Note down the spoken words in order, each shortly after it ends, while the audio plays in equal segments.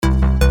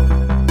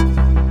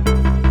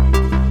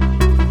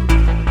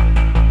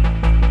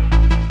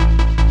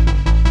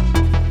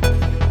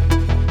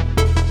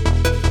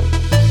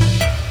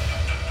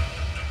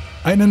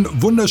Einen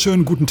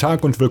wunderschönen guten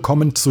Tag und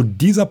willkommen zu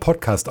dieser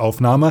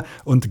Podcast-Aufnahme.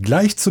 Und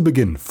gleich zu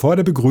Beginn, vor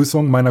der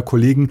Begrüßung meiner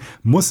Kollegen,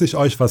 muss ich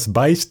euch was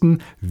beichten.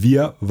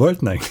 Wir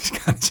wollten eigentlich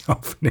gar nicht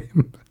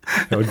aufnehmen.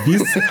 Ja, und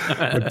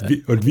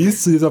wie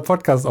es zu dieser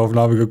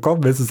Podcast-Aufnahme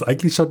gekommen ist, ist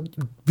eigentlich schon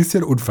ein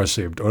bisschen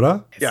unverschämt,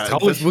 oder? Ja,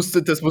 das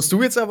musst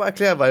du jetzt aber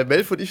erklären, weil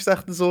Melf und ich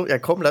sagten so, ja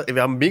komm,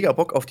 wir haben mega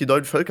Bock auf die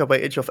neuen Völker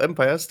bei Age of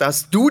Empires. Da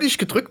hast du dich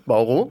gedrückt,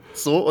 Mauro.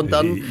 So, und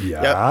dann, und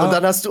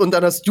dann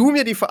hast du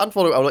mir die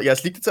Verantwortung. Aber ja,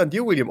 es liegt jetzt an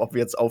dir, William, ob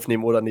wir jetzt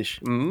aufnehmen oder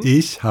nicht. Mhm.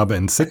 Ich habe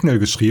in Signal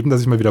geschrieben, dass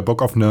ich mal wieder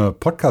Bock auf eine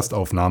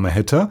Podcast-Aufnahme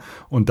hätte.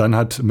 Und dann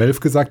hat Melf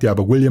gesagt, ja,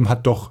 aber William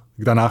hat doch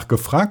danach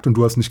gefragt und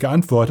du hast nicht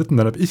geantwortet. Und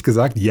dann habe ich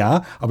gesagt,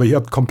 ja, aber ihr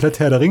habt komplett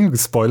Herr der Ringe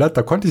gespoilert.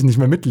 Da konnte ich nicht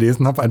mehr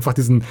mitlesen, habe einfach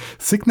diesen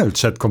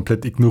Signal-Chat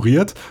komplett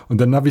ignoriert. Und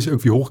dann habe ich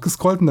irgendwie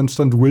hochgescrollt und dann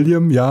stand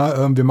William,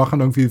 ja, wir machen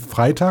irgendwie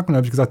Freitag. Und dann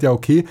habe ich gesagt, ja,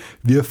 okay,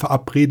 wir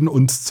verabreden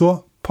uns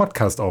zur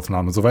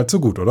Podcast-Aufnahme. Soweit, so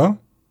gut, oder?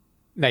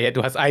 Naja,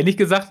 du hast eigentlich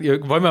gesagt,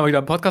 wollen wir mal wieder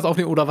einen Podcast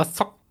aufnehmen oder was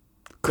zocken?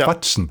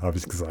 Quatschen, habe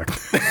ich gesagt.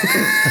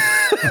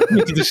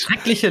 Diese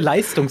schreckliche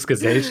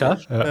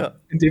Leistungsgesellschaft,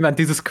 in der man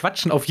dieses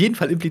Quatschen auf jeden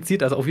Fall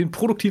impliziert, also auf jeden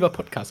produktiver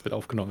Podcast wird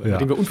aufgenommen, in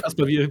dem wir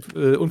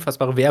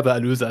unfassbare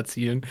Werbeerlöse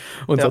erzielen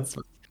und sonst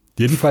was.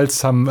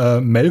 Jedenfalls haben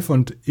Melf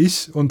und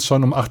ich uns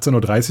schon um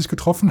 18.30 Uhr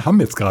getroffen, haben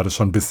jetzt gerade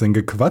schon ein bisschen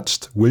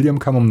gequatscht. William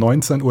kam um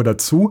 19 Uhr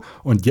dazu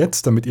und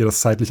jetzt, damit ihr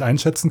das zeitlich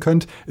einschätzen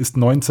könnt, ist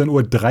 19.13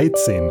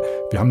 Uhr.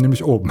 Wir haben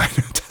nämlich oben meine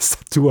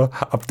Tastatur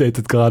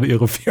updatet gerade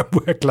ihre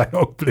Firmware. Kleiner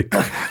Augenblick.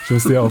 Ich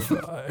muss hier auf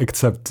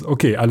Accept.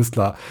 Okay, alles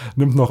klar.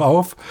 Nimmt noch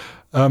auf.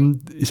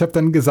 Ich habe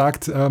dann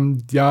gesagt,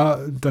 ja,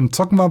 dann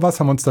zocken wir was,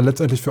 haben uns dann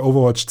letztendlich für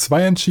Overwatch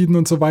 2 entschieden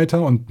und so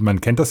weiter. Und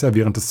man kennt das ja,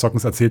 während des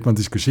Zockens erzählt man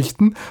sich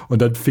Geschichten.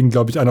 Und dann fing,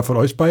 glaube ich, einer von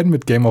euch beiden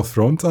mit Game of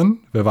Thrones an.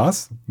 Wer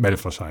war's?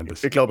 Melf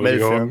wahrscheinlich. Ich glaube,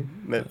 Melf,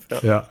 ja.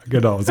 Ja,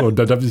 genau. So, und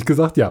dann habe ich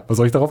gesagt, ja, was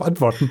soll ich darauf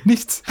antworten?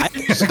 Nichts.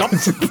 Stopp!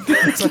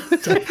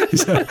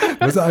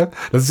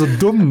 Das ist so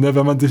dumm, ne,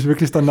 wenn man sich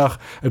wirklich dann nach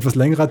etwas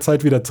längerer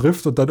Zeit wieder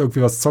trifft und dann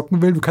irgendwie was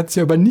zocken will. Du kannst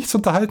dich ja über nichts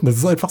unterhalten. Das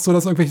ist einfach so,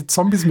 dass irgendwelche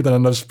Zombies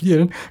miteinander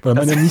spielen, weil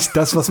man ja nicht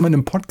das, was man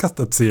im Podcast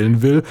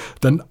erzählen will,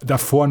 dann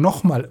davor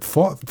nochmal,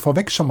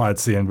 vorweg schon mal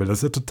erzählen will. Das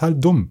ist ja total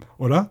dumm,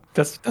 oder?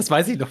 Das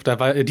weiß ich noch. Da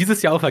war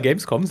dieses Jahr auf der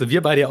Gamescom, sind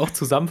wir beide ja auch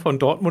zusammen von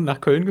Dortmund nach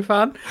Köln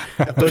gefahren.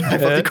 Ich hab dort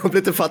einfach die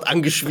komplette Fahrt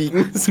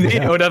angeschwiegen. Nee,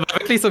 und da war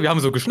wirklich so, wir haben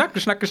so geschnackt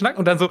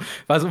und dann so,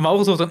 war so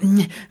Mauro so,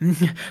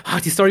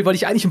 die Story wollte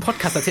ich eigentlich im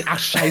Podcast erzählen. Ach,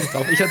 scheiß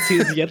drauf, ich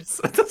erzähle sie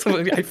jetzt. Das war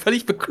irgendwie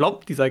völlig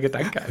bekloppt, dieser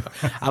Gedanke einfach.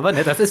 Aber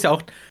ne, das ist ja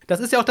auch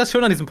das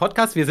Schöne an diesem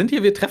Podcast. Wir sind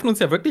hier, wir treffen uns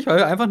ja wirklich, weil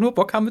wir einfach nur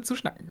Bock haben mit zu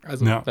schnacken.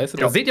 Also, weißt du,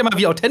 da seht ihr mal,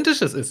 wie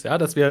authentisch es ist, ja,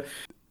 dass wir,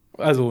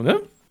 also,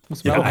 ne?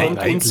 Muss man auch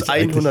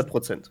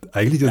 100%.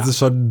 Eigentlich ist es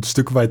schon ein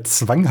Stück weit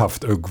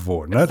zwanghaft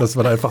irgendwo, ne? Dass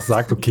man einfach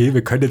sagt, okay,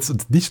 wir können jetzt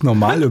uns nicht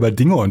normal über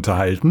Dinge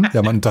unterhalten.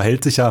 Ja, man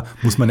unterhält sich ja,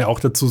 muss man ja auch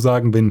dazu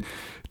sagen, wenn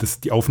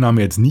die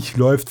Aufnahme jetzt nicht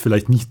läuft,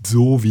 vielleicht nicht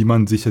so, wie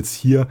man sich jetzt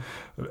hier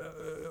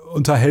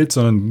unterhält,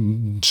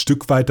 sondern ein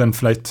Stück weit dann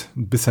vielleicht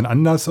ein bisschen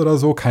anders oder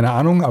so, keine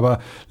Ahnung, aber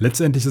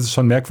letztendlich ist es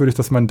schon merkwürdig,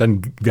 dass man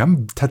dann, wir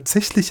haben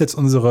tatsächlich jetzt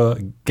unsere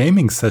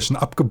Gaming-Session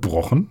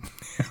abgebrochen.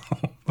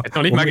 Hat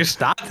noch nicht mal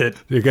gestartet.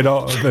 Ja,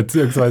 genau,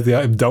 beziehungsweise ja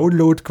im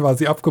Download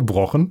quasi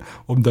abgebrochen,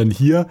 um dann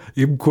hier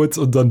eben kurz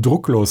unseren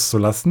Druck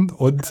loszulassen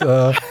und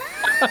da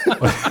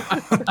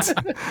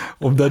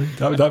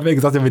haben wir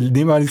gesagt, ja, wir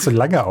nehmen mal nicht so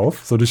lange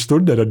auf, so eine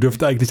Stunde, dann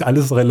dürfte eigentlich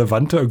alles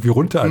Relevante irgendwie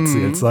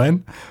runtererzählt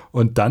sein.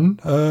 Und dann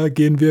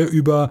gehen wir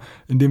über,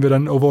 indem wir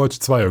dann Overwatch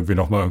 2 irgendwie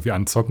nochmal irgendwie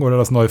anzocken oder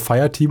das neue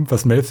Fireteam,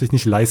 was Melf sich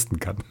nicht leisten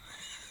kann.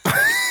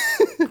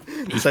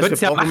 Ich würde es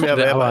ja machen,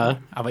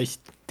 aber ich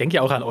denke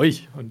ja auch an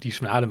euch und die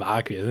schmale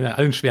Marke. Wir sind ja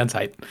alle in schweren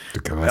Zeiten.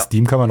 Bei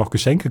Steam kann man noch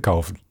Geschenke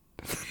kaufen.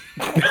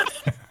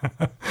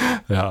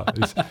 Ja,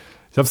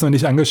 ich habe es noch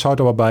nicht angeschaut,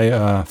 aber bei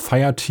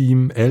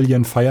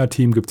Alien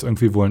Fireteam gibt es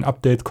irgendwie wohl ein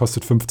Update,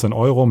 kostet 15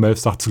 Euro. Melf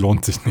sagt, es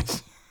lohnt sich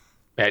nicht.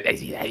 Ja,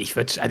 ich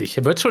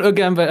würd schon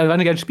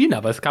irgendwann gerne spielen,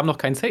 aber es kam noch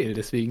kein Sale.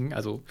 Deswegen,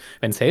 also,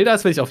 wenn Sale da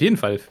ist, will ich auf jeden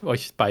Fall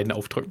euch beiden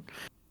aufdrücken.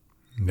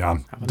 Ja,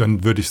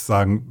 dann würde ich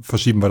sagen,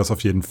 verschieben wir das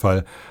auf jeden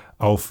Fall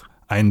auf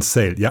einen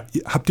Sale. Ja,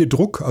 habt ihr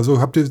Druck? Also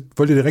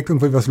wollt ihr direkt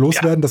irgendwie was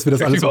loswerden, dass wir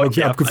das alles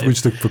irgendwie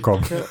abgefrühstückt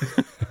bekommen?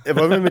 Ja,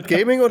 wollen wir mit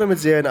Gaming oder mit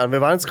Serien an?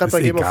 Wir waren jetzt gerade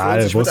bei Game of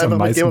Thrones. Ich würde einfach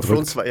mit Game of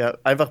Thrones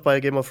einfach bei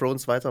Game of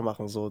Thrones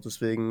weitermachen. So,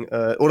 deswegen.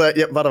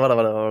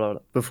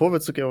 Warte. Bevor wir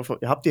zu Game of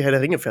Thrones. Habt ihr Herr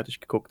der Ringe fertig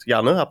geguckt?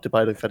 Ja, ne? Habt ihr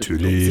beide fertig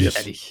geguckt?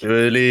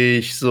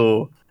 Natürlich.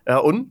 So. Ja,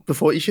 und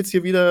bevor ich jetzt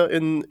hier wieder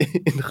in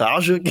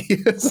Rage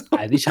gehe. So.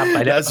 Also ich habe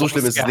bei der so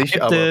schlimm ist es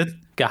nicht, aber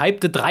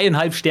gehypte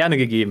 3,5 Sterne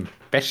gegeben.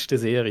 Beste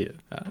Serie.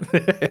 Ja.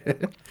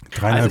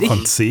 3,5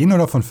 von 10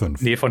 oder von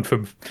 5? Nee, von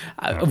 5.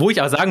 Ja. Wo ich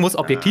aber sagen muss,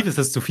 objektiv ist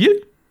das zu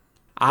viel.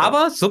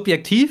 Aber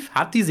subjektiv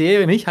hat die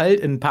Serie mich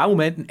halt in ein paar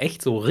Momenten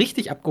echt so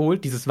richtig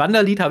abgeholt. Dieses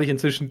Wanderlied habe ich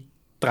inzwischen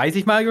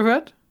 30 Mal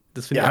gehört.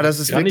 Das finde ich das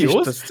ist wirklich,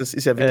 das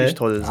ist ja wirklich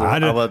toll. So.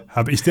 Aber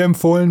habe ich dir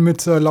empfohlen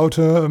mit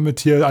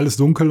hier alles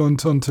dunkel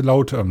und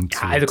laut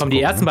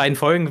die ersten beiden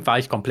Folgen war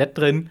ich komplett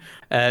drin.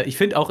 Ich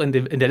finde auch in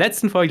der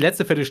letzten Folge, die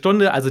letzte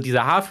Viertelstunde, also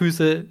diese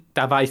Haarfüße,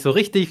 da war ich so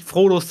richtig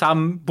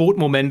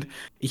Frodo-Sam-Boot-Moment.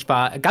 Ich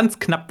war ganz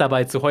knapp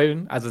dabei zu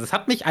heulen. Also das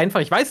hat mich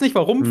einfach, ich weiß nicht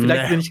warum,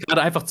 vielleicht bin ich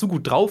gerade einfach zu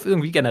gut drauf,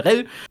 irgendwie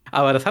generell,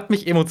 aber das hat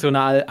mich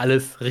emotional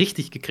alles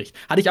richtig gekriegt.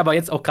 Hatte ich aber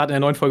jetzt auch gerade in der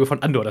neuen Folge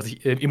von Andor, dass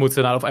ich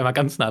emotional auf einmal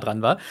ganz nah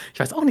dran war. Ich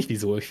weiß auch nicht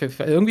wieso.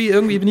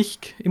 Irgendwie bin ich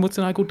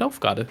emotional gut drauf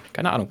gerade.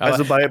 Keine Ahnung. Aber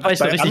also bei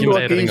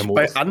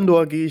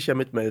Andor gehe ich ja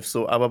mit Melf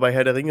so, aber bei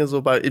Herr der Ringe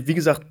so, wie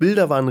gesagt,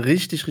 Bilder waren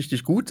richtig,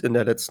 richtig gut in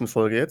der letzten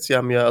Folge jetzt. Sie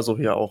haben ja also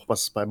hier auch,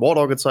 was bei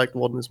Manor gezeigt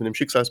worden ist mit dem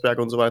Schicksalsberg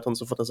und so weiter und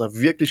so fort, das sah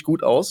wirklich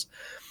gut aus.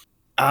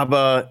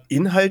 Aber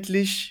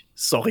inhaltlich,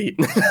 sorry.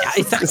 Ja,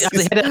 ich sag, also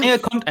Herr der Ringe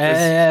kommt,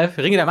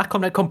 Ringe der Macht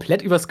kommt halt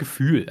komplett übers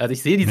Gefühl. Also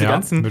ich sehe diese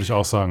ganzen würde ich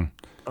auch sagen.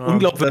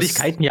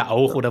 Unglaubwürdigkeiten ja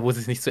auch, oder wo sie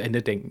es nicht zu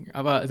Ende denken.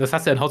 Aber das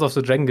hast du ja in House of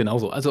the Dragon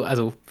genauso.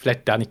 Also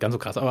vielleicht da nicht ganz so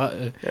krass, aber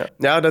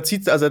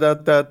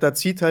da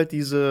zieht halt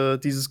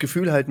dieses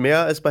Gefühl halt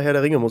mehr als bei Herr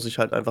der Ringe, muss ich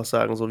halt einfach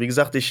sagen. So, wie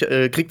gesagt, ich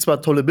krieg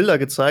zwar tolle Bilder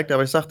gezeigt,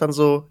 aber ich sag dann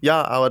so,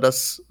 ja, aber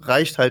das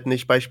reicht halt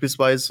nicht.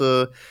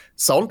 Beispielsweise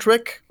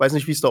Soundtrack, weiß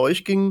nicht, wie es da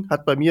euch ging,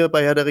 hat bei mir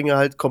bei Herr der Ringe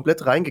halt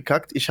komplett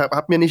reingekackt. Ich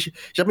hab mir nicht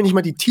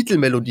mal die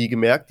Titelmelodie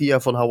gemerkt, die ja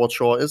von Howard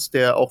Shore ist,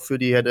 der auch für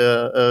die Herr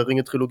der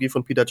Ringe-Trilogie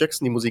von Peter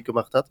Jackson die Musik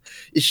gemacht hat.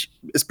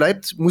 Es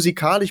bleibt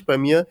musikalisch bei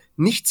mir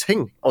nichts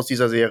hängen aus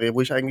dieser Serie,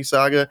 wo ich eigentlich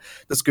sage,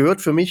 das gehört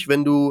für mich,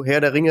 wenn du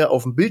Herr der Ringe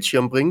auf den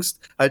Bildschirm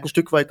bringst, halt ein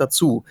Stück weit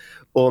dazu.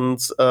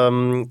 Und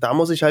da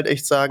muss ich halt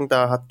echt sagen,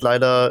 da hat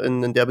leider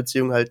in der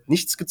Beziehung halt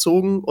nichts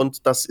gezogen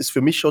und das ist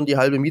für mich schon die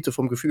halbe Miete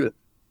vom Gefühl.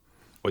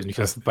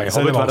 Das ist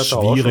halt auch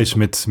schwierig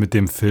mit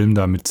dem Film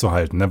da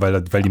mitzuhalten, ne?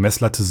 weil die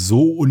Messlatte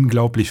so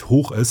unglaublich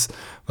hoch ist,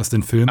 was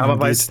den Film angeht. Aber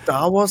bei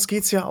Star Wars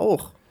geht's ja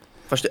auch.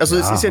 Also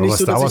es ist ja nicht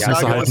so, dass ich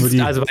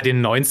sage, also bei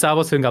den neuen Star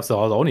Wars-Filmen gab es doch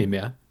auch nicht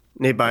mehr.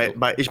 Nee,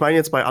 ich meine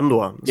jetzt bei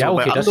Andor. So, ja,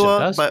 okay, bei Andor,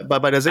 das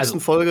bei der 6.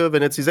 Folge,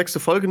 wenn jetzt die 6.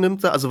 Folge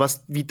nimmt, also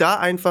wie da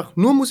einfach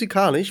nur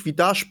musikalisch, wie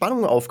da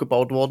Spannung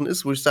aufgebaut worden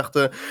ist, wo ich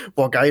sagte,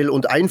 boah, geil,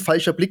 und ein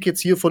falscher Blick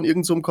jetzt hier von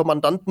irgendeinem so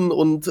Kommandanten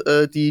und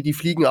die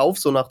fliegen auf,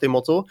 so nach dem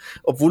Motto,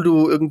 obwohl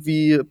du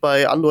irgendwie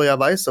bei Andor ja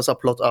weißt, dass er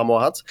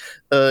Plot-Armor hat,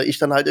 ich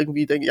dann halt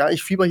irgendwie denke, ja,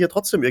 ich fieber hier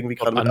trotzdem irgendwie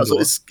gerade mit. Also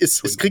es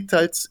kriegt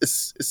halt,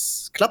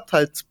 es klappt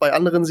halt, bei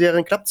anderen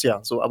Serien klappt's ja,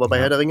 so, aber bei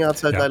Herr der Ringe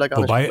hat's halt leider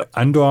gar nicht geklappt. Wobei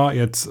Andor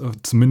jetzt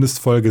zumindest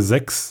Folge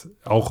 6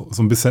 auch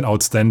so ein bisschen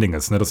outstanding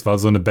ist. Ne? Das war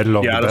so eine Battle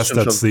of the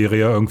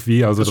Bastards-Serie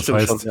irgendwie. Also das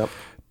heißt,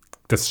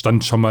 das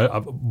stand schon mal,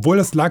 obwohl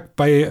das lag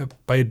bei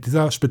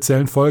dieser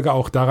speziellen Folge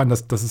auch daran,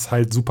 dass es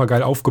halt super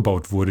geil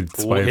aufgebaut wurde, die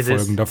 2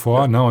 Folgen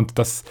davor. Ne? Und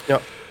das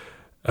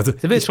also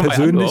sind wir jetzt schon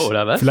persönlich, bei Andor,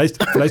 oder was?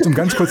 Vielleicht um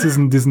ganz kurz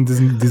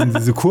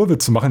diese Kurve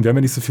zu machen, wir haben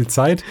ja nicht so viel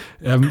Zeit,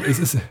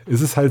 es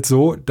ist halt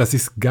so, dass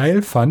ich es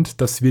geil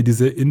fand, dass wir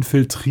diese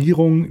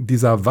Infiltrierung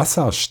dieser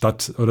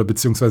Wasserstadt oder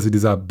beziehungsweise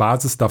dieser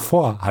Basis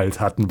davor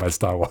halt hatten bei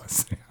Star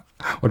Wars.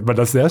 Und man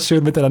das sehr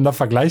schön miteinander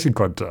vergleichen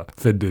konnte,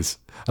 finde ich.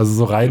 Also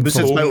so rein. Du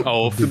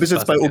bist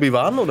jetzt bei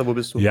Obi-Wan oder wo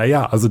bist du?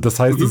 Ja, also das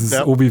heißt,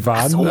 dieses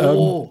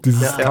Obi-Wan,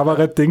 dieses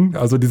Kabarett-Ding,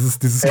 also dieses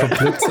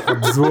komplett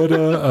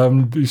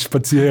absurde, ich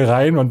spaziere hier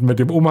rein und mit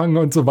dem Umhang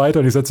und so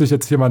weiter und ich setze mich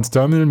jetzt hier mal ins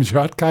Terminal, mich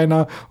hört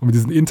keiner und mit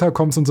diesen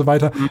Intercoms und so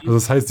weiter. Also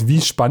das heißt,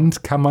 wie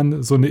spannend kann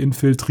man so eine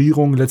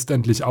Infiltrierung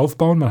letztendlich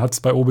aufbauen? Man hat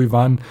es bei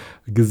Obi-Wan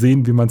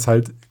gesehen, wie man es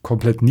halt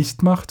komplett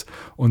nicht macht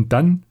und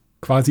dann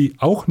quasi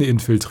auch eine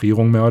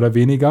Infiltrierung mehr oder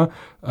weniger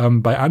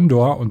bei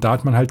Andor und da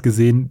hat man halt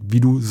gesehen, wie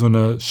du so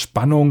eine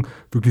Spannung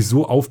wirklich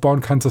so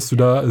aufbauen kannst, dass du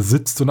da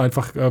sitzt und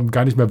einfach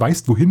gar nicht mehr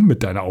weißt, wohin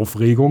mit deiner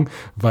Aufregung,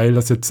 weil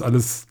das jetzt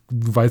alles,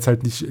 du weißt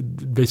halt nicht, in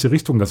welche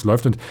Richtung das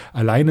läuft und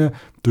alleine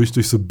durch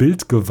so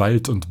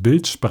Bildgewalt und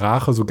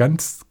Bildsprache, so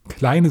ganz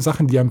kleine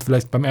Sachen, die einem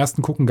vielleicht beim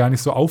ersten Gucken gar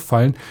nicht so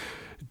auffallen,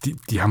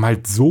 die haben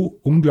halt so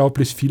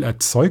unglaublich viel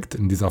erzeugt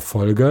in dieser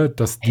Folge,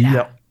 dass die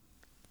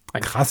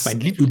krass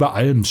über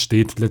allem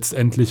steht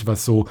letztendlich,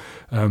 was so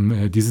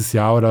dieses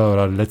Jahr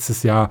oder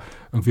letztes Jahr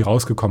irgendwie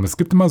rausgekommen ist. Es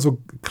gibt immer so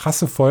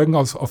krasse Folgen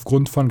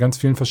aufgrund von ganz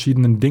vielen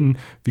verschiedenen Dingen.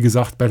 Wie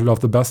gesagt, Battle of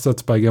the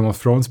Bastards bei Game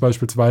of Thrones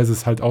beispielsweise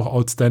ist halt auch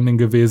outstanding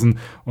gewesen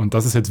und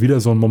das ist jetzt wieder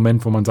so ein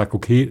Moment, wo man sagt,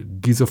 okay,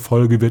 diese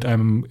Folge wird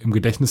einem im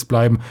Gedächtnis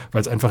bleiben,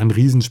 weil es einfach ein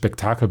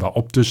Riesenspektakel war,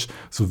 optisch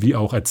sowie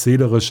auch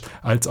erzählerisch,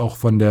 als auch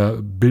von der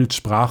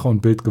Bildsprache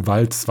und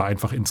Bildgewalt. Es war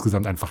einfach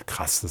insgesamt einfach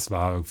krass. Das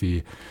war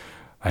irgendwie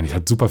eigentlich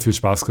hat super viel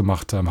Spaß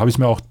gemacht. Habe ich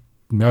mir auch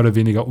mehr oder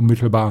weniger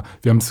unmittelbar,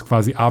 wir haben es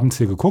quasi abends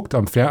hier geguckt,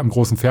 am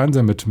großen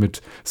Fernseher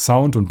mit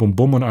Sound und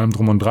Bum-Bum und allem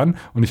drum und dran.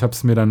 Und ich habe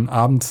es mir dann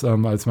abends,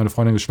 als meine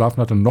Freundin geschlafen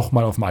hatte,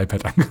 nochmal auf dem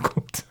iPad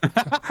angeguckt.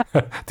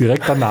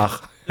 Direkt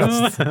danach.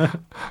 Das war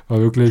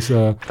wirklich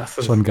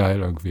schon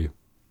geil irgendwie.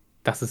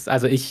 Das ist,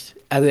 also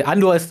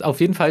Andor ist auf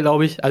jeden Fall,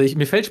 glaube ich,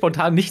 mir fällt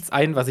spontan nichts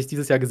ein, was ich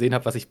dieses Jahr gesehen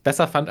habe, was ich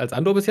besser fand als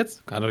Andor bis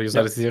jetzt. Kann natürlich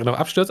sein, dass die Serie noch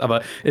abstürzt,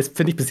 aber es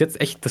finde ich bis jetzt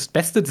echt das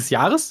Beste des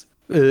Jahres.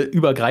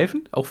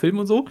 Übergreifend, auch Film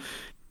und so.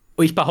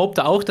 Und ich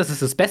behaupte auch, dass es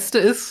das Beste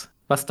ist,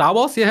 was Star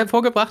Wars hier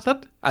hervorgebracht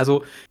hat.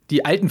 Also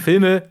die alten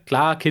Filme,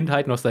 klar,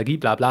 Kindheit, Nostalgie,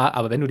 bla bla,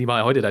 aber wenn du die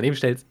mal heute daneben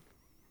stellst,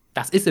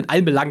 das ist in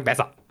allen Belangen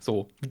besser.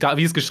 So,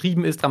 wie es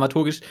geschrieben ist,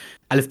 dramaturgisch,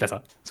 alles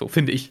besser. So,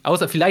 finde ich.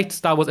 Außer vielleicht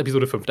Star Wars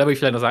Episode 5. Da würde ich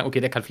vielleicht noch sagen,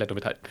 okay, der kann vielleicht noch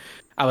mithalten.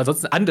 Aber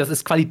ansonsten, das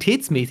ist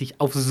qualitätsmäßig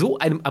auf so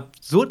einem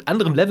absurd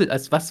anderen Level,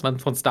 als was man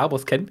von Star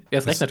Wars kennt.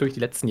 Erst recht natürlich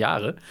die letzten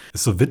Jahre.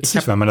 Ist so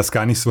witzig, weil man das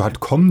gar nicht so hat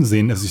kommen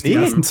sehen. Also die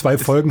ersten 2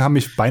 Folgen haben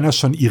mich beinahe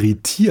schon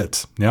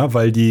irritiert. Ja,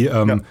 weil die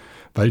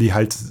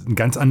halt ein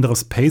ganz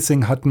anderes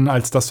Pacing hatten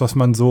als das, was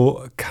man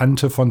so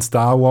kannte von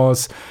Star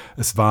Wars.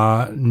 Es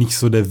war nicht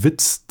so der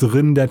Witz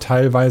drin, der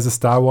teilweise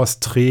Star Wars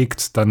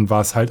trägt. Dann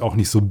war es halt auch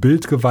nicht so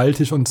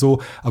bildgewaltig und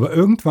so. Aber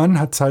irgendwann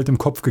hat es halt im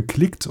Kopf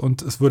geklickt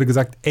und es wurde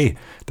gesagt, ey,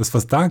 das,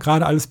 was da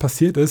gerade alles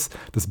passiert ist,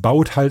 das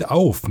baut halt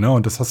auf. Ne?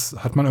 Und das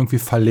hat man irgendwie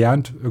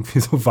verlernt, irgendwie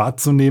so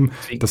wahrzunehmen,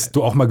 dass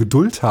du auch mal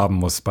Geduld haben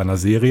musst bei einer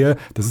Serie,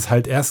 dass es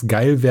halt erst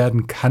geil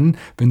werden kann,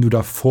 wenn du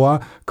davor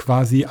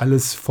quasi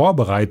alles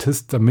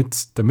vorbereitest, damit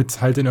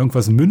es halt in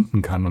irgendwas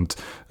münden kann. Und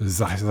ich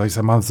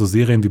sag mal, so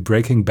Serien wie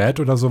Breaking Bad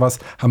oder sowas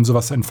haben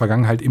sowas in der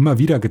Vergangenheit immer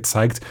wieder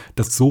gezeigt,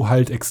 dass so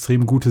halt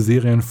extrem gute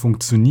Serien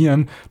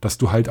funktionieren, dass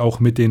du halt auch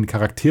mit den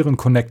Charakteren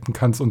connecten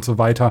kannst und so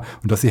weiter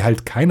und dass sie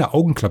halt keine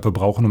Augenklappe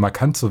brauchen, um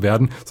erkannt zu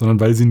werden, sondern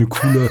weil sie eine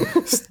coole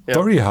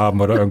Story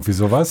haben oder irgendwie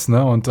sowas.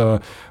 Ne? Und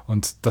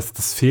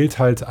das fehlt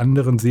halt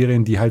anderen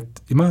Serien, die halt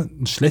immer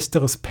ein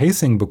schlechteres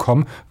Pacing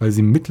bekommen, weil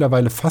sie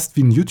mittlerweile fast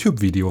wie ein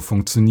YouTube-Video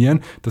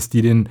funktionieren, dass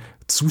die den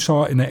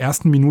Zuschauer in der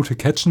ersten Minute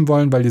catchen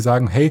wollen, weil die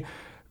sagen, hey,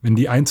 wenn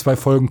die 1-2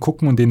 Folgen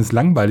gucken und denen ist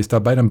langweilig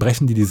dabei, dann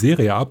brechen die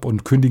Serie ab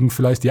und kündigen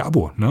vielleicht ihr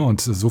Abo. Ne?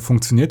 Und so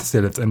funktioniert es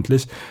ja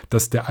letztendlich,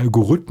 dass der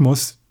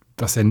Algorithmus,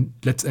 was ja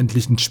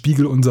letztendlich ein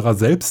Spiegel unserer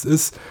selbst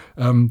ist,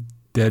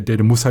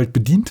 der muss halt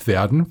bedient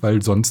werden,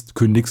 weil sonst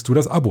kündigst du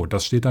das Abo.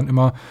 Das steht dann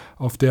immer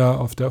auf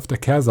der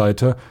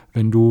Kehrseite,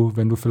 wenn du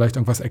vielleicht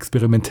irgendwas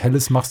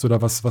Experimentelles machst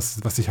oder was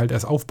sich halt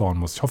erst aufbauen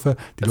muss. Ich hoffe,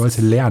 die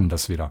Leute lernen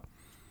das wieder.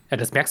 Ja,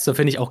 das merkst du,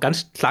 finde ich, auch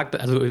ganz stark.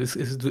 Also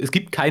es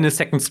gibt keine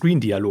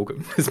Second-Screen-Dialoge.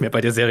 Ist mir bei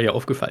der Serie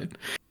aufgefallen.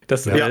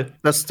 Das sehe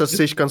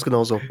ich ganz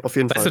genauso, auf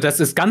jeden Fall. Weißt du, das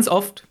ist ganz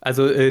oft,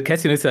 also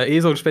Cassian ist ja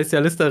so ein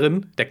Spezialist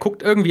darin, der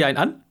guckt irgendwie einen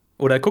an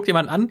oder guckt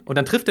jemanden an und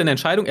dann trifft er eine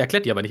Entscheidung, er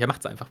erklärt die aber nicht, er macht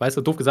es einfach. Weißt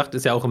du, doof gesagt,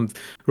 ist ja auch im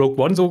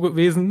Rogue One so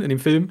gewesen, in dem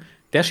Film.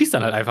 Der schießt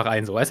dann halt einfach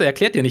ein, so. Weißt du, er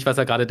erklärt dir nicht, was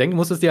er gerade denkt,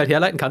 musst es dir halt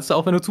herleiten, kannst du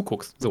auch, wenn du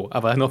zuguckst. So,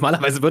 aber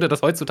normalerweise würde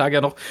das heutzutage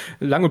ja noch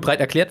lang und breit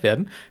erklärt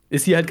werden.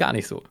 Ist hier halt gar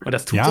nicht so. Und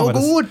das tut so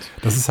gut.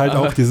 Das ist halt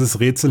auch dieses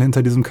Rätsel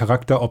hinter diesem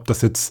Charakter, ob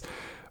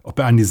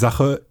er an die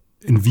Sache,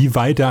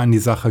 inwieweit er an die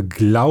Sache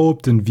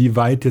glaubt,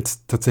 inwieweit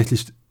jetzt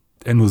tatsächlich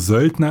er nur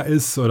Söldner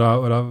ist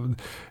oder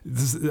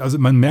also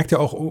man merkt ja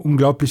auch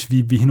unglaublich,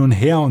 wie hin und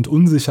her und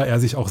unsicher er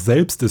sich auch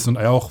selbst ist und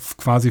er auch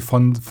quasi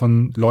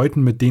von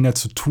Leuten, mit denen er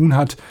zu tun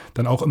hat,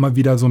 dann auch immer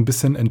wieder so ein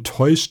bisschen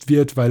enttäuscht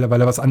wird, weil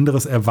er was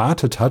anderes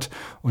erwartet hat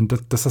und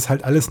dass das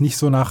halt alles nicht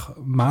so nach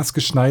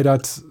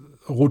maßgeschneidert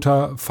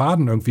roter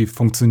Faden irgendwie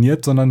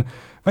funktioniert, sondern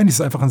weil es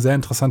ist einfach ein sehr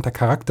interessanter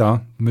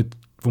Charakter,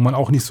 wo man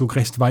auch nicht so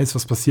recht weiß,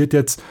 was passiert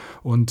jetzt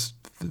und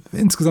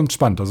insgesamt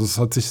spannend. Also es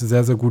hat sich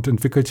sehr, sehr gut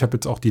entwickelt. Ich habe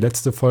jetzt auch die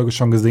letzte Folge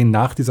schon gesehen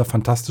nach dieser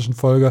fantastischen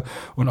Folge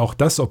und auch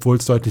das, obwohl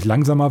es deutlich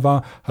langsamer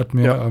war, hat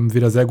mir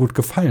wieder sehr gut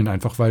gefallen,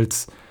 einfach weil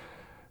es,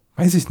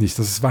 weiß ich nicht,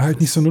 das war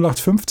halt nicht so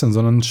 0815,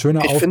 sondern ein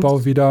schöner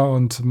Aufbau wieder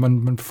und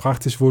man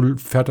fragt sich, wo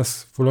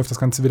läuft das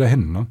Ganze wieder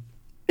hin, ne?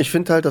 Ich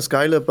finde halt das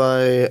Geile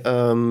bei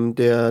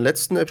der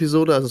letzten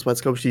Episode, also es war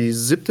jetzt, glaube ich, die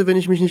 7., wenn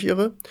ich mich nicht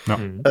irre,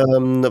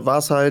 war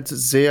es halt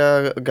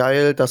sehr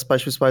geil, dass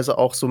beispielsweise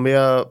auch so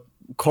mehr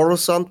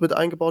Coruscant mit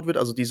eingebaut wird,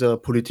 also dieser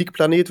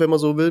Politikplanet, wenn man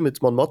so will,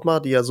 mit Mon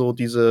Mothma, die ja so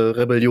diese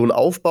Rebellion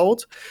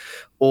aufbaut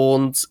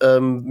und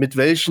mit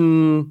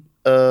welchen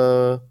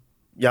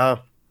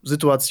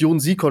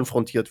Situation sie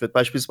konfrontiert wird.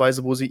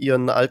 Beispielsweise, wo sie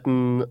ihren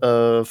alten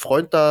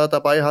Freund da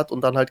dabei hat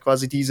und dann halt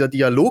quasi dieser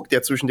Dialog,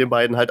 der zwischen den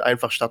beiden halt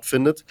einfach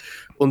stattfindet.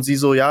 Und sie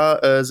so,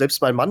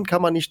 selbst mein Mann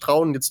kann man nicht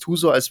trauen, jetzt tu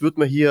so, als würde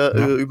man hier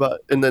über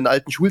in den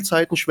alten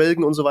Schulzeiten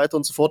schwelgen und so weiter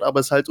und so fort, aber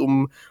es halt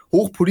um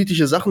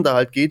hochpolitische Sachen da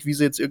halt geht, wie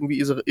sie jetzt irgendwie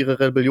ihre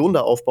Rebellion da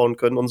aufbauen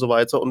können und so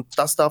weiter. Und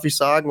das darf ich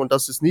sagen und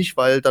das ist nicht,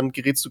 weil dann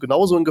gerätst du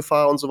genauso in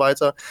Gefahr und so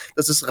weiter.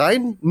 Das ist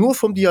rein nur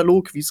vom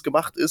Dialog, wie es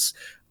gemacht ist,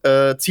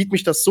 zieht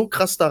mich das so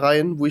krass da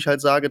rein, wo ich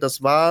halt sage,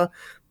 das war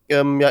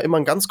immer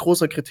ein ganz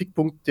großer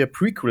Kritikpunkt der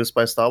Prequels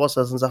bei Star Wars,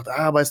 dass man sagt,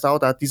 bei Star Wars,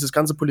 da hat dieses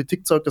ganze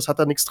Politikzeug, das hat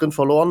da nichts drin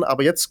verloren,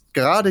 aber jetzt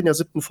gerade in der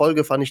 7.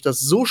 Folge fand ich das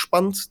so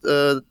spannend,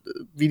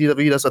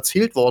 wie das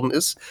erzählt worden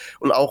ist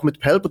und auch mit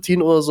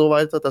Palpatine oder so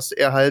weiter, dass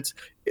er halt,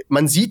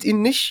 man sieht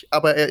ihn nicht,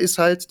 aber er ist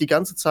halt die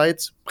ganze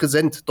Zeit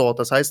präsent dort,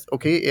 das heißt,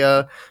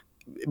 okay,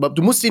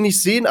 du musst ihn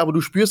nicht sehen, aber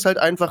du spürst halt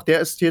einfach,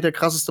 der ist hier der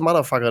krasseste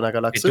Motherfucker in der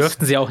Galaxis. Die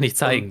dürften sie auch nicht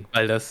zeigen,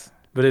 weil das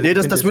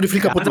das würde viel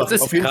kaputt machen,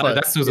 auf jeden Fall.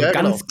 Dass du so einen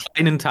ganz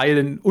kleinen Teil,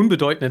 einen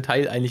unbedeutenden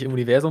Teil eigentlich im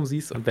Universum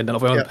siehst und wenn dann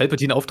auf einmal ein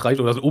Palpatine auftreibt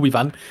oder so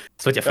Obi-Wan,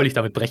 das wird ja völlig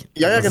damit brechen.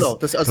 Ja, genau.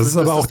 Das ist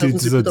aber auch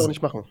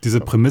diese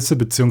Prämisse,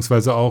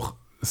 beziehungsweise auch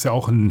ist ja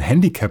auch ein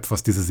Handicap,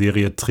 was diese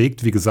Serie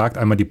trägt. Wie gesagt,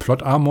 einmal die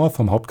Plot-Armor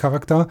vom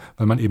Hauptcharakter,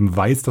 weil man eben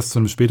weiß, dass zu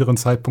einem späteren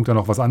Zeitpunkt dann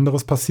noch was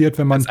anderes passiert,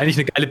 wenn man... Das ist eigentlich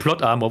eine geile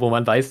Plot-Armor, wo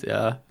man weiß,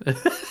 ja.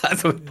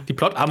 Also die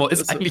Plot-Armor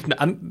ist eigentlich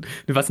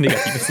was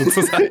Negatives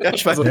sozusagen. Ja,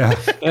 ich weiß auch.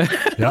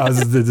 Ja,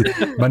 also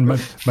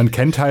man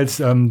kennt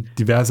halt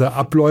diverse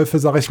Abläufe,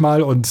 sag ich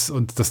mal, und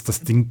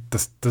das Ding,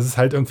 das ist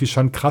halt irgendwie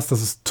schon krass,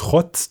 dass es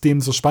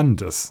trotzdem so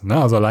spannend ist.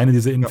 Ne? Also alleine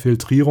diese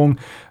Infiltrierung,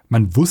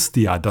 man wusste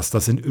ja, dass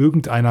das in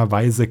irgendeiner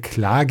Weise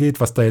klar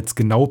geht, was da jetzt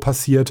genau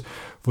passiert,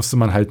 wusste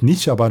man halt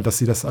nicht, aber dass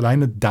sie das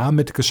alleine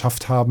damit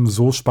geschafft haben,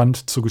 so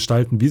spannend zu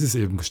gestalten, wie sie es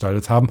eben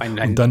gestaltet haben.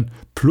 Und dann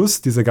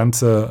plus diese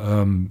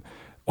ganze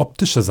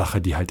optische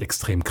Sache, die halt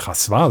extrem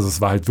krass war. Also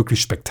es war halt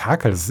wirklich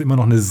Spektakel. Das ist immer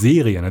noch eine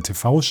Serie, eine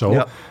TV-Show.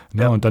 Ja,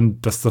 ne? Ja. Und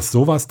dann, dass das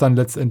sowas dann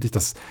letztendlich,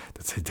 das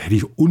hätte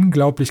ich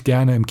unglaublich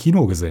gerne im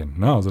Kino gesehen.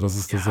 Ne? Also das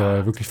ist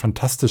wirklich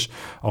fantastisch,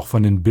 auch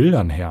von den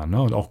Bildern her.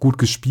 Ne? Und auch gut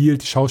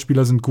gespielt, die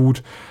Schauspieler sind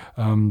gut.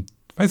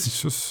 Weiß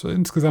ich, das ist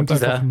insgesamt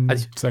einfach eine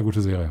sehr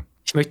gute Serie.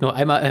 Ich möchte noch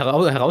einmal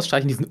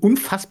herausstreichen, diesen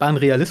unfassbaren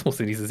Realismus,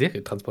 den diese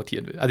Serie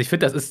transportieren will. Also ich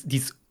finde, die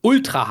ist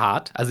ultra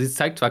hart. Also sie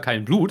zeigt zwar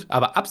kein Blut,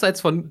 aber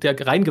abseits von der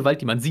reinen Gewalt,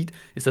 die man sieht,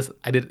 ist das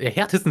eine der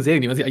härtesten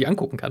Serien, die man sich eigentlich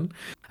angucken kann.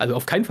 Also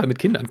auf keinen Fall mit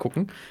Kindern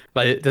gucken.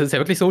 Weil das ist ja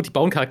wirklich so, die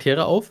bauen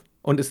Charaktere auf.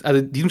 Und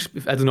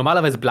also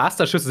normalerweise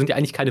Blasterschüsse sind ja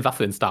eigentlich keine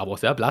Waffe in Star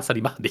Wars, ja. Blaster,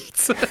 die machen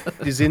nichts.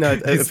 Die sehen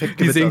halt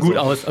die sehen gut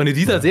aus. Und in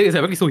dieser Serie ist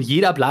ja wirklich so,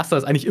 jeder Blaster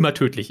ist eigentlich immer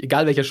tödlich.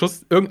 Egal welcher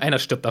Schuss, irgendeiner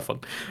stirbt davon.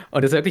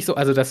 Und das ist wirklich so,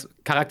 also dass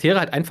Charaktere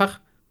halt einfach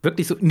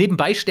wirklich so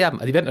nebenbei sterben.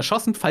 Also die werden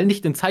erschossen, fallen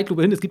nicht in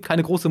Zeitlupe hin, es gibt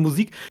keine große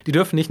Musik, die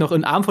dürfen nicht noch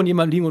in den Arm von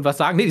jemandem liegen und was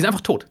sagen. Nee, die sind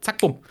einfach tot. Zack,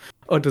 bumm.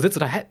 Und du sitzt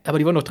da, aber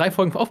die wurden noch 3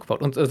 Folgen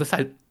aufgebaut. Und das ist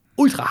halt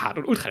ultra hart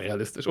und ultra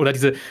realistisch. Oder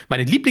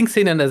meine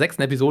Lieblingsszene in der 6.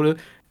 Episode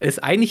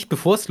ist eigentlich,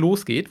 bevor es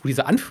losgeht, wo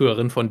diese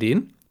Anführerin von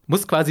denen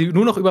muss quasi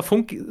nur noch über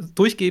Funk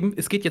durchgeben,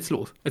 es geht jetzt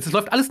los. Es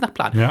läuft alles nach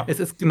Plan. Ja. Es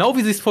ist genau,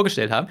 wie sie es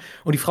vorgestellt haben.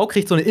 Und die Frau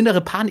kriegt so eine innere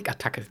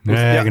Panikattacke.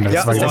 Ja, genau.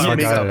 Das war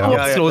mega.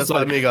 Das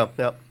war mega.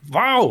 Ja.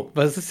 Wow,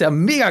 das ist ja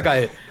mega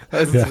geil.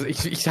 Also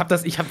ich habe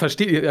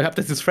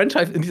das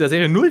Franchise in dieser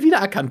Serie null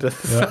wiedererkannt.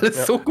 Das ist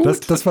alles so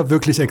gut. Das war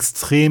wirklich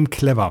extrem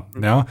clever,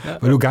 ja?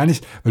 Weil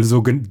du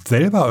so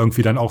selber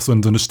irgendwie dann auch so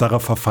in so eine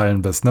Starre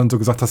verfallen bist, ne? Und du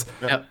gesagt hast,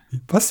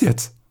 was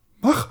jetzt?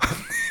 Mach!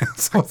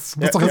 Es muss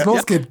doch jetzt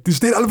losgehen. Die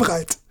stehen alle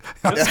bereit.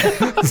 Ja.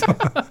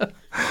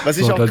 Was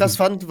ich auch krass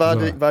fand,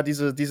 war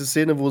diese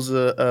Szene, wo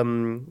sie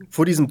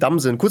vor diesem Damm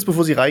sind, kurz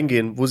bevor sie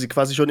reingehen, wo sie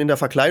quasi schon in der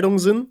Verkleidung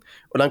sind.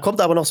 Und dann kommt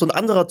aber noch so ein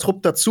anderer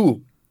Trupp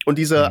dazu. Und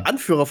dieser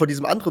Anführer von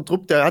diesem anderen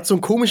Trupp, der hat so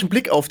einen komischen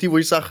Blick auf die, wo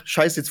ich sage,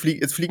 scheiße,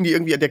 jetzt fliegen die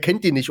irgendwie, der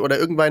kennt die nicht oder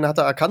irgendwann hat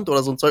er erkannt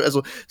oder so ein Zeug.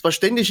 Also es war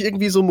ständig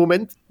irgendwie so ein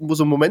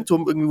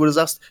Momentum, irgendwie, wo du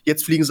sagst,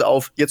 jetzt fliegen sie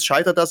auf, jetzt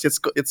scheitert das,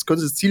 jetzt können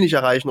sie das Ziel nicht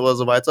erreichen oder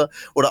so weiter.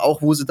 Oder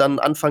auch, wo sie dann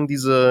anfangen,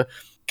 diese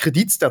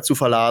Kredits dazu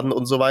verladen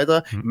und so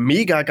weiter.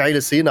 Mega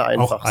geile Szene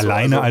einfach. Auch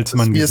alleine, als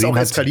man gesehen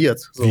hat,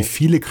 wie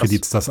viele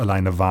Kredits das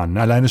alleine waren.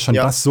 Alleine schon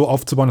das so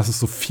aufzubauen, dass es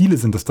so viele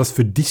sind, dass das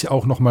für dich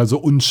auch nochmal so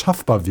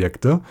unschaffbar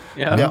wirkte.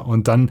 Ja.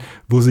 Und dann,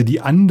 wo sie die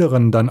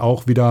anderen dann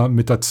auch wieder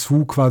mit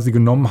dazu quasi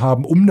genommen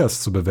haben, um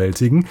das zu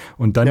bewältigen.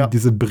 Und dann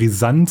diese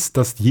Brisanz,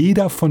 dass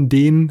jeder von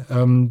denen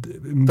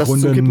im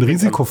Grunde ein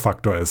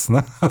Risikofaktor ist.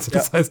 Ne? Also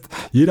das heißt,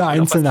 jeder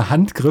einzelne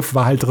Handgriff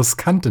war halt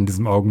riskant in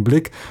diesem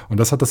Augenblick. Und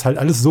das hat das halt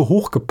alles so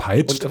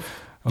hochgepeitscht.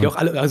 Die auch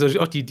alle, also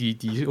auch die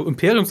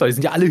Imperiumsleute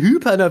sind ja alle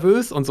hyper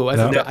nervös und so.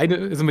 Also der eine,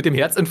 also mit dem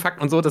Herzinfarkt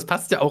und so, das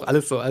passt ja auch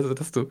alles so. Also,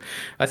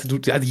 also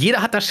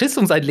jeder hat da Schiss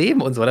um sein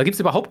Leben und so. Da gibt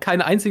es überhaupt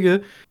keine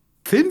einzige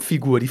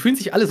Filmfigur. Die fühlen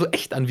sich alle so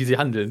echt an, wie sie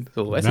handeln.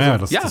 So, weißt du?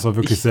 Das war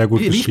wirklich sehr gut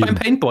beschrieben. Nicht beim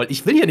Paintball.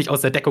 Ich will hier nicht aus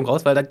der Deckung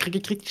raus, weil dann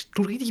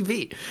tut richtig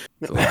weh.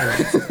 So,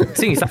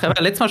 deswegen, ich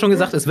habe letztes Mal schon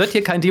gesagt, es wird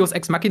hier kein Deus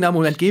Ex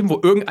Machina-Moment geben, wo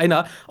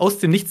irgendeiner aus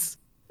dem Nichts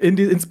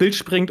ins Bild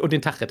springt und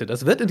den Tag rettet.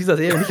 Das wird in dieser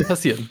Serie nicht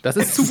passieren. Das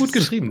ist zu gut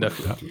geschrieben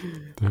dafür.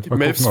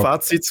 Melvs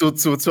Fazit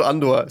zu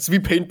Andor. Ist wie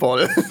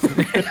Paintball.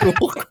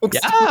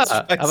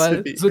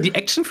 Aber so die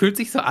Action fühlt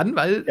sich so an,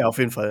 weil ja, auf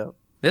jeden Fall, ja.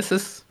 Das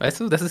ist, weißt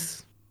du,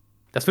 das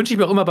wünsche ich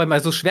mir auch immer bei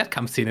so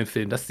Schwertkampfszenen in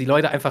Filmen, dass die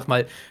Leute einfach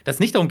mal, dass es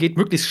nicht darum geht,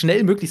 möglichst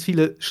schnell möglichst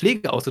viele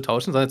Schläge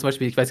auszutauschen, sondern zum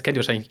Beispiel, ich weiß, kennt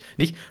ihr wahrscheinlich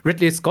nicht,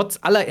 Ridley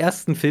Scotts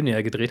allerersten Film, den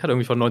er gedreht hat,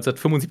 irgendwie von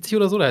 1975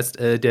 oder so, da heißt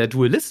der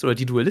Duellist oder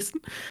die Duellisten.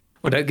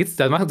 Und sind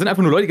einfach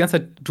nur Leute, die ganze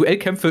Zeit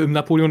Duellkämpfe im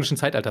napoleonischen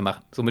Zeitalter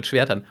machen, so mit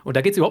Schwertern. Und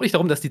da geht es überhaupt nicht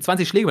darum, dass die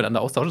 20 Schläge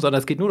miteinander austauschen, sondern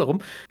es geht nur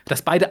darum,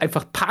 dass beide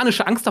einfach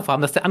panische Angst davor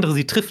haben, dass der andere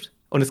sie trifft.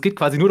 Und es geht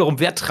quasi nur darum,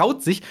 wer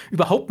traut sich,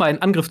 überhaupt mal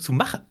einen Angriff zu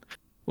machen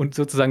und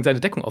sozusagen seine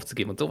Deckung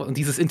aufzugeben und so. Und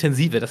dieses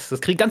Intensive, das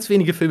kriegen ganz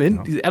wenige Filme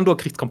hin. Diese Andor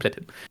kriegt es komplett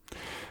hin.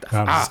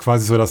 Das ist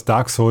quasi so das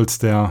Dark Souls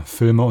der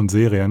Filme und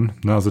Serien.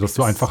 Ne? Also, dass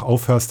du einfach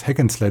aufhörst, Hack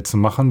and Slay zu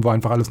machen, wo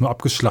einfach alles nur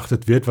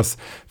abgeschlachtet wird, was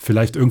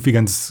vielleicht irgendwie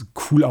ganz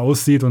cool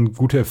aussieht und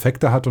gute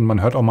Effekte hat und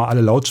man hört auch mal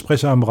alle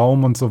Lautsprecher im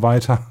Raum und so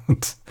weiter.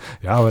 Und,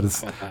 aber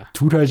das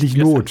tut halt nicht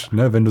Not.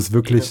 Ne? Wenn du es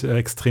wirklich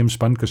extrem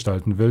spannend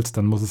gestalten willst,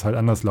 dann muss es halt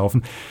anders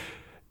laufen.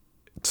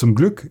 Zum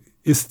Glück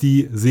ist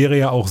die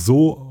Serie auch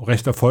so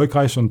recht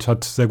erfolgreich und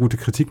hat sehr gute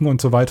Kritiken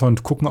und so weiter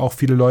und gucken auch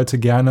viele Leute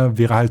gerne.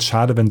 Wäre halt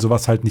schade, wenn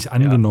sowas halt nicht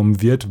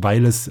angenommen wird,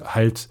 weil es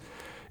halt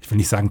ich will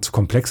nicht sagen zu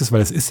komplex ist,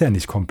 weil es ist ja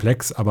nicht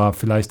komplex, aber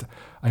vielleicht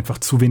einfach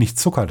zu wenig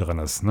Zucker drin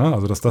ist. Ne?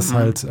 Also dass das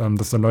halt,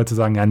 dass dann Leute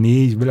sagen, ja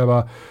nee, ich will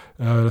aber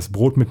das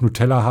Brot mit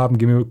Nutella haben,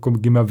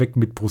 geh mal weg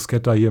mit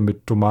Bruschetta hier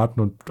mit Tomaten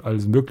und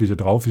alles Mögliche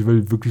drauf. Ich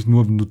will wirklich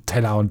nur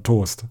Nutella und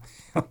Toast.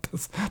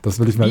 Das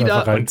will ich mir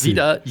einfach reinziehen.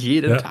 Wieder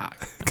jeden Tag.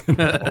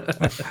 Genau.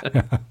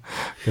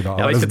 Genau.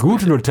 Ja, aber das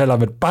gute Nutella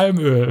mit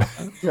Palmöl.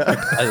 Ja,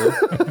 also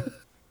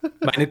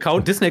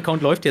mein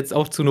Disney-Account läuft jetzt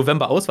auch zu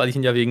November aus, weil ich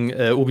ihn ja wegen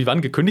Obi-Wan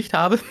gekündigt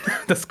habe.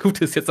 Das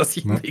Gute ist jetzt, dass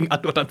ich ihn wegen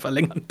Andor dann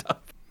verlängern darf.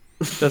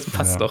 Das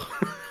passt doch.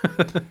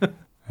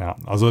 Ja,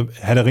 also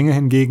Herr der Ringe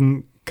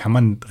hingegen kann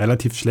man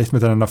relativ schlecht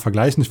miteinander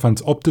vergleichen. Ich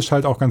fand es optisch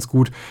halt auch ganz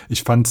gut.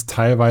 Ich fand es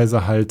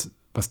teilweise halt,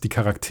 was die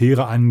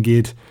Charaktere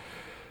angeht,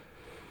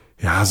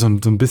 ja, so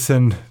ein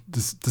bisschen,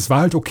 das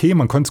war halt okay,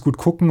 man konnte es gut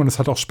gucken und es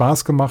hat auch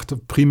Spaß gemacht,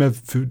 primär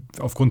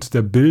aufgrund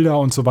der Bilder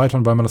und so weiter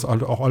und weil man das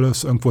halt auch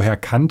alles irgendwoher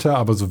kannte,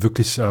 aber so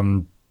wirklich, so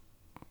ein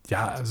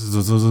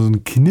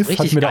Kniff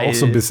richtig hat mir geil. Da auch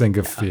so ein bisschen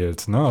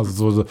gefehlt. Ne?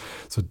 Also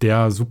so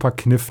der super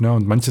Kniff, ne?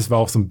 Und manches war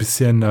auch so ein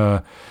bisschen,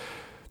 ja,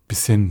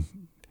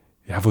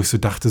 wo ich so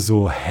dachte,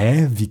 so,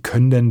 wie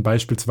können denn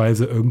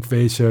beispielsweise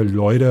irgendwelche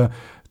Leute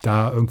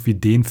da irgendwie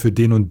den für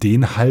den und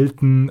den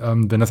halten,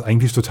 wenn das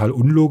eigentlich total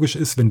unlogisch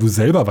ist, wenn du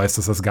selber weißt,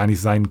 dass das gar nicht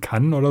sein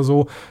kann oder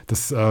so.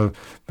 Das ist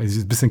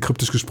ein bisschen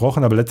kryptisch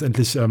gesprochen, aber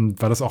letztendlich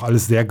war das auch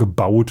alles sehr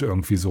gebaut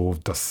irgendwie so,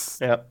 dass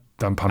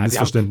da ein paar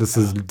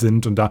Missverständnisse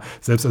sind und da,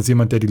 selbst als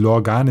jemand, der die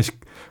Lore gar nicht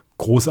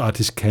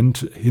großartig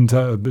kennt,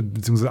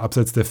 beziehungsweise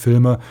abseits der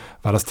Filme,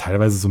 war das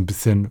teilweise so ein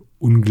bisschen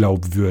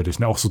unglaubwürdig.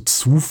 Ne? Auch so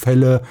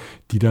Zufälle,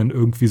 die dann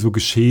irgendwie so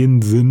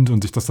geschehen sind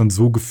und sich das dann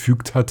so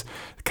gefügt hat,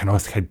 kann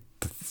auch kein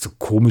so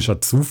komischer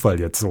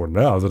Zufall jetzt so,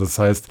 ne? Also das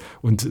heißt,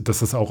 und dass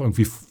das auch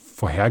irgendwie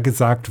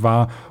vorhergesagt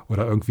war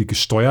oder irgendwie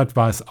gesteuert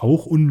war, ist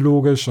auch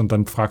unlogisch. Und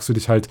dann fragst du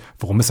dich halt,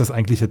 warum ist das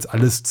eigentlich jetzt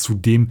alles zu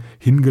dem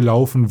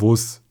hingelaufen, wo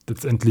es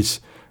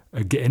letztendlich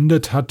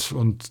geendet hat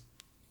und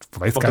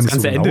weiß gar nicht so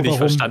genau, das ganze Ende nicht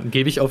verstanden,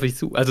 gebe ich auf dich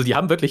zu. Also die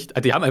haben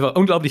einfach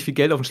unglaublich viel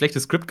Geld auf ein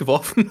schlechtes Skript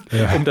geworfen,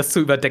 um das zu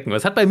überdecken.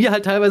 Das hat bei mir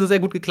halt teilweise sehr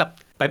gut geklappt.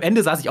 Beim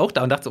Ende saß ich auch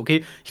da und dachte,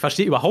 okay, ich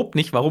verstehe überhaupt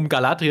nicht, warum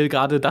Galadriel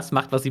gerade das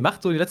macht, was sie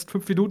macht, so die letzten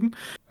 5 Minuten.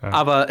 Ja.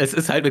 Aber es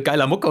ist halt mit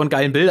geiler Mucke und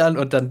geilen Bildern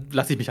und dann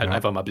lasse ich mich halt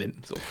einfach mal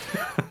blenden. So.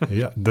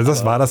 Ja,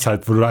 das war das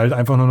halt, wo du halt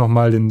einfach nur noch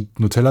mal den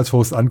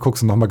Nutella-Toast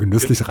anguckst und noch mal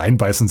genüsslich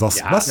reinbeißt und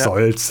sagst, was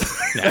soll's?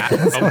 Ja,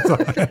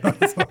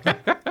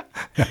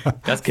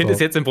 das Kind ist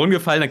jetzt im Brunnen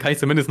gefallen, dann kann ich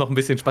zumindest noch ein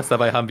bisschen Spaß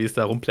dabei haben, wie es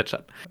da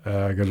rumplätschert.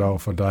 Genau,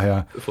 von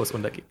daher. Bevor es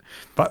untergeht.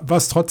 Waren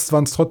es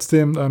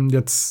trotzdem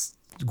jetzt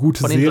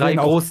gute von den Serien?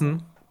 3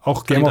 großen.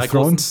 Auch Game of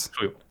Thrones?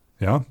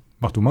 Ja,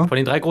 mach du mal. Von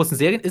den 3 großen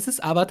Serien ist es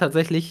aber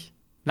tatsächlich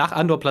nach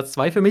Andor Platz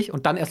 2 für mich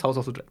und dann erst House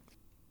of the Dragon.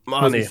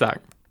 Muss ich sagen.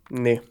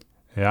 Nee.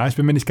 Ja, ich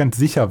bin mir nicht ganz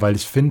sicher, weil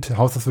ich finde,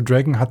 House of the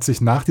Dragon hat sich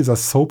nach dieser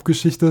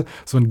Soap-Geschichte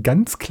so ein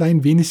ganz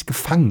klein wenig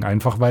gefangen,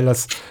 einfach weil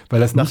das nach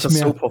nicht der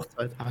mehr.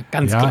 Soap-Hochzeit. Aber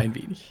ganz klein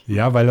wenig.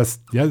 Ja, weil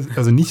das,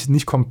 also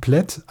nicht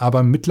komplett,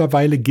 aber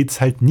mittlerweile geht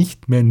es halt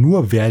nicht mehr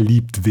nur, wer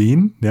liebt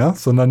wen, ja,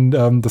 sondern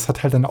das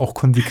hat halt dann auch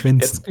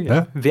Konsequenzen.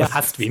 Jetzt, wer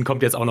hasst wen,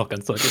 kommt jetzt auch noch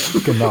ganz deutlich.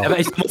 Genau. Aber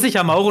muss ich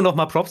ja Mauro noch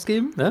mal Props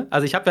geben, ne?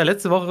 Also ich habe ja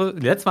letztes Mal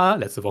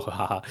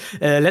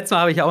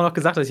habe ich ja auch noch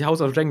gesagt, dass ich House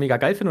of the Dragon mega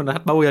geil finde und dann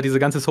hat Mauro ja diese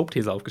ganze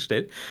Soap-These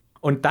aufgestellt.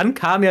 Und dann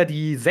kam ja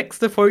die 6.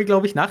 Folge,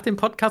 glaube ich, nach dem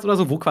Podcast oder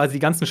so, wo quasi die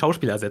ganzen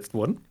Schauspieler ersetzt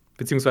wurden.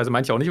 Beziehungsweise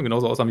manche auch nicht und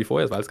genauso aussahen wie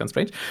vorher, das war alles ganz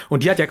strange.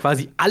 Und die hat ja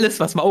quasi alles,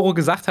 was Mauro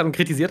gesagt hat und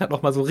kritisiert hat,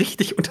 noch mal so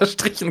richtig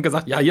unterstrichen und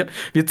gesagt, ja, hier,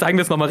 wir zeigen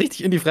das noch mal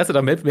richtig in die Fresse,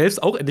 damit Melvs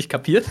auch endlich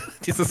kapiert.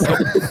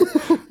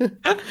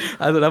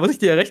 Also da muss ich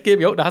dir ja recht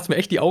geben, da hast du mir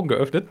echt die Augen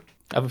geöffnet.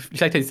 Aber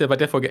vielleicht hätte ich es ja bei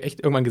der Folge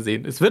echt irgendwann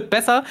gesehen. Es wird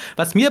besser,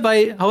 was mir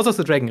bei House of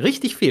the Dragon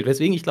richtig fehlt,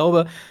 weswegen ich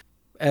glaube,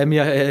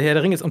 mir Herr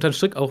der Ringe jetzt unterm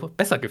Strich auch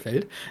besser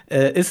gefällt,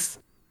 ist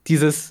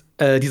dieses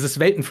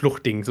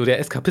Weltenflucht-Ding, so der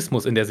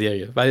Eskapismus in der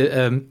Serie.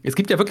 Weil es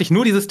gibt ja wirklich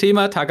nur dieses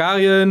Thema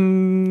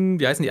Targaryen,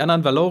 wie heißen die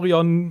anderen,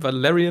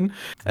 Valerian,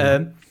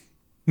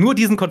 nur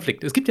diesen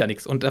Konflikt. Es gibt ja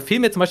nichts. Und da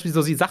fehlen mir zum Beispiel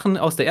so die Sachen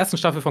aus der ersten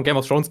Staffel von Game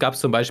of Thrones. Gab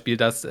es zum Beispiel,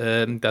 dass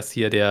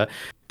hier der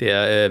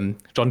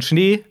Jon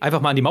Schnee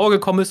einfach mal an die Mauer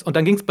gekommen ist. Und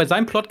dann ging es bei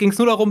seinem Plot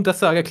nur darum, dass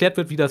da erklärt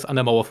wird, wie das an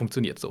der Mauer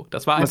funktioniert. So,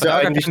 das war einfach. Was ja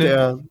eigentlich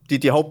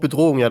die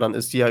Hauptbedrohung ja dann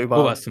ist, die ja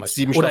über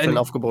 7 Staffeln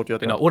aufgebaut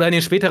wird. Genau. Oder in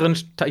den späteren,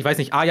 ich weiß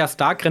nicht, Arya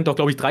Stark rennt doch,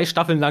 glaube ich, 3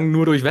 Staffeln lang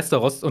nur durch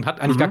Westeros und hat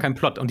eigentlich gar keinen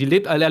Plot. Und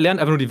er lernt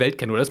einfach nur die Welt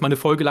kennen. Oder ist mal eine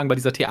Folge lang bei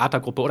dieser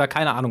Theatergruppe oder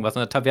keine Ahnung was, in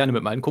der Taverne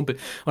mit meinem Kumpel.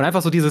 Und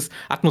einfach so dieses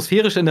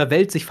Atmosphärische in der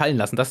Welt sich fallen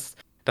lassen.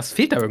 Das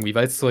fehlt da irgendwie,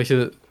 weil es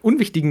solche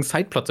unwichtigen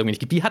Sideplots irgendwie nicht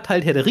gibt. Die hat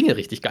halt Herr der Ringe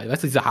richtig geil.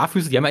 Weißt du, diese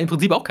Haarfüße, die haben ja im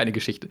Prinzip auch keine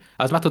Geschichte.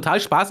 Aber es macht total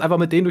Spaß, einfach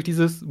mit denen durch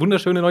dieses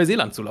wunderschöne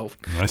Neuseeland zu laufen.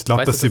 Ja, ich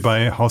glaube, dass sie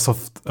bei House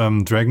of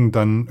Dragon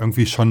dann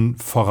irgendwie schon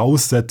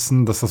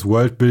voraussetzen, dass das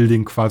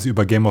Worldbuilding quasi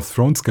über Game of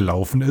Thrones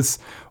gelaufen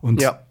ist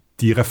und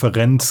die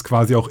Referenz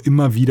quasi auch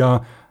immer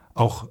wieder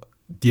auch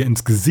dir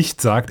ins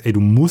Gesicht sagt, ey, du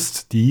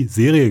musst die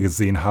Serie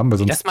gesehen haben, weil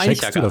sonst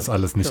checkst du das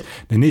alles nicht.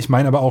 Ja. Nee, ich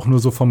meine aber auch nur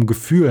so vom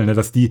Gefühl, ne,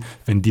 dass die,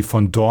 wenn die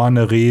von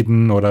Dorne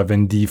reden oder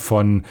wenn die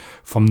vom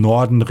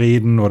Norden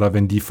reden oder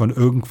wenn die von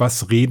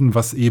irgendwas reden,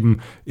 was eben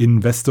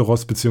in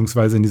Westeros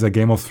beziehungsweise in dieser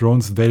Game of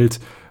Thrones Welt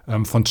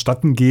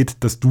vonstatten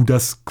geht, dass du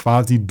das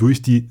quasi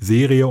durch die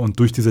Serie und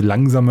durch diese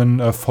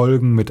langsamen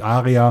Folgen mit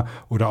Arya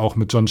oder auch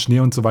mit Jon Schnee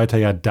und so weiter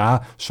ja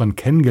da schon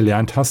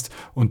kennengelernt hast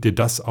und dir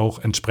das auch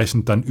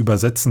entsprechend dann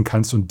übersetzen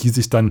kannst und die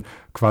sich dann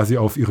quasi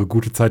auf ihre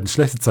gute Zeit und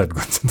schlechte Zeit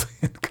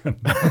konzentrieren können.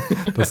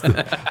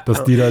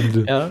 dass die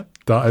dann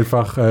da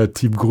einfach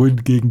Team Grün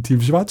gegen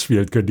Team Schwarz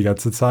spielen können die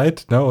ganze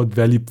Zeit, ne? Und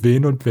wer liebt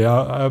wen und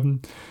wer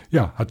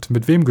hat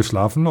mit wem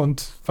geschlafen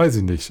und weiß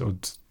ich nicht.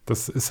 Und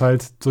das ist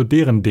halt so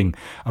deren Ding.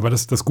 Aber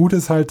das Gute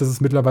ist halt, dass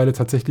es mittlerweile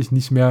tatsächlich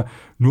nicht mehr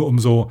nur um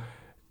so,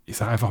 ich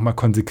sage einfach mal,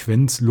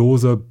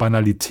 konsequenzlose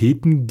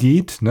Banalitäten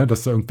geht, ne?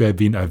 Dass da irgendwer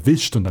wen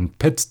erwischt und dann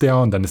petzt der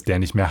und dann ist der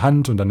nicht mehr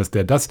Hand und dann ist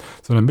der das,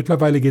 sondern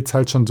mittlerweile geht es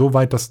halt schon so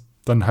weit, dass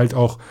dann halt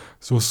auch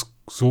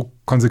so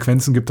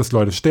Konsequenzen gibt, dass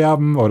Leute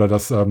sterben oder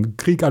dass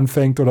Krieg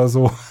anfängt oder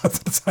so. Also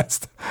das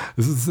heißt,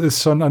 es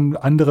ist schon an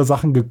andere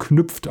Sachen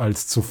geknüpft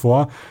als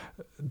zuvor.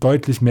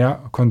 Deutlich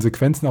mehr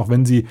Konsequenzen, auch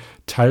wenn sie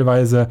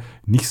teilweise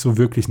nicht so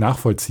wirklich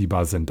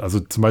nachvollziehbar sind. Also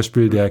zum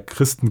Beispiel der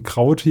Christen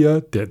Kraut hier,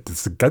 das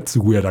ist ein ganz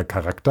weirder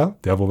Charakter.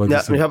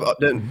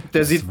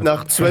 Der sieht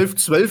nach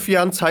 12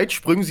 Jahren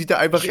Zeitsprüngen, sieht er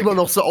einfach immer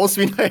noch so aus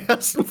wie in der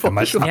ersten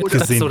Folge.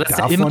 Das ist so, dass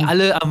er immer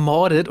alle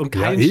ermordet und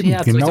kein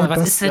Scherz. Genau sag,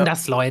 was ist denn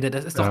das, Leute?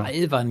 Das ist doch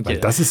albern. Weil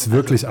das ist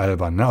wirklich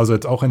albern. Ne? Also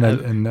jetzt auch in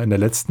der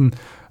letzten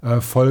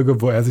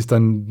Folge, wo er sich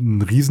dann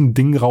ein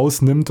Riesending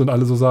rausnimmt und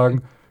alle so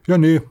sagen, ja,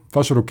 nee,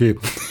 war schon okay.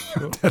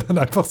 Und der dann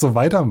einfach so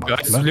weitermacht. Ja,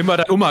 jetzt nehmen wir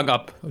deinen Umhang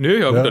ab. Nee,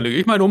 ja, dann lege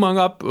ich meinen Umhang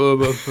ab.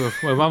 Machen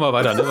wir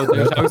weiter. Ne?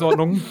 Die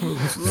Tagesordnung.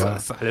 Ja.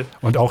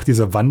 Und auch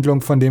diese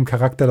Wandlung von dem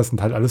Charakter, das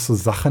sind halt alles so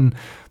Sachen,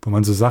 wo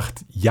man so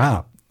sagt,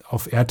 ja,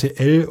 auf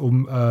RTL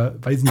um,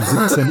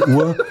 17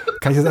 Uhr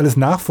kann ich das alles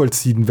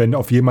nachvollziehen, wenn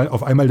auf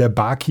einmal der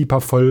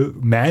Barkeeper voll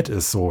mad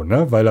ist, so,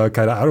 ne? Weil er,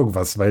 keine Ahnung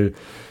was, weil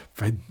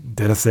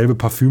der dasselbe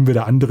Parfüm wie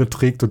der andere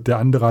trägt und der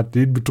andere hat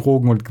den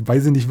betrogen und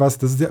weiß ich nicht was.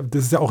 Das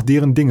ist ja auch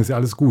deren Ding, ist ja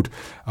alles gut.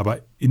 Aber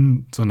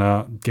in so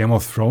einer Game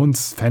of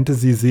Thrones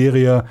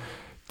Fantasy-Serie,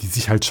 die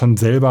sich halt schon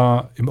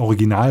selber im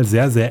Original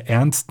sehr, sehr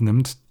ernst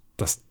nimmt,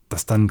 dass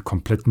das dann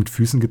komplett mit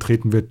Füßen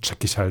getreten wird,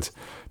 check ich halt.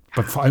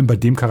 Vor allem bei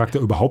dem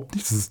Charakter überhaupt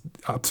nicht. Das ist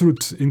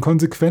absolut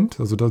inkonsequent.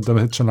 Also da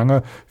hätte schon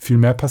lange viel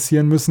mehr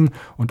passieren müssen.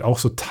 Und auch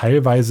so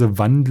teilweise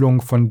Wandlungen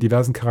von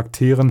diversen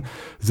Charakteren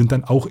sind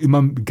dann auch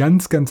immer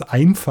ganz, ganz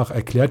einfach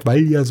erklärt,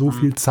 weil ja so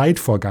viel Zeit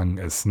vergangen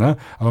ist. Ne?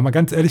 Aber mal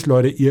ganz ehrlich,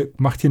 Leute, ihr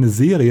macht hier eine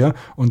Serie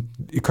und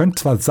ihr könnt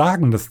zwar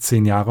sagen, dass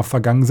 10 Jahre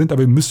vergangen sind,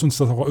 aber ihr müsst uns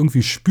das auch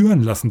irgendwie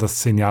spüren lassen, dass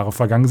 10 Jahre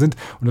vergangen sind.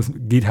 Und das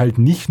geht halt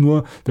nicht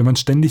nur, wenn man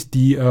ständig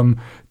die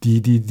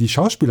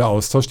Schauspieler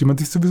austauscht, die man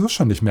sich sowieso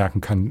schon nicht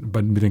merken kann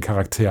mit den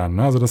Charakteren.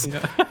 Ne? Also das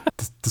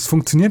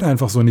funktioniert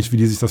einfach so nicht, wie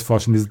die sich das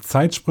vorstellen. Diese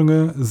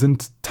Zeitsprünge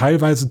sind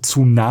teilweise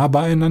zu nah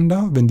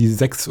beieinander. Wenn die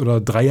 6 oder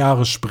 3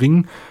 Jahre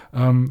springen,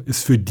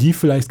 ist für die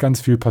vielleicht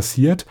ganz viel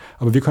passiert,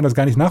 aber wir können das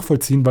gar nicht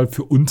nachvollziehen, weil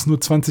für uns nur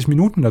 20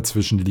 Minuten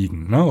dazwischen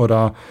liegen. Ne?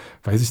 Oder,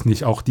 weiß ich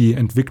nicht, auch die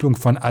Entwicklung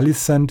von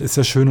Alicent ist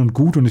ja schön und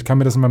gut und ich kann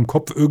mir das in meinem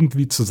Kopf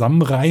irgendwie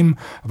zusammenreimen,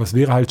 aber es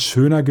wäre halt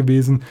schöner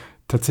gewesen,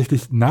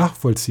 tatsächlich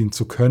nachvollziehen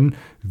zu können,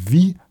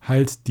 wie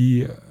halt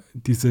diese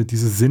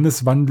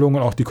Sinneswandlung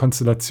und auch die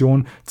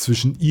Konstellation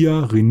zwischen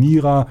ihr,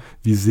 Rhaenyra,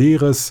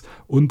 Viserys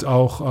und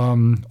auch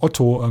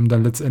Otto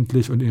dann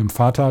letztendlich und ihrem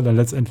Vater dann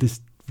letztendlich,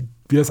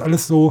 wie das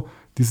alles so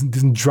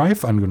diesen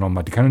Drive angenommen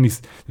hat. Die kann ja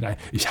nicht,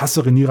 ich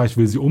hasse Rhaenyra, ich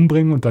will sie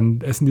umbringen und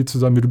dann essen die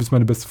zusammen, du bist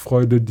meine beste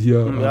Freundin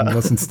hier,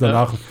 lass uns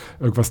danach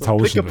irgendwas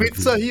tauschen. Dicke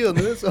Pizza hier,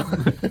 ne? So.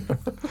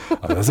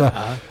 Aber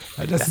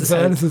das ist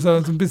so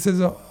ein bisschen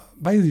so,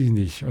 weiß ich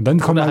nicht. Und dann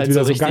kommen halt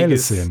wieder so geile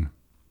Szenen.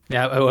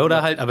 Ja,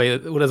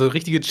 oder so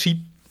richtige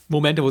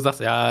Cheap-Momente, wo du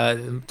sagst, ja,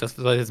 das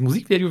soll jetzt ein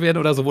Musikvideo werden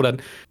oder so, wo dann,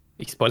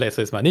 ich spoilere es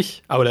jetzt mal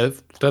nicht, aber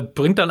da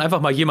bringt dann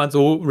einfach mal jemand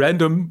so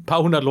random ein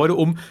paar hundert Leute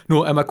um,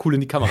 nur einmal cool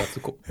in die Kamera zu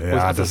gucken.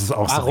 Ja, das ist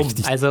auch so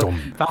richtig dumm.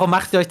 Warum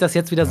macht ihr euch das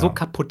jetzt wieder so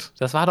kaputt?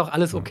 Das war doch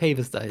alles okay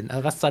bis dahin.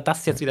 Also was war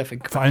das jetzt wieder für ein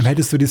Quatsch? Vor allem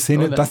hättest du die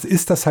Szene, das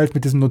ist das halt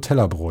mit diesem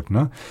Nutella-Brot,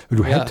 ne?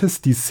 Du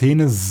hättest die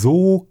Szene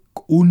so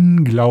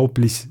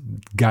unglaublich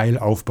geil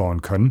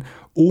aufbauen können,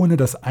 ohne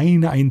dass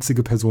eine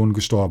einzige Person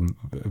gestorben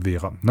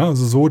wäre. Ne?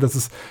 Also so, dass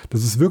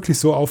es wirklich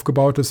so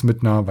aufgebaut ist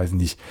mit einer, weiß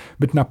nicht,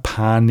 mit einer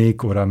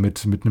Panik oder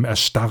mit einem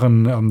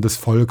Erstarren des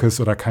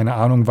Volkes oder keine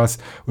Ahnung was.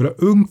 Oder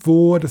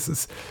irgendwo, das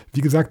ist,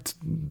 wie gesagt,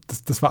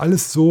 das war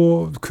alles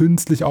so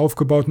künstlich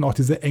aufgebaut und auch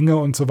diese Enge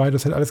und so weiter,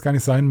 das hätte alles gar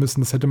nicht sein müssen.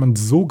 Das hätte man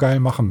so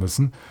geil machen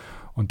müssen.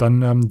 Und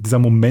dann dieser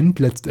Moment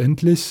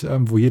letztendlich,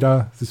 wo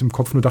jeder sich im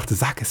Kopf nur dachte,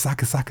 sag es.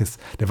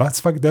 Der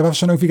war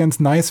schon irgendwie ganz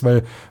nice,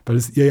 weil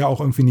es ihr ja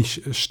auch irgendwie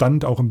nicht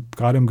stand, auch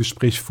gerade im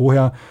Gespräch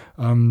vorher,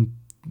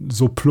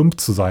 so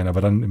plump zu sein, aber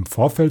dann im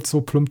Vorfeld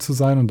so plump zu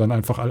sein und dann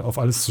einfach auf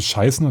alles zu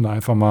scheißen und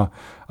einfach mal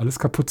alles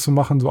kaputt zu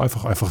machen, so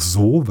einfach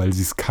so, weil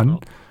sie es kann,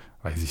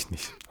 weiß ich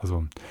nicht.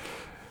 Also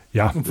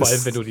Ja. Und vor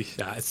allem, wenn du dich,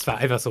 es war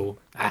einfach so,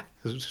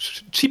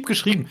 cheap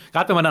geschrieben.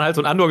 Gerade wenn man dann halt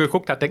so ein Andor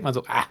geguckt hat, denkt man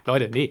so,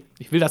 Leute, nee,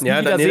 ich will das nie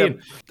wieder sehen.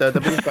 Da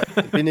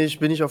bin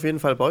ich auf jeden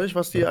Fall bei euch,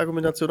 was die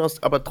Argumentation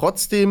aus. Aber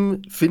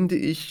trotzdem finde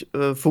ich,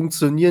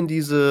 funktionieren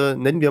diese,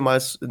 nennen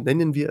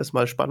wir es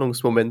mal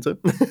Spannungsmomente,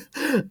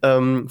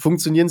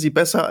 funktionieren sie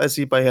besser, als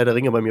sie bei Herr der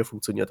Ringe bei mir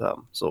funktioniert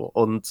haben. So,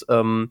 und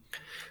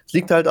es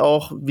liegt halt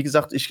auch, wie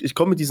gesagt, ich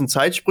komme mit diesen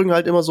Zeitsprüngen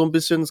halt immer so ein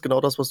bisschen, das ist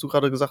genau das, was du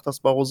gerade gesagt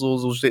hast, Mauro,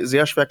 so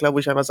sehr schwer klar, wo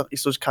ich einmal sage,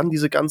 ich kann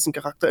diese ganzen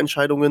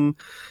Charakterentscheidungen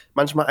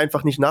manchmal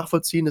einfach nicht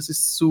nachvollziehen. Es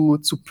ist zu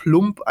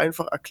plump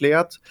einfach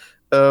erklärt.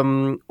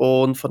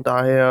 Und von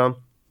daher,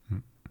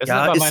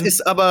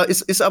 ist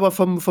aber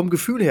vom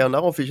Gefühl her, und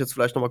darauf will ich jetzt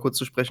vielleicht noch mal kurz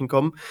zu sprechen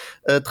kommen,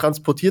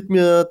 transportiert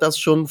mir das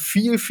schon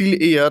viel,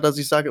 viel eher, dass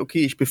ich sage,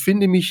 okay, ich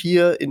befinde mich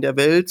hier in der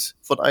Welt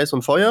von Eis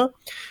und Feuer,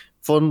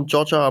 von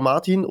George R. R.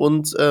 Martin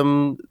und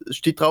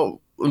steht drauf.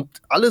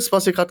 Und alles,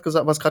 was gerade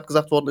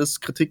gesagt worden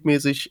ist,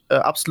 kritikmäßig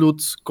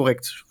absolut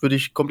korrekt. Würde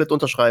ich komplett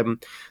unterschreiben.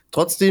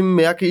 Trotzdem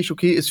merke ich,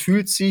 okay, es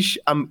fühlt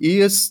sich am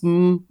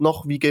ehesten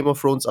noch wie Game of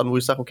Thrones an, wo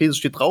ich sage, okay, das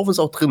steht drauf, ist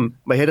auch drin.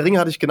 Bei Herr der Ringe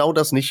hatte ich genau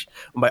das nicht.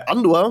 Und bei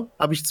Andor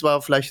habe ich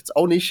zwar vielleicht jetzt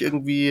auch nicht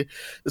irgendwie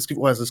das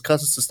Gefühl, das ist das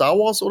krasseste Star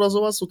Wars oder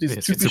sowas, so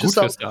dieses typische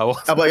Star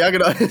Wars. Aber ja,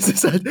 genau,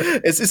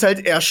 es ist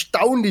halt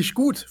erstaunlich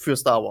gut für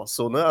Star Wars,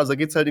 so, ne? Also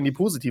geht's halt in die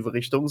positive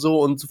Richtung, so.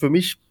 Und für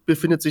mich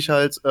befindet sich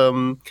halt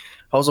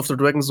House of the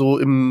Dragon so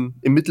im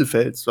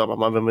Mittelfeld, sagen wir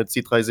mal, wenn wir jetzt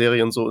die 3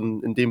 Serien so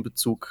in dem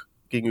Bezug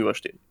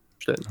gegenüberstellen.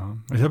 Ja.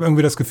 Ich habe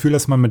irgendwie das Gefühl,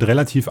 dass man mit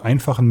relativ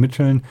einfachen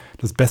Mitteln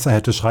das besser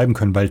hätte schreiben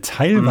können, weil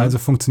teilweise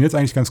funktioniert es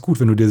eigentlich ganz gut.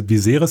 Wenn du dir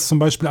Viserys zum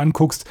Beispiel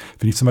anguckst,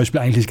 finde ich zum Beispiel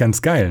eigentlich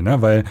ganz geil,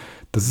 ne? Weil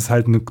das ist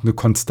halt eine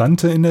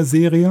Konstante in der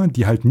Serie,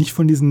 die halt nicht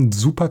von diesen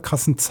super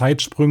krassen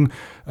Zeitsprüngen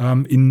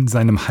in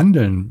seinem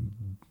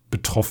Handeln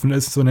betroffen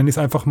ist, so nenne ich es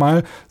einfach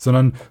mal,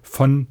 sondern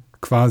von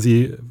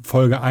quasi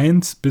Folge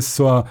 1 bis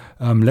zur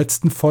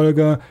letzten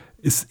Folge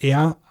ist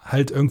er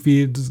halt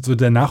irgendwie so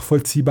der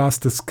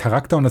nachvollziehbarste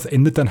Charakter und das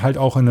endet dann halt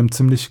auch in einem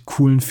ziemlich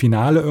coolen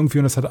Finale irgendwie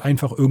und es hat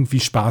einfach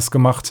irgendwie Spaß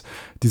gemacht,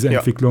 diese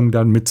Entwicklung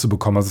dann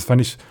mitzubekommen. Also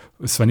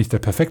es war nicht der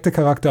perfekte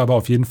Charakter, aber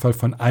auf jeden Fall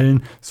von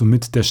allen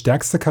somit der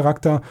stärkste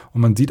Charakter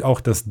und man sieht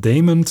auch, dass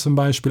Daemon zum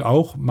Beispiel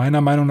auch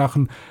meiner Meinung nach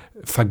ein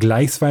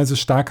vergleichsweise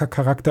starker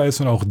Charakter ist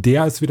und auch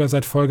der ist wieder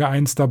seit Folge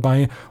 1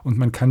 dabei und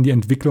man kann die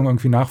Entwicklung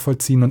irgendwie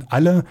nachvollziehen und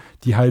alle,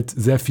 die halt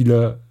sehr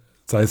viele,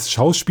 sei es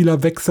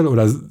Schauspielerwechsel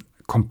oder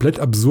komplett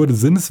absurde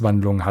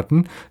Sinneswandlungen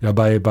hatten. Ja,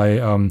 bei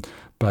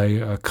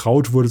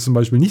Kraut wurde zum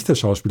Beispiel nicht der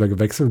Schauspieler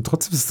gewechselt und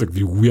trotzdem ist es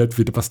irgendwie weird,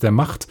 was der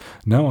macht.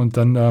 Ne? Und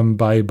dann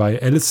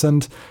bei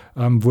Alicent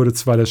wurde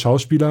zwar die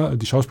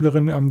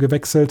Schauspielerin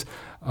gewechselt,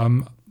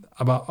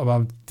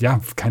 aber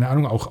ja, keine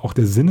Ahnung, auch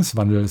der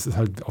Sinneswandel, das ist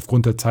halt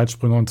aufgrund der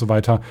Zeitsprünge und so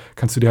weiter,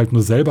 kannst du dir halt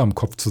nur selber im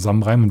Kopf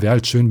zusammenreimen und wäre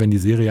halt schön, wenn die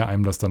Serie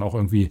einem das dann auch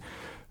irgendwie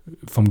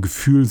vom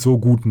Gefühl so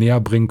gut näher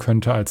bringen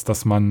könnte, als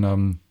dass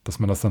man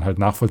das dann halt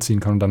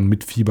nachvollziehen kann und dann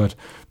mitfiebert,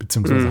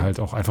 beziehungsweise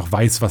halt auch einfach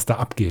weiß, was da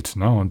abgeht.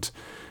 Ne? Und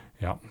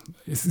ja,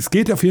 es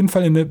geht auf jeden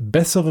Fall in eine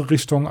bessere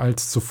Richtung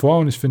als zuvor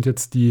und ich finde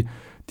jetzt die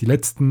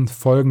letzten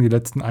Folgen, die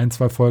letzten 1,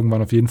 2 Folgen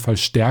waren auf jeden Fall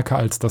stärker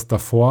als das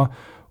davor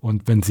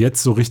und wenn es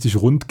jetzt so richtig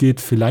rund geht,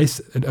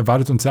 vielleicht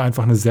erwartet uns ja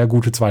einfach eine sehr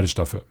gute zweite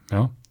Staffel.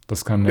 Ja,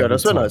 das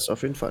wäre nice,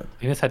 auf jeden Fall.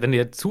 Das ist halt, wenn du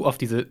jetzt zu oft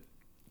diese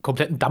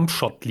kompletten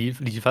Dumpshot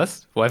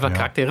lieferst, wo einfach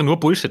Charaktere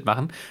nur Bullshit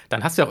machen,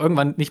 dann hast du ja auch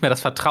irgendwann nicht mehr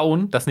das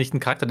Vertrauen, dass nicht ein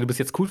Charakter, den du bis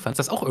jetzt cool fandst,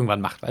 das auch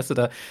irgendwann macht, weißt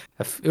du,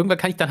 irgendwann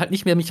kann ich dann halt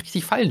nicht mehr mich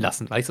richtig fallen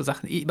lassen, weil ich so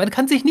Sachen, man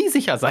kann sich nie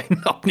sicher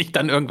sein, ob nicht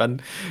dann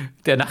irgendwann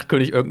der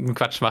Nachtkönig irgendeinen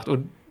Quatsch macht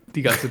und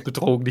die ganze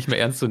Bedrohung nicht mehr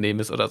ernst zu nehmen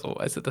ist oder so,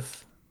 weißt du,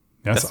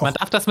 man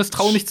darf das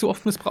Misstrauen nicht zu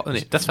oft missbrauchen.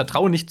 Nee, das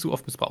Vertrauen nicht zu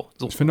oft missbrauchen.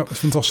 So. Ich finde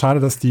es auch schade,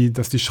 dass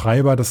die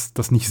Schreiber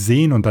das nicht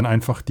sehen und dann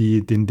einfach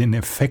den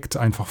Effekt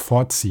einfach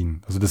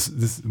vorziehen. Also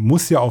das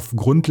muss ja auf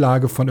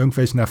Grundlage von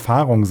irgendwelchen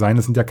Erfahrungen sein.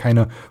 Das sind ja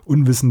keine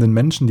unwissenden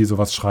Menschen, die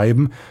sowas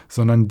schreiben,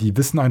 sondern die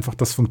wissen einfach,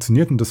 das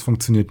funktioniert und das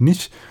funktioniert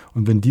nicht.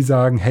 Und wenn die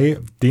sagen, hey,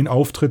 den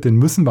Auftritt, den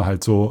müssen wir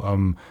halt so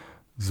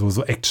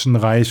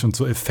actionreich und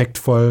so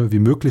effektvoll wie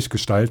möglich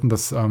gestalten,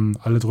 dass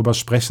alle drüber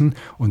sprechen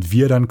und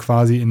wir dann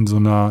quasi in so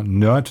einer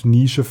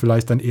Nerd-Nische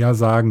vielleicht dann eher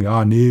sagen,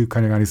 ja, nee,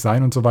 kann ja gar nicht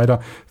sein und so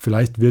weiter.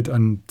 Vielleicht wird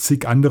an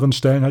zig anderen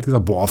Stellen halt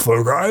gesagt, boah,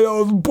 voll geil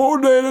aus dem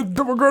Boden, ey,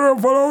 das kann ja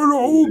von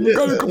oben,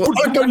 geil,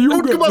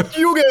 kaputt gemacht,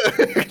 Junge.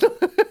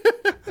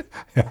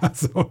 Ja,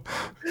 so.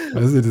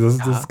 Also,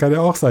 das kann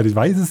ja auch sein, ich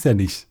weiß es ja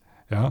nicht,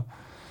 ja.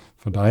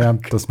 Von daher,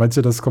 dass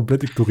manche das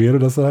komplett ignorieren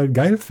und das dann halt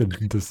geil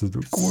finden. Das ist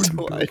gut,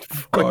 so geil.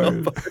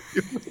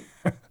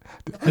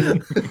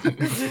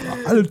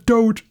 Alle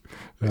tot.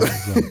 Ja,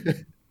 also,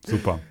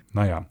 super.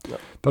 Naja,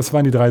 das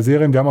waren die 3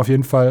 Serien. Wir haben auf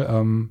jeden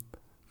Fall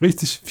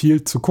richtig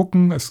viel zu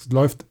gucken. Es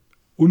läuft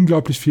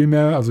unglaublich viel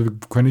mehr. Also wir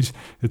können nicht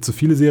jetzt so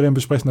viele Serien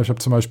besprechen. Ich habe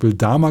zum Beispiel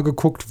Dama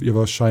geguckt. Ihr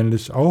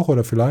wahrscheinlich auch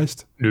oder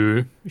vielleicht?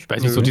 Nö, ich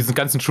weiß nicht. So diesen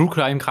ganzen True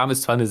Crime-Kram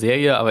ist zwar eine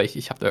Serie, aber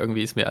ich habe da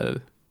irgendwie,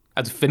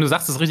 also wenn du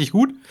sagst, es ist richtig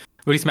gut,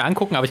 würde ich es mir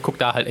angucken, aber ich gucke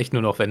da halt echt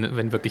nur noch,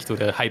 wenn wirklich so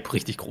der Hype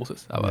richtig groß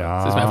ist. Aber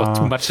es ist mir einfach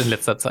too much in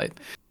letzter Zeit.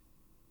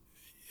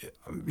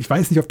 ich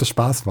weiß nicht, ob das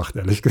Spaß macht,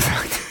 ehrlich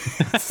gesagt.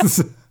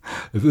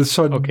 Es ist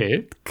schon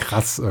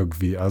krass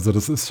irgendwie. Also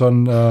das ist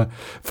schon,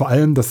 vor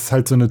allem, das ist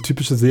halt so eine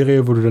typische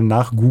Serie, wo du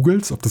danach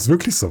googelst, ob das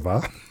wirklich so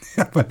war.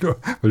 Ja, weil du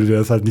dir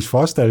das halt nicht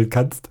vorstellen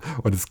kannst.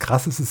 Und das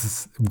Krasse ist, es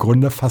ist im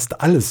Grunde fast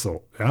alles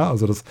so. Ja,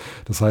 also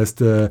das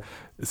heißt, da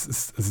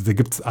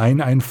gibt es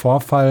einen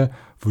Vorfall,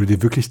 wo du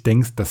dir wirklich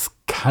denkst, das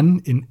kann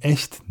in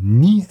echt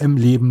nie im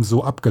Leben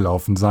so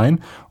abgelaufen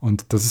sein.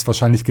 Und das ist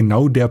wahrscheinlich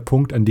genau der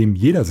Punkt, an dem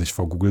jeder sich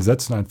vor Google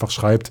setzt und einfach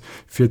schreibt,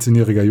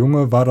 14-jähriger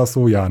Junge, war das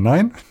so? Ja,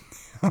 nein.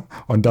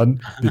 Und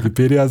dann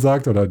Wikipedia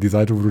sagt, oder die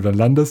Seite, wo du dann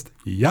landest,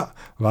 ja,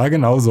 war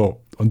genau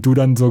so. Und du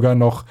dann sogar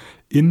noch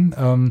in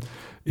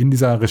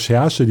dieser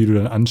Recherche, die du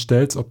dann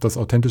anstellst, ob das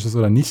authentisch ist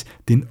oder nicht,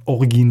 den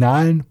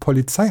originalen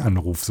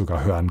Polizeianruf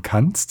sogar hören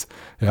kannst,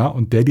 ja,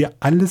 und der dir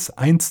alles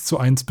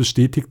 1:1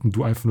 bestätigt und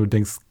du einfach nur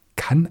denkst,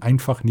 kann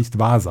einfach nicht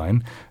wahr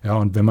sein, ja,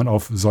 und wenn man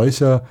auf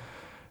solche,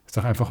 ich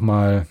sag einfach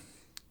mal,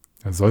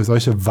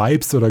 solche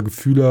Vibes oder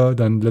Gefühle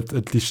dann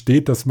letztendlich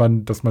steht, dass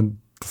man das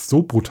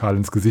so brutal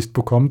ins Gesicht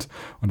bekommt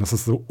und dass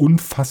es so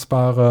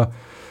unfassbare,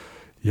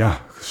 ja,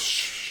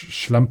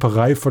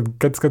 Schlamperei von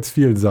ganz, ganz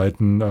vielen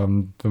Seiten,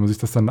 wenn man sich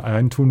das dann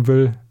eintun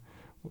will,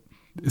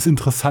 ist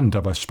interessant,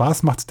 aber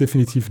Spaß macht es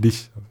definitiv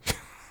nicht.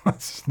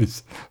 Weiß ich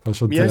nicht. War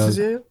schon Wie heißt die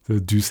Serie?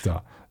 Sehr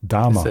düster.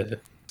 Dahmer.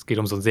 Es geht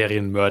um so einen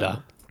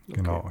Serienmörder.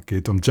 Genau,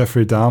 geht um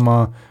Jeffrey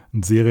Dahmer,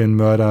 einen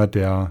Serienmörder,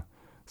 der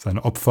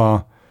seine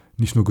Opfer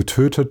nicht nur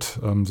getötet,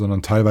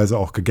 sondern teilweise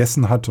auch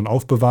gegessen hat und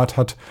aufbewahrt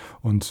hat.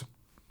 Und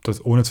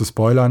das ohne zu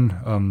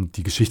spoilern,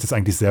 die Geschichte ist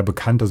eigentlich sehr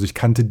bekannt. Also ich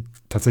kannte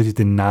tatsächlich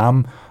den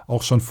Namen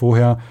auch schon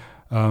vorher.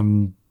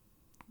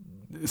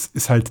 Es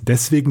ist halt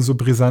deswegen so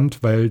brisant,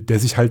 weil der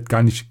sich halt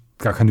gar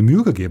keine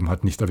Mühe gegeben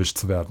hat, nicht erwischt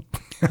zu werden.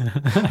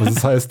 Also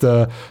das heißt,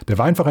 der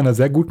war einfach in einer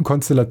sehr guten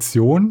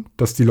Konstellation,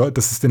 dass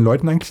es den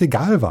Leuten eigentlich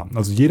egal war.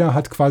 Also jeder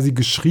hat quasi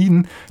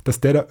geschrien,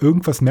 dass der da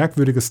irgendwas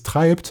Merkwürdiges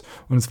treibt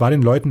und es war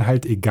den Leuten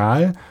halt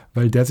egal,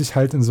 weil der sich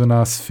halt in so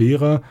einer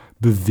Sphäre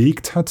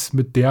bewegt hat,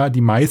 mit der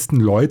die meisten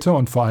Leute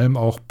und vor allem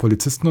auch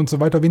Polizisten und so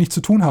weiter wenig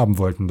zu tun haben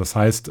wollten. Das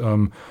heißt,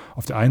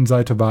 auf der einen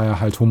Seite war er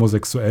halt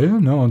homosexuell,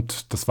 ne,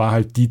 und das war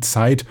halt die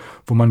Zeit,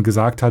 wo man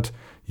gesagt hat,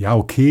 ja,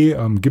 okay,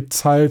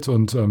 gibt's halt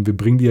und wir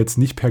bringen die jetzt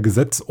nicht per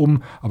Gesetz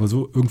um, aber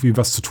so irgendwie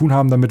was zu tun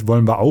haben damit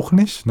wollen wir auch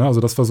nicht. Ne?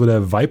 Also das war so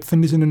der Vibe,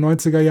 finde ich, in den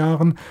 90er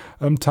Jahren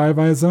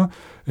teilweise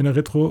in der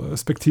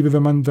Retrospektive,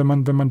 wenn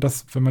man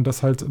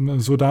das halt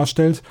so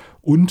darstellt.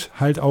 Und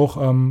halt auch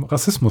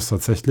Rassismus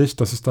tatsächlich.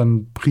 Das ist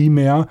dann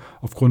primär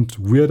aufgrund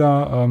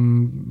weirder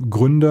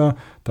Gründe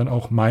dann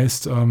auch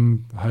meist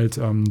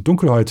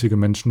dunkelhäutige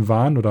Menschen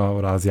waren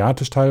oder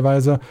asiatisch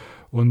teilweise.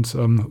 Und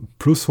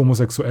plus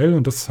homosexuell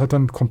und das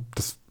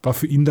war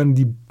für ihn dann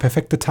die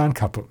perfekte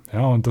Tarnkappe.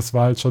 Ja, und das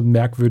war halt schon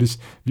merkwürdig,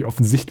 wie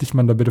offensichtlich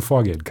man da bitte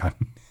vorgehen kann.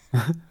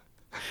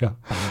 Ja,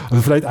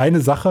 also vielleicht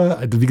eine Sache,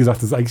 also wie gesagt,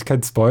 das ist eigentlich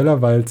kein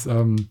Spoiler, weil es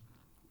nur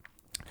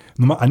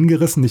mal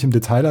angerissen, nicht im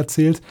Detail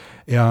erzählt.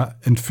 Er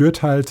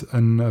entführt halt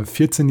ein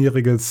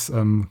 14-jähriges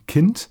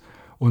Kind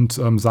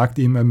und sagt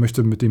ihm, er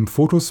möchte mit dem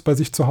Fotos bei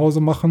sich zu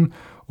Hause machen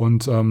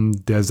und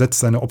der setzt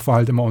seine Opfer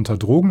halt immer unter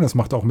Drogen. Das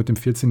macht er auch mit dem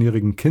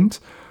 14-jährigen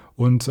Kind.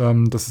 Und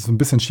das ist so ein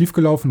bisschen schief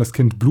gelaufen, das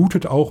Kind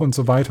blutet auch und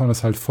so weiter und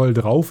ist halt voll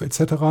drauf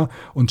etc.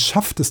 und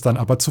schafft es dann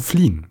aber zu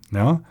fliehen.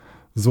 Ja,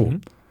 so.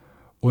 Mhm.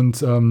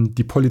 Und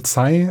die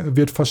Polizei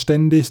wird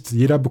verständigt,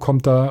 jeder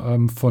bekommt da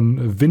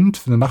von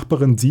Wind, eine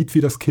Nachbarin sieht, wie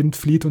das Kind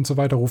flieht und so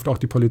weiter, ruft auch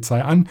die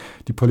Polizei an.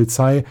 Die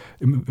Polizei,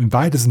 in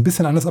Wahrheit ist es ein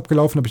bisschen anders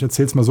abgelaufen, aber ich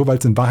erzähle es mal so, weil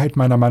es in Wahrheit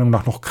meiner Meinung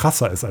nach noch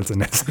krasser ist als in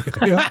der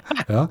Serie.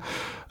 Ja.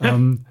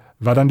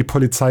 War dann die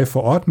Polizei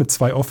vor Ort mit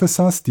 2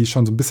 Officers, die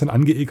schon so ein bisschen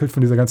angeekelt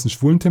von dieser ganzen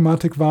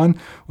Schwulen-Thematik waren.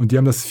 Und die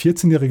haben das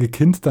 14-jährige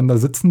Kind dann da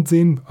sitzen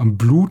sehen, am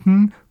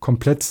Bluten,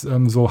 komplett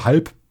so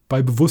halb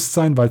bei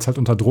Bewusstsein, weil es halt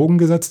unter Drogen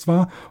gesetzt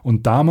war.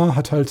 Und Dahmer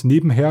hat halt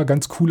nebenher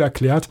ganz cool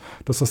erklärt,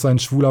 dass das sein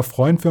schwuler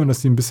Freund wäre und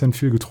dass die ein bisschen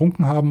viel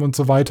getrunken haben und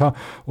so weiter.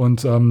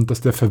 Und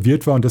dass der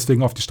verwirrt war und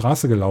deswegen auf die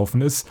Straße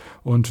gelaufen ist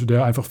und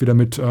der einfach wieder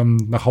mit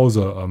nach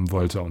Hause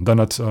wollte. Und dann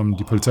hat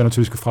die Polizei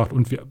natürlich gefragt,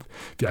 und wie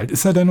alt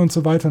ist er denn und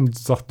so weiter? Und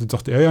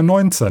sagte er ja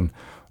 19.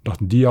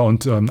 Dachten die ja,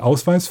 und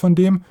Ausweis von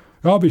dem?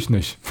 Ja, habe ich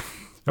nicht.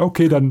 Ja,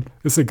 okay, dann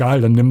ist egal,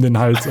 dann nimm den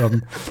halt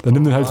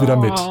wieder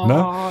mit.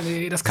 Ne?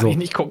 Nee, das kann ich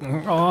nicht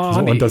gucken.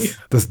 Nee. Und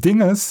das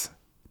Ding ist,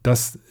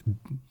 dass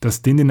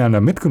den er da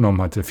mitgenommen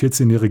hat, der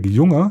 14-jährige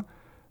Junge,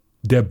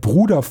 der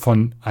Bruder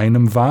von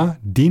einem war,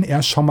 den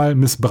er schon mal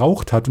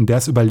missbraucht hat und der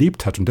es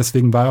überlebt hat. Und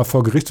deswegen war er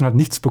vor Gericht und hat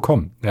nichts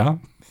bekommen. Ja?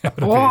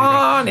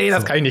 Nee,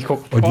 das kann ich nicht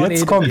gucken. Und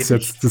jetzt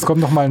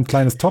kommt noch mal ein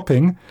kleines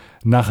Topping.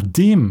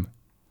 Nachdem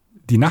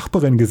die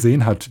Nachbarin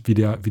gesehen hat, wie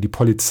die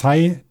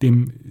Polizei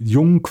dem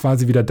Jungen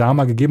quasi wieder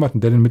Dahmer gegeben hat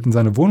und der den mit in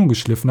seine Wohnung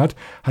geschliffen hat,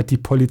 hat die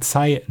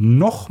Polizei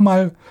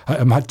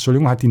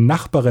hat die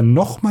Nachbarin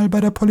nochmal bei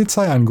der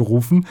Polizei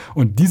angerufen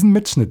und diesen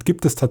Mitschnitt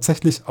gibt es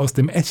tatsächlich aus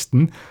dem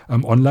Echten,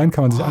 online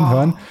kann man sich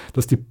anhören,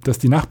 dass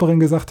die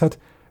Nachbarin gesagt hat,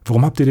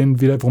 warum habt ihr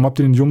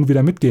den Jungen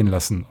wieder mitgehen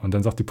lassen? Und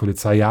dann sagt die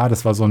Polizei, ja,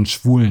 das war so ein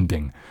schwulen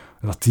Ding.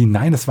 Dann sagt sie,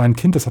 nein, das war ein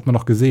Kind, das hat man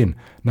noch gesehen.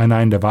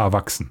 Nein, der war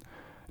erwachsen.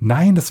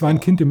 nein, das war ein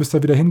Kind, ihr müsst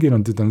da wieder hingehen.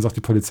 Und dann sagt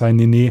die Polizei,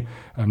 nee,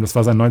 das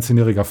war sein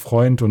 19-jähriger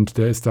Freund und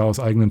der ist da aus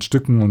eigenen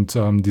Stücken und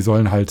die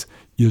sollen halt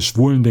ihr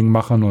schwulen Ding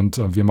machen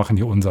und wir machen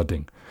hier unser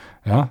Ding.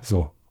 Ja,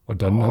 so.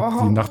 Und dann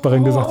hat die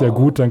Nachbarin gesagt, ja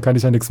gut, dann kann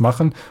ich ja nichts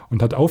machen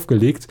und hat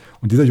aufgelegt.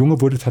 Und dieser Junge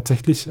wurde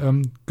tatsächlich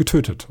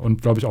getötet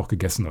und, glaube ich, auch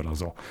gegessen oder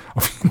so.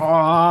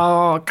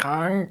 Oh,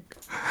 krank.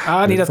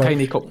 Nee, das kann ich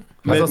nicht gucken.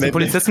 Was ist aus den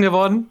Polizisten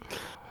geworden?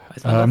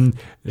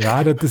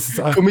 Ja, das ist,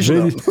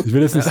 ich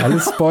will jetzt nicht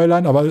alles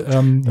spoilern, aber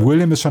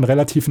William ist schon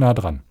relativ nah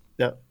dran.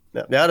 Ja,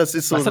 das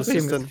ist so.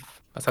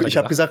 Ich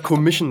habe gesagt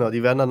Commissioner,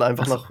 die werden dann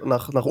einfach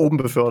nach oben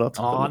befördert.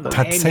 Oh,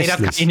 tatsächlich. Nee, das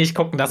kann ich nicht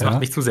gucken, das macht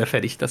mich zu sehr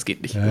fertig, das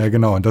geht nicht. Ja,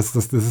 genau, und das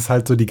ist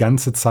halt so die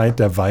ganze Zeit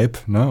der Vibe,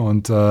 ne?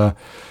 Und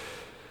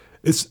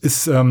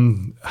ist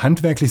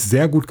handwerklich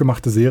sehr gut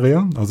gemachte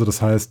Serie, also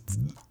das heißt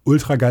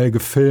ultra geil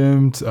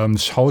gefilmt,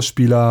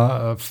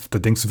 Schauspieler, da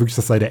denkst du wirklich,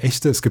 das sei der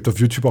echte. Es gibt auf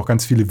YouTube auch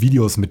ganz viele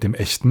Videos mit dem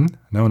echten,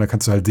 ne? Und da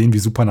kannst du halt sehen, wie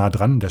super nah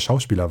dran der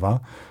Schauspieler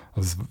war.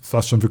 Also es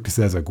war schon wirklich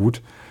sehr, sehr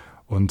gut.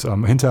 Und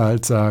hinterher,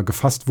 als er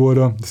gefasst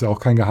wurde, ist ja auch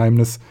kein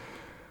Geheimnis,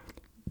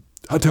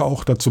 hat er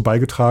auch dazu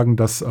beigetragen,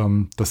 dass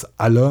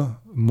alle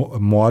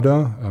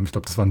Morde, ich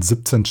glaube, das waren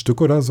 17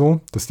 Stück oder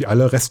so, dass die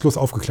alle restlos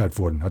aufgeklärt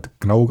wurden. Hat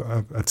genau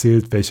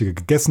erzählt, welche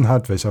gegessen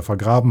hat, welcher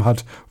vergraben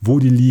hat, wo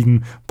die liegen.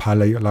 Ein paar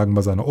lagen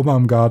bei seiner Oma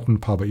im Garten,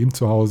 ein paar bei ihm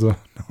zu Hause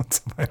und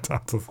so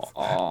weiter. Das ist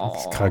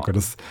wirklich krank. Und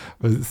das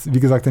ist, wie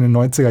gesagt, in den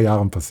 90er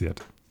Jahren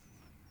passiert.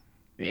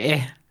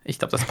 Ich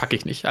glaube, das packe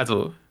ich nicht.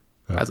 Also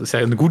ist ja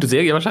eine gute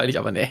Serie wahrscheinlich,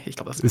 aber ich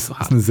glaube, das ist so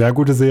hart. Ist eine sehr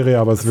gute Serie,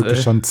 aber es ist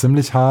wirklich schon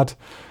ziemlich hart.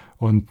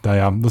 Und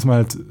naja, muss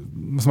man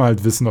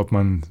halt wissen, ob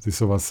man sich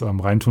sowas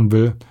reintun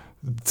will.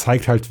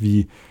 Zeigt halt,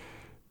 wie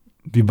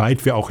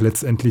weit wir auch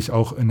letztendlich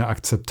auch in der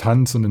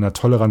Akzeptanz und in der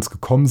Toleranz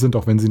gekommen sind,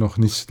 auch wenn sie noch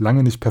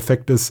lange nicht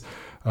perfekt ist.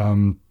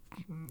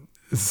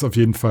 Ist es auf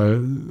jeden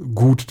Fall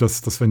gut,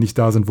 dass wir nicht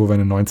da sind, wo wir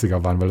in den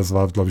 90er waren, weil das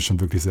war, glaube ich,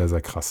 schon wirklich sehr,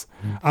 sehr krass.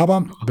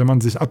 Aber wenn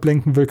man sich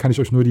ablenken will, kann ich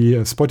euch nur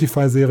die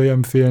Spotify-Serie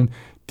empfehlen.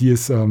 Die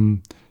ist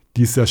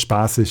sehr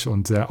spaßig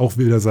und auch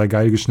wieder sehr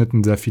geil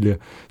geschnitten, sehr viele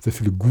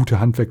gute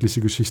handwerkliche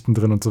Geschichten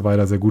drin und so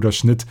weiter, sehr guter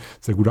Schnitt,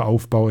 sehr guter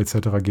Aufbau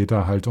etc. Geht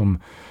da halt um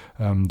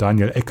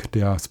Daniel Ek,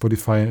 der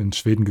Spotify in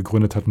Schweden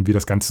gegründet hat und wie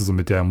das Ganze so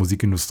mit der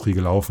Musikindustrie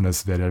gelaufen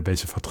ist, wer da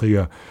welche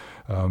Verträge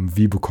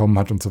wie bekommen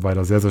hat und so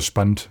weiter. Sehr, sehr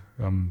spannend.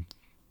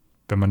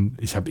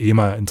 Ich habe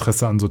mal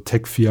Interesse an so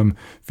Tech-Firmen,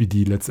 wie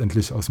die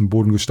letztendlich aus dem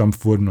Boden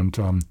gestampft wurden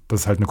und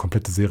das ist halt eine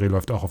komplette Serie,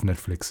 läuft auch auf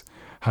Netflix.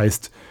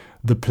 Heißt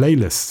The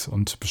Playlist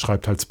und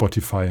beschreibt halt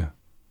Spotify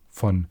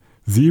von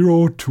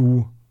Zero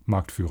to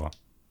Marktführer.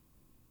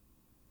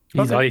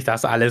 Wie soll ich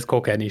das alles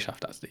gucken? Ich schaff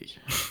das nicht.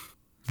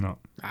 Ja.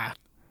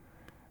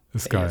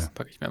 Ist geil. Das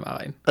packe ich mir mal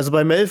rein. Also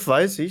bei Melf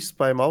weiß ich's,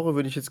 bei Mauro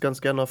würde ich jetzt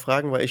ganz gerne noch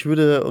fragen, weil ich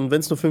würde, und wenn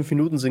es nur 5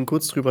 Minuten sind,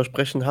 kurz drüber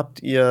sprechen.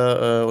 Habt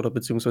ihr, oder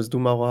beziehungsweise du,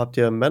 Mauro, habt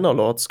ihr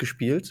Manor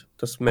gespielt?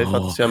 Das Melf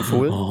hat es ja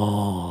empfohlen.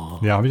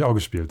 Ja, habe ich auch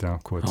gespielt, ja,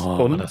 kurz.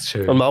 Das ist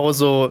schön. Und Mauro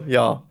so,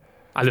 ja,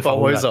 alle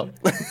Häuser.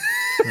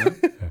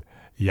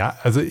 Ja,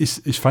 also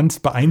ich fand es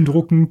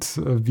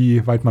beeindruckend,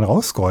 wie weit man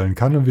rausscrollen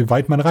kann und wie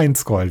weit man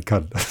reinscrollen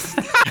kann.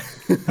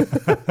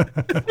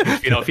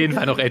 Ich bin auf jeden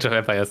Fall noch Age of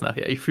Empires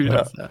nachher. Ich fühle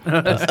das. Ja.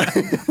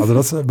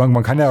 Also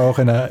man kann ja auch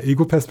in der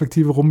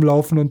Ego-Perspektive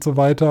rumlaufen und so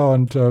weiter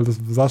und das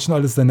sah schon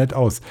alles sehr nett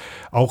aus.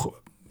 Auch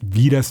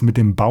wie das mit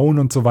dem Bauen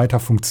und so weiter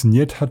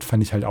funktioniert hat,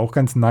 fand ich halt auch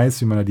ganz nice,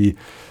 wie man da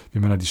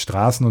die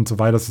Straßen und so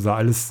weiter, das sah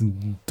alles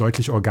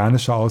deutlich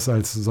organischer aus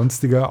als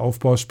sonstige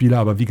Aufbauspiele.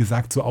 Aber wie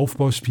gesagt, so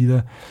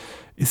Aufbauspiele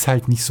ist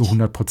halt nicht so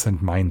 100%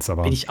 meins.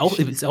 Aber ist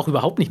auch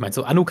überhaupt nicht meins.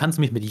 So, Anno kannst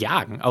du mich mit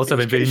jagen, außer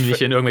wenn Willen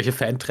mich in irgendwelche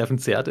Fan-Treffen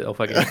zerrt.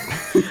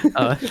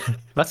 Aber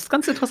was ist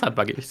ganz interessant,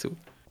 war, gebe ich zu.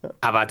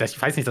 Aber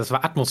ich weiß nicht, das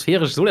war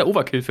atmosphärisch so der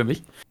Overkill für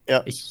mich.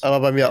 Ja, aber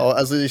bei mir auch.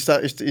 Also ich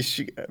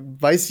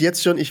weiß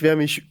jetzt schon, ich werde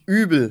mich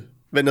übel,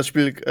 wenn das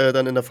Spiel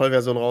dann in der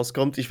Vollversion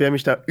rauskommt, ich werde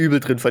mich da übel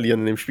drin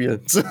verlieren in dem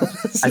Spiel.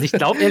 Also ich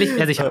glaube ehrlich,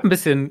 ich habe ein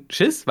bisschen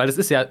Schiss, weil es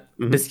ist ja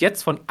bis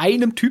jetzt von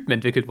einem Typen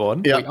entwickelt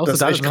worden. Ja, das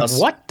ist echt krass.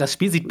 What? Das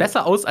Spiel sieht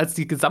besser aus als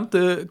die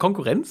gesamte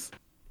Konkurrenz?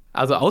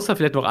 Also außer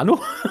vielleicht noch Anno,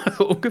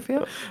 so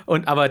ungefähr.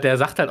 Aber der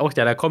sagt halt auch,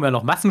 ja, da kommen ja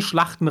noch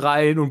Massenschlachten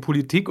rein und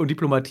Politik und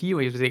Diplomatie.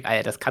 Und ich denke,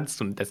 Alter,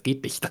 das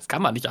geht nicht, das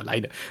kann man nicht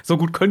alleine. So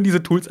gut können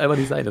diese Tools einfach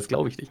nicht sein, das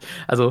glaube ich nicht.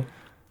 Also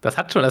das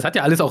hat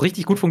ja alles auch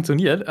richtig gut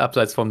funktioniert,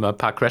 abseits von ein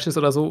paar Crashes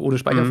oder so, ohne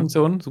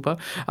Speicherfunktionen, super.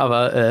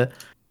 Aber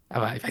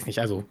ich weiß nicht,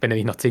 also, wenn er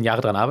nicht noch 10 Jahre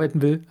dran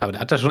arbeiten will, aber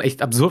der hat da schon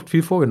echt absurd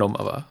viel vorgenommen,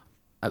 aber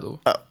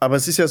Aber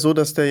es ist ja so,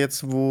 dass der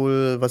jetzt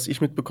wohl, was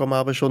ich mitbekommen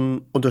habe,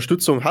 schon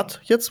Unterstützung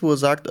hat jetzt, wo er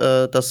sagt,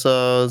 dass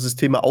er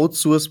Systeme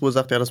outsourced, wo er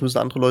sagt, ja, das müssen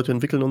andere Leute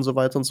entwickeln und so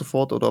weiter und so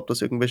fort, oder ob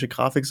das irgendwelche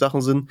Grafiksachen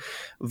sind,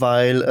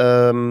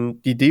 weil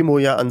die Demo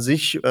ja an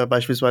sich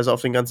beispielsweise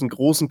auf den ganzen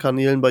großen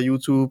Kanälen bei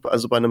YouTube,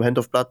 also bei einem Hand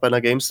of Blood, bei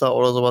einer GameStar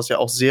oder sowas, ja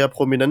auch sehr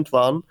prominent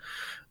waren.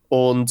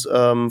 Und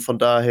von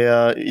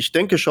daher, ich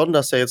denke schon,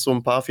 dass er jetzt so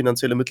ein paar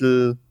finanzielle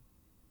Mittel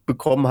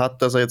bekommen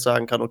hat, dass er jetzt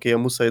sagen kann, okay, er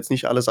muss ja jetzt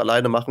nicht alles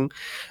alleine machen.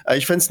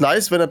 Ich fände es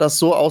nice, wenn er das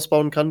so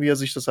ausbauen kann, wie er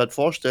sich das halt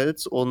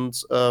vorstellt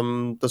und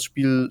das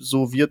Spiel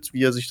so wird,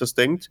 wie er sich das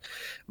denkt,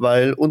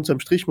 weil unterm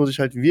Strich muss ich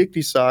halt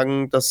wirklich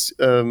sagen, dass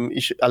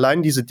ich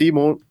allein diese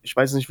Demo, ich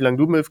weiß nicht, wie lange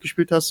du Milf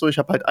gespielt hast, so, ich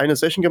habe halt eine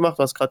Session gemacht,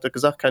 du hast gerade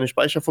gesagt, keine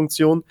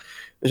Speicherfunktion.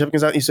 Ich habe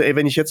gesagt, ey,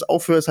 wenn ich jetzt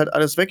aufhöre, ist halt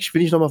alles weg, ich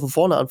will nicht nochmal von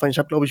vorne anfangen. Ich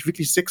habe, glaube ich,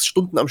 wirklich 6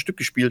 Stunden am Stück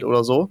gespielt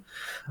oder so.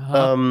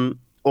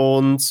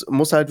 Und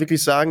muss halt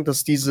wirklich sagen,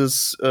 dass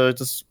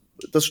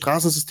das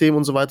Straßensystem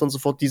und so weiter und so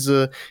fort,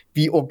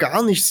 wie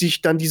organisch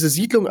sich dann diese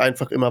Siedlung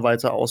einfach immer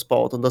weiter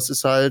ausbaut. Und das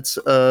ist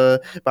halt, bei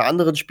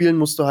anderen Spielen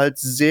musst du halt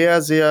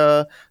sehr,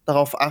 sehr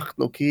darauf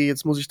achten, okay,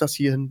 jetzt muss ich das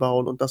hier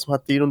hinbauen und das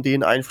hat den und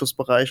den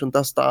Einflussbereich und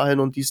das dahin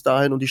und dies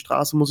dahin und die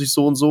Straße muss ich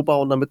so und so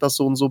bauen, damit das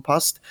so und so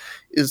passt.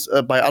 Ist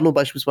bei Anno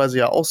beispielsweise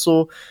ja auch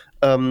so.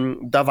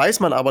 Da weiß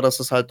man aber, dass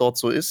das halt dort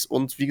so ist.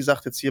 Und wie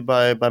gesagt, jetzt hier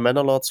bei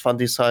Manor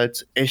fand ich es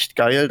halt echt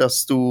geil,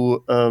 dass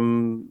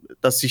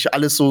sich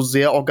alles so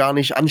sehr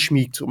organisch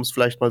anschmiegt, um es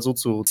vielleicht mal so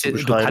zu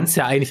beschreiben. Du kannst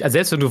ja eigentlich, also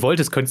selbst wenn du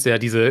wolltest, könntest du ja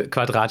diese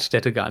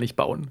Quadratstädte gar nicht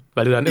bauen.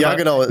 Weil du dann immer,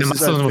 genau, dann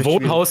machst du so ein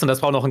Wohnhaus und das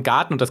braucht noch einen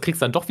Garten und das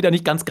kriegst dann doch wieder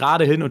nicht ganz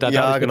gerade hin und dann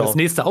wird das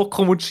nächste auch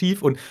krumm und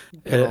schief und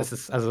es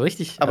ist also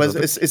richtig. Aber also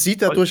es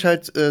sieht dadurch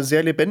halt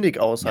sehr lebendig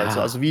aus. Ja.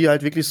 Also wie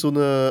halt wirklich so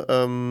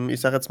eine,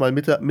 ich sag jetzt mal,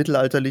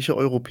 mittelalterliche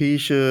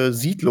europäische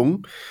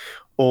Siedlung.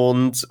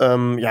 Und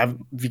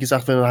wie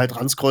gesagt, wenn du halt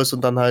ranscrollst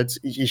und dann halt,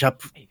 ich habe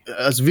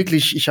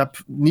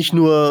nicht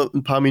nur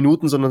ein paar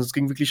Minuten, sondern es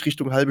ging wirklich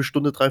Richtung halbe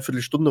Stunde,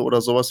 dreiviertel Stunde oder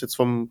sowas jetzt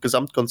vom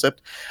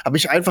Gesamtkonzept, habe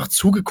ich einfach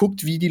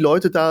zugeguckt, wie die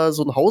Leute da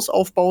so ein Haus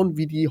aufbauen,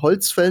 wie die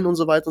Holz fällen und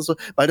so weiter und so,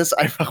 weil das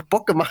einfach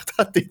Bock gemacht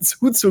hat, denen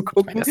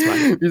zuzugucken.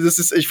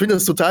 Ich finde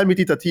das total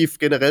meditativ,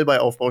 generell bei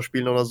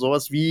Aufbauspielen oder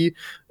sowas, wie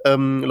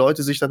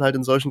Leute sich dann halt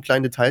in solchen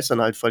kleinen Details dann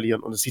halt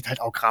verlieren. Und es sieht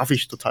halt auch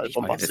grafisch total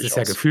bombastisch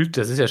aus.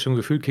 Das ist ja schon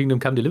gefühlt Kingdom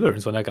Come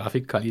Deliverance von der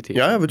Grafikqualität.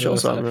 Ja, würde ich auch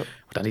sagen. Und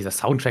dann dieser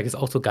Soundtrack ist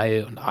auch so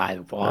geil und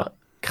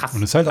krass.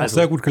 Und es ist halt auch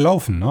sehr gut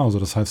gelaufen, ne? Also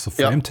das heißt so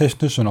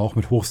frametechnisch und auch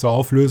mit höchster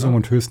Auflösung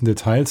und höchsten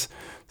Details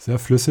sehr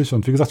flüssig.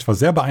 Und wie gesagt, ich war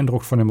sehr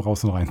beeindruckt von dem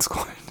Raus- und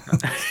Reinscrollen.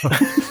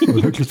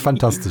 Wirklich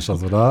fantastisch.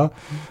 Also da,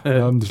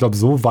 ich glaube,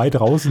 so weit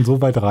raus und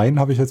so weit rein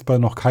habe ich jetzt bei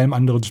noch keinem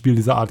anderen Spiel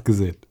dieser Art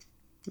gesehen.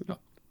 Ja.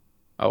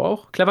 Aber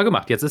auch clever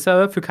gemacht. Jetzt ist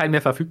er für keinen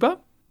mehr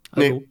verfügbar.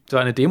 Also so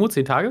eine Demo,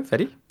 10 Tage,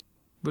 fertig.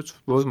 Mal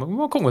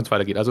gucken, wenn es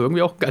weitergeht. Also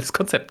irgendwie auch ein geiles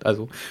Konzept.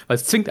 Also, weil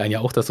es zwingt einen ja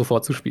auch, das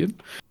sofort zu spielen.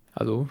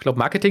 Also, ich glaube,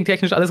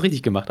 marketingtechnisch alles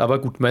richtig gemacht. Aber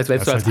gut, wenn du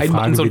als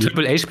Einmann so ein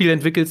AAA-Spiel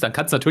entwickelst, dann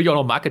kannst du natürlich auch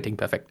noch Marketing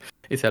perfekt.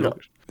 Ist ja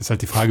logisch. Ist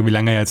halt die Frage, wie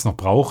lange er jetzt noch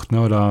braucht,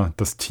 ne? Oder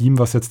das Team,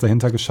 was jetzt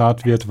dahinter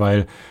geschart wird,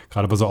 weil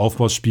gerade bei so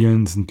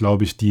Aufbauspielen sind,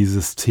 glaube ich, die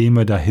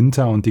Systeme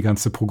dahinter und die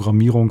ganze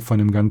Programmierung von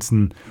dem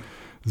ganzen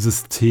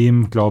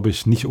System, glaube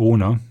ich, nicht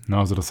ohne. Ne?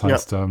 Also das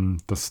heißt,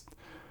 das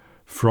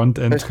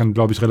Frontend kann,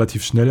 glaube ich,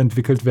 relativ schnell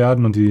entwickelt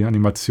werden und die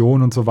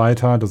Animation und so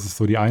weiter. Das ist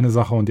so die eine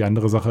Sache. Und die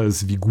andere Sache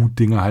ist, wie gut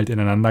Dinge halt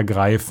ineinander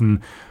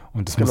greifen.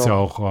 Und das muss ja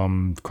auch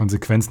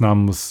Konsequenzen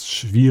haben, muss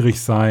schwierig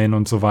sein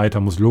und so weiter,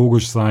 muss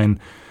logisch sein.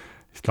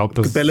 Ich glaube,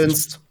 das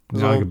gebalanced.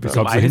 Ja, ich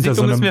glaube, so hinter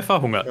so einem,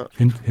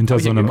 hinter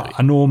so einem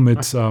Anno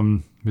mit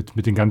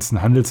den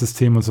ganzen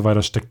Handelssystemen und so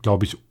weiter steckt,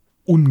 glaube ich,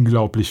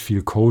 unglaublich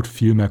viel Code,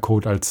 viel mehr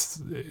Code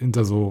als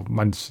hinter so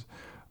manch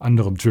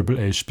anderem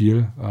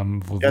AAA-Spiel.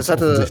 Es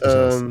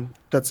hatte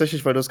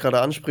tatsächlich, weil du es gerade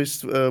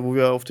ansprichst, wo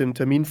wir auf dem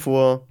Termin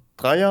vor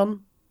 3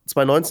 Jahren,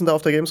 2019 da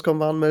auf der Gamescom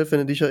waren, Melf, wenn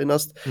du dich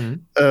erinnerst.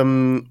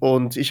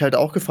 Und ich halt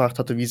auch gefragt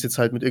hatte, wie es jetzt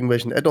halt mit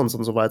irgendwelchen Add-ons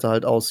und so weiter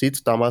halt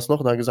aussieht, damals noch.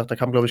 Und dann gesagt, da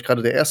kam, glaube ich,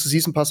 gerade der erste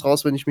Season Pass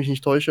raus, wenn ich mich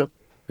nicht täusche.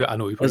 Für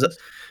Anno übrigens.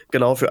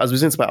 Also wir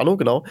sind jetzt bei Anno,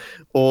 genau.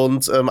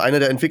 Und einer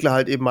der Entwickler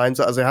halt eben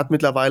meinte, also er hat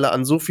mittlerweile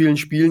an so vielen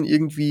Spielen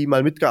irgendwie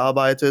mal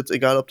mitgearbeitet,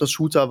 egal ob das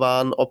Shooter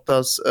waren, ob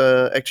das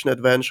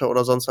Action-Adventure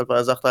oder sonst halt, weil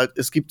er sagt halt,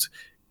 es gibt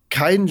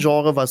kein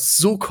Genre, was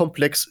so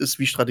komplex ist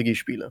wie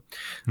Strategiespiele.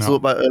 Ja.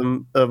 So,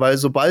 weil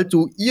sobald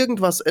du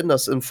irgendwas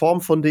änderst in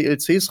Form von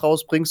DLCs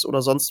rausbringst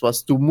oder sonst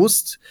was, du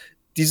musst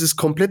dieses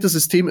komplette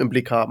System im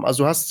Blick haben.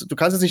 Also du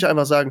kannst jetzt nicht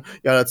einfach sagen,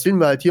 ja, erzählen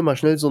wir halt hier mal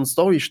schnell so einen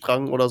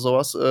Storystrang oder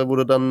sowas, wo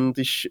du dann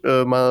dich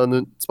mal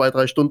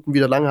 2-3 Stunden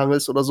wieder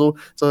langhangelst oder so,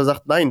 sondern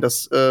sagt, nein,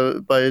 das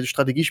bei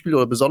Strategiespielen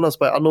oder besonders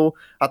bei Anno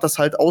hat das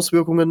halt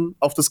Auswirkungen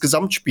auf das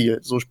Gesamtspiel.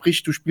 So,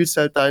 sprich, du spielst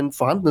halt dein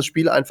vorhandenes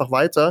Spiel einfach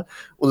weiter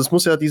und es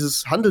muss ja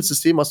dieses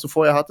Handelssystem, was du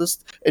vorher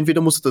hattest,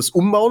 entweder musst du das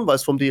umbauen, weil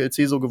es vom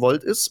DLC so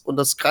gewollt ist und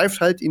das greift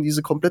halt in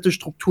diese komplette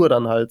Struktur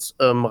dann halt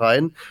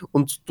rein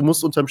und du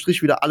musst unterm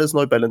Strich wieder alles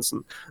neu balancen.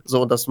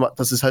 So, und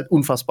das ist halt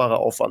unfassbarer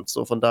Aufwand.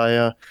 So, von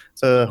daher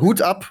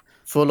Hut ab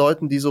für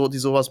Leuten, die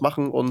sowas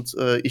machen und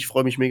ich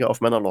freue mich mega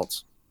auf Manor.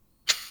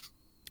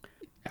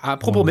 Ja,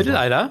 apropos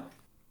Mittelalter,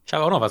 ich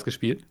habe auch noch was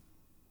gespielt.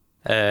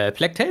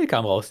 Plague Tale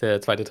kam raus, der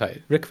zweite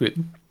Teil.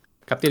 Requiem.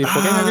 Habt ihr den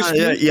Vorgänger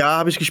gespielt? Ja,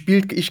 habe ich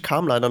gespielt. Ich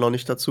kam leider noch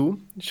nicht dazu.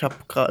 Ich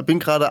bin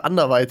gerade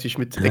anderweitig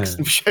mit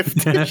Texten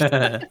beschäftigt.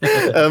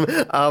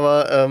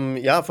 Aber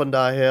ja, von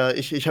daher,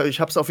 ich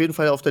habe es auf jeden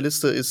Fall auf der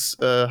Liste,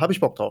 habe ich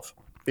Bock drauf.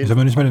 Ich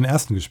habe nicht mal den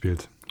ersten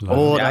gespielt. Leider.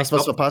 Oh, da hast du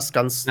was verpasst,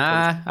 ganz.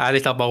 Also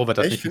ich glaube, Maro wird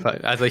das nicht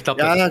gefallen. Also ich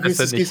glaube,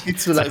 es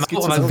geht zu lang. Es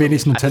geht zu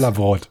wenig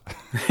Nutella-Brot.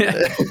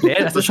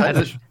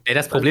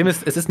 Das Problem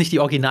ist, es ist nicht die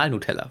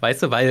Original-Nutella,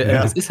 weißt du, weil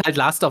es ist halt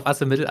Last of Us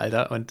im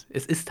Mittelalter und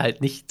es ist halt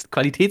nicht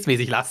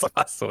qualitätsmäßig Last of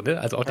Us, so, ne?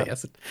 Also auch der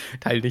erste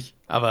Teil nicht.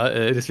 Aber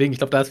deswegen, ich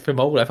glaube, da ist für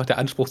Maro einfach der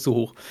Anspruch zu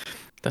hoch.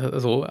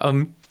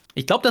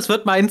 Ich glaube, das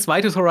wird mein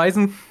zweites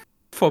Horizon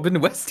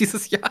Forbidden West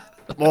dieses Jahr.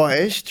 Boah,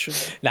 echt?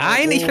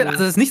 Nein, ich finde,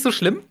 also es ist nicht so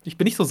schlimm. Ich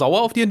bin nicht so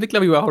sauer auf die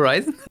Entwickler wie bei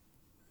Horizon.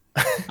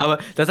 Aber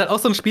das ist halt auch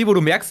so ein Spiel, wo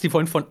du merkst, die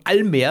wollen von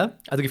allem mehr.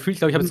 Also gefühlt, ich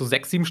glaube, ich habe jetzt so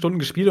 6-7 Stunden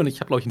gespielt und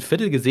ich habe, glaube ich, ein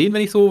Viertel gesehen,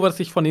 wenn ich so, was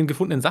ich von den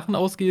gefundenen Sachen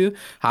ausgehe,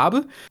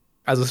 habe.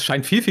 Also es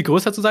scheint viel, viel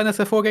größer zu sein als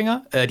der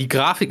Vorgänger. Die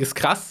Grafik ist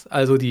krass,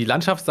 also die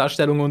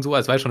Landschaftsdarstellung und so,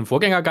 es war ja schon im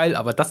Vorgänger geil,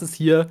 aber das ist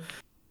hier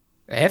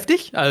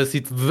heftig. Also es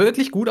sieht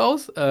wirklich gut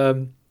aus.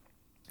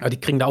 Aber die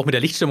kriegen da auch mit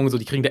der Lichtstimmung so,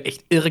 die kriegen da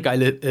echt irre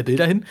geile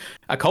Bilder hin.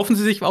 Erkaufen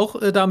sie sich auch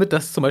damit,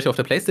 dass zum Beispiel auf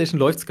der PlayStation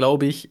läuft es,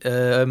 glaube ich,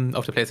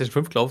 auf der PlayStation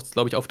 5 läuft es,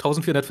 glaube ich, auf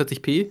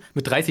 1440p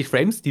mit 30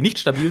 Frames, die nicht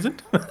stabil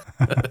sind.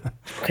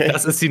 Okay.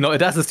 Das ist die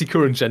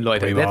Current Gen,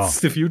 Leute. Wow.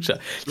 That's the future.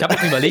 Ich habe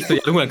auch überlegt, so,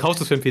 dann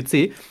kaufst du es für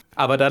den PC.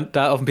 Aber dann,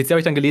 da auf dem PC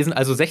habe ich dann gelesen,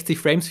 also 60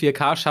 Frames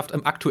 4K schafft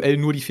aktuell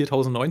nur die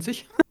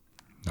 4090.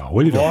 Na,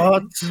 hol die doch.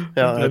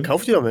 Ja,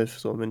 kauf die doch mit,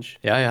 so Mensch.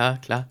 Ja,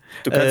 klar.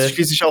 Du kannst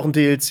schließlich auch ein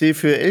DLC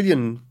für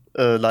Alien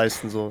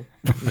leisten, so.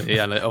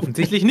 Ja,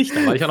 offensichtlich nicht,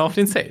 da war ich ja noch auf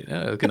den Sale.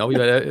 Ne? Genau wie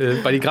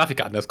bei den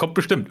Grafikkarten. Das kommt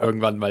bestimmt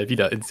irgendwann mal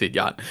wieder in 10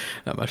 Jahren.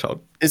 Na, mal schauen.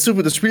 Das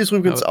Spiel ist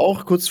übrigens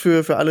auch kurz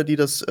für alle, die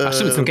das. Ach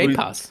stimmt, ist im Game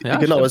Pass. Ja,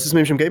 genau, stimmt. es ist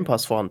nämlich im Game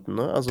Pass vorhanden.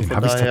 Ne? Also den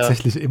habe ich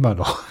tatsächlich immer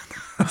noch.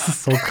 Das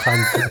ist so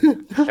krank.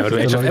 Ja, aber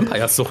du Age of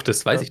Empires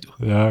suchtest, weiß ich doch.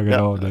 Ja,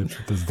 genau.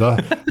 Ja.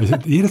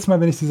 Jedes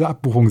Mal, wenn ich diese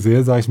Abbuchung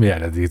sehe, sage ich mir,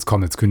 ja, jetzt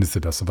kündigst du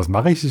das. Und was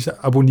mache ich? Ich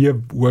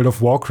abonniere World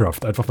of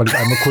Warcraft, einfach weil ich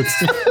einmal kurz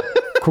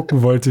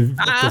gucken wollte,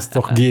 ob das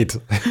doch geht.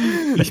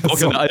 Ich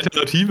brauche ja eine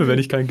Alternative, wenn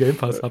ich keinen Game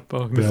Pass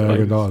habe. Ja,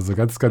 genau. Also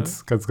ganz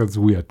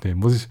weird. Nee,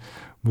 muss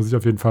ich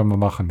auf jeden Fall mal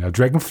machen. Ja,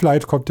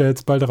 Dragonflight kommt ja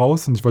jetzt bald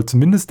raus und ich wollte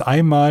zumindest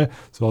einmal,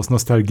 so aus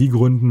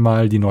Nostalgiegründen,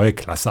 mal die neue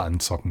Klasse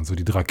anzocken. So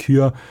die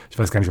Drakhyr. Ich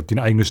weiß gar nicht, ob die ein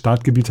eigenes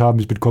Startgebiet haben.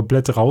 Ich bin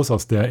komplett raus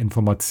aus der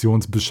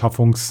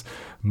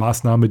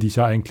Informationsbeschaffungsmaßnahme, die ich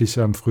ja eigentlich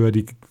früher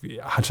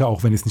hatte,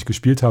 auch wenn ich es nicht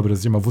gespielt habe, dass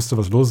ich immer wusste,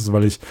 was los ist,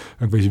 weil ich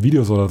irgendwelche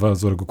Videos oder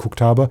so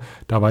geguckt habe.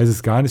 Da weiß ich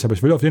es gar nicht. Aber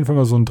ich will auf jeden Fall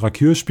mal so ein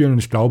Drakhyr spielen und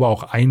ich glaube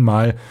auch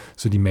einmal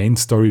so die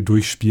Main-Story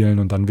durchspielen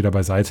und dann wieder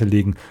beiseite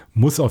legen.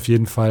 Muss auf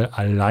jeden Fall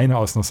alleine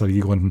aus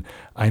Nostalgiegründen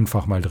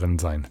einfach mal drin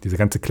sein. Diese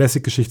ganze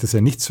Classic-Geschichte ist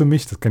ja nichts für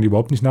mich, das kann ich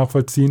überhaupt nicht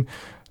nachvollziehen.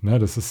 Ne,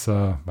 das ist,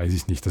 weiß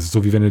ich nicht, das ist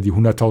so, wie wenn du die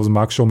 100.000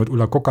 Mark Show mit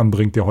Ulla Kockam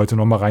bringt, der heute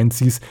nochmal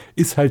reinziehst,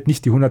 ist halt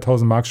nicht die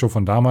 100.000 Mark Show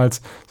von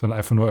damals, sondern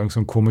einfach nur irgend so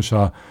ein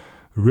komischer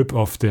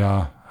Rip-Off,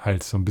 der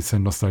halt so ein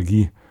bisschen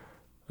Nostalgie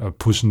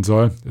pushen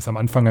soll. Ist am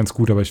Anfang ganz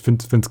gut, aber ich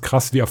finde es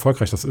krass, wie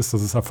erfolgreich das ist,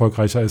 dass es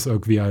erfolgreicher ist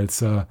irgendwie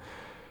als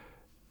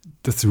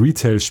das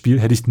Retail-Spiel.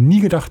 Hätte ich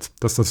nie gedacht,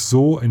 dass das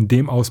so in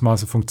dem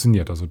Ausmaße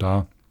funktioniert. Also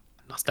da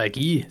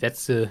Nostalgie, da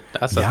ist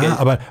das ja, Geld.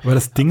 aber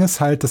das Ding ist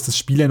halt, dass das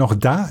Spiel ja noch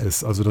da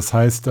ist. Also das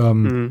heißt,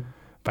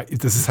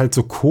 das ist halt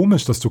so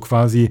komisch, dass du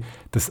quasi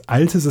das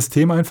alte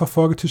System einfach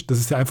vorgetischt, das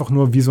ist ja einfach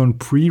nur wie so ein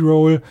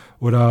Pre-Roll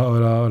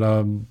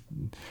oder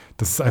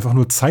dass es einfach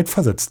nur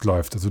zeitversetzt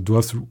läuft. Also du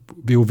hast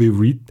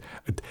WoW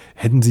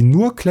hätten sie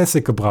nur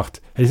Classic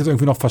gebracht, hätte ich das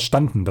irgendwie noch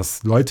verstanden,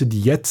 dass Leute,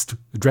 die jetzt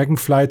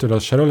Dragonflight oder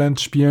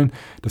Shadowlands spielen,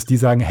 dass die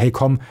sagen, hey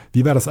komm,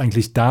 wie war das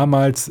eigentlich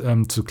damals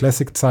zu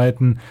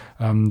Classic-Zeiten,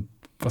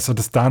 was hat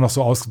das da noch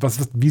so aus?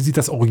 Wie sieht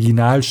das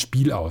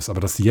Originalspiel aus? Aber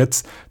dass sie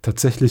jetzt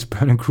tatsächlich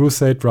Burning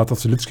Crusade, Wrath of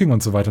the Lich King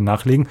und so weiter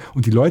nachlegen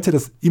und die Leute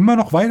das immer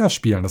noch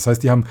weiterspielen. Das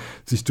heißt, die haben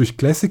sich durch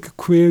Classic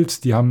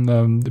gequält, die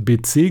haben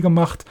BC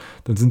gemacht,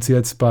 dann sind sie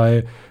jetzt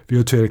bei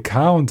WOTLK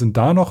und sind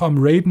da noch am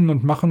Raiden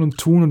und machen und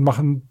tun und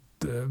machen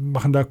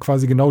da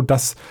quasi genau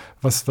das,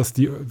 was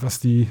die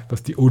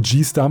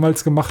OGs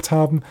damals gemacht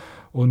haben.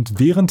 Und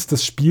während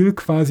das Spiel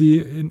quasi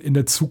in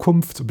der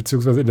Zukunft,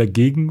 beziehungsweise in der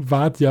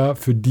Gegenwart ja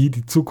für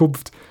die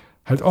Zukunft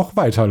halt auch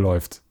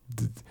weiterläuft.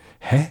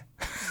 Hä?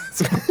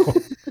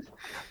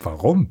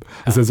 Warum?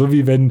 Das ist ja so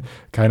wie wenn,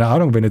 keine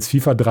Ahnung, wenn jetzt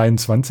FIFA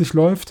 23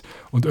 läuft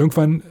und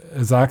irgendwann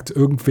sagt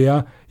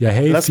irgendwer, ja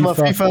hey, lass mal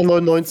FIFA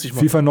 99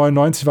 machen. FIFA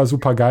 99 war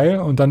super geil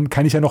und dann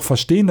kann ich ja noch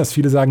verstehen, dass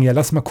viele sagen, ja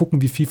lass mal gucken,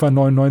 wie FIFA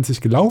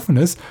 99 gelaufen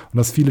ist und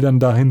dass viele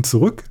dann dahin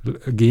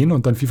zurückgehen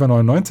und dann FIFA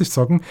 99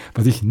 zocken.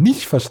 Was ich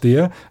nicht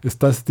verstehe,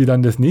 ist, dass die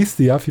dann das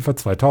nächste Jahr FIFA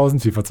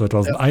 2000, FIFA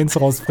 2001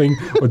 rausbringen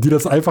und die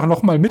das einfach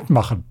nochmal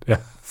mitmachen. Ja,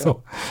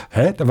 so.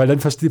 Hä? Weil dann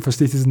verstehe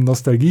ich diesen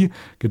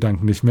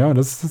Nostalgie-Gedanken nicht mehr und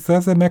das ist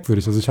sehr, sehr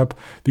merkwürdig. Also ich habe,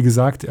 wie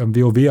gesagt,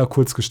 WoW ja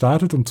kurz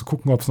gestartet, um zu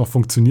gucken, ob es noch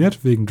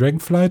funktioniert, wegen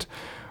Dragonflight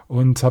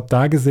und habe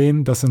da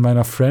gesehen, dass in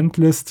meiner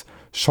Friendlist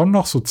schon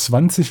noch so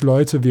 20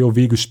 Leute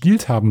WoW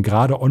gespielt haben,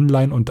 gerade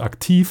online und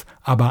aktiv,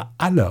 aber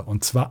alle,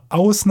 und zwar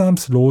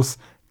ausnahmslos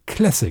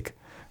Classic.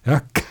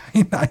 Ja,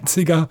 kein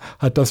einziger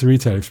hat das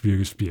Retail-Spiel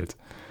gespielt.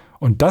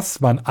 Und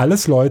das waren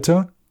alles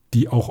Leute,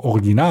 die auch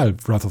original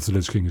Wrath of the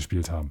Lich King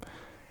gespielt haben.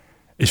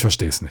 Ich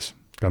verstehe es nicht,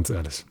 ganz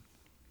ehrlich.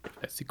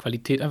 ist die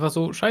Qualität einfach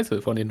so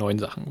scheiße von den neuen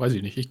Sachen. Weiß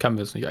ich nicht, ich kann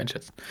mir das nicht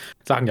einschätzen.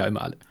 Sagen ja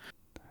immer alle,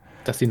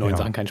 dass die neuen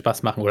Sachen keinen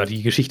Spaß machen oder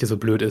die Geschichte so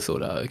blöd ist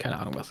oder keine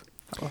Ahnung was.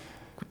 Aber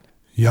gut.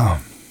 Ja.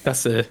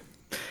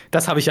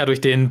 Das habe ich ja durch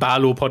den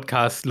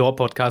Barlow-Podcast,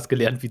 Lore-Podcast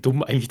gelernt, wie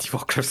dumm eigentlich die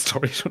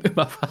Warcraft-Story schon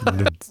immer war.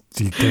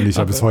 Die kenne ich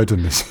ja bis heute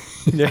nicht.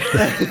 Ja.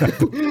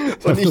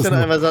 Und ich dann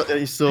einfach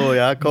sage,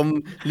 ja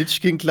komm, Lich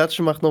King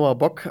klatschen macht nochmal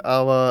Bock,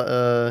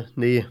 aber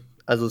nee,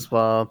 also es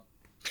war,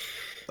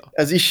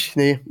 also ich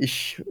sehe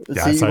ist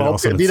halt auch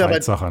so eine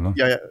Zeitsache, ne?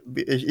 Ja,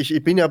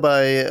 ich bin ja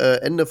bei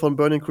Ende von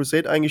Burning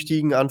Crusade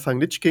eingestiegen, Anfang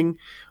Lich King.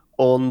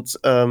 Und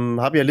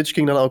habe ja Lich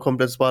King dann auch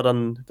komplett, das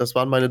waren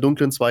meine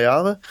dunklen 2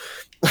 Jahre.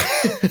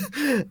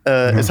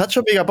 Es hat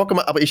schon mega Bock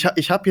gemacht, aber ich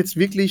habe jetzt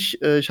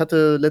wirklich, ich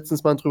hatte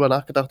letztens mal drüber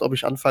nachgedacht, ob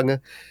ich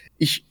anfange.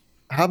 Ich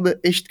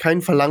habe echt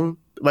kein Verlangen,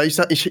 weil ich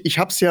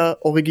hab's ja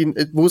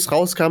wo es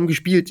rauskam,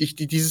 gespielt.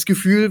 Dieses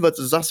Gefühl, was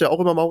du sagst ja auch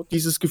immer mal,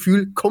 dieses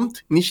Gefühl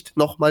kommt nicht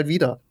nochmal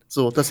wieder.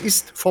 So, das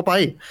ist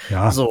vorbei.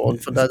 Ja, so,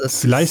 und von daher,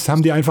 vielleicht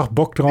haben die einfach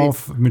Bock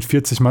drauf, mit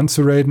 40 Mann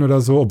zu raiden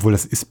oder so, obwohl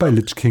das ist bei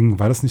Lich King,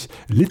 war das nicht?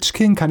 Lich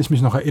King, kann ich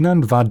mich noch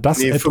erinnern, war das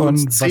Add-on,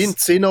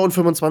 10er und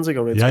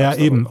 25er Raids. Ja,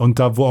 eben. Und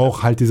da, wo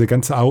auch halt diese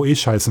ganze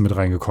AOE-Scheiße mit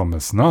reingekommen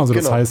ist. Ne? Also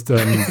das heißt,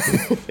 das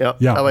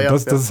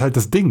ist halt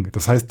das Ding.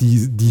 Das heißt,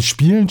 die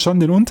spielen schon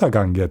den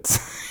Untergang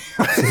jetzt.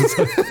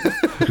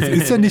 Das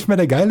ist ja nicht mehr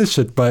der geile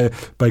Shit. Bei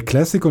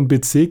Classic und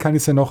BC kann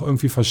ich es ja noch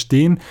irgendwie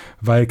verstehen,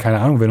 weil, keine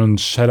Ahnung, wenn du ein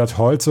Shattered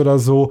Halls oder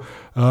so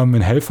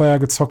in Hellfire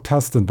gezockt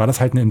hast, dann war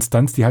das halt eine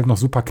Instanz, die halt noch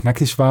super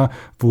knackig war,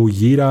 wo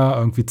jeder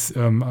irgendwie,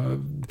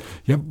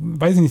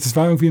 weiß ich nicht, das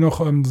war irgendwie noch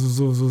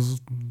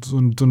so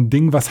ein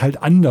Ding, was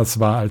halt anders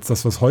war als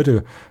das, was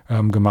heute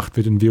gemacht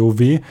wird in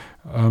WoW.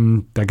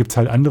 Da gibt es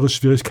halt andere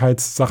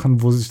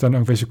Schwierigkeitssachen, wo sich dann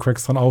irgendwelche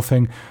Cracks dran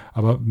aufhängen.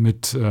 Aber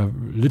mit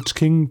Lich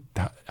King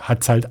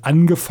hat es halt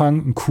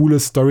angefangen, ein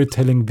cooles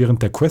Storytelling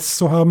während der Quests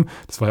zu haben.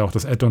 Das war ja auch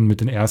das Add-on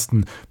mit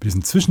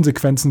diesen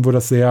Zwischensequenzen, wo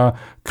das sehr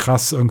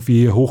krass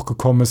irgendwie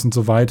hochgekommen ist und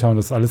so weiter und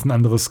das alles ein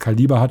anderes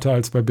Kaliber hatte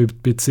als bei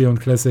BC und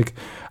Classic.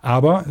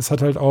 Aber es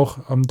hat halt auch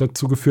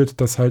dazu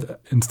geführt, dass halt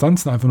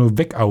Instanzen einfach nur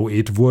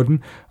weg-AOE't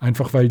wurden,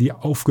 einfach weil die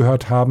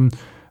aufgehört haben,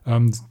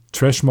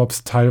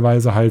 Trash-Mobs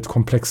teilweise halt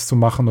komplex zu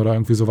machen oder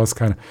irgendwie sowas,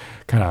 keine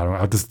Ahnung.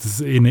 Das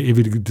ist eine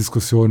ewige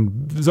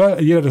Diskussion. Soll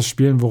jeder das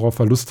spielen, worauf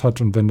er Lust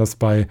hat, und wenn das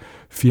bei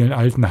vielen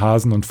alten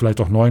Hasen und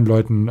vielleicht auch neuen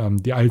Leuten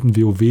die alten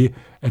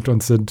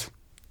WoW-Add-ons sind,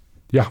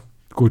 ja,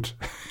 gut.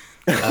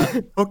 Ja.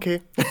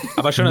 Okay.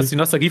 Aber schön, dass du die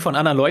Nostalgie von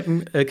anderen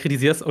Leuten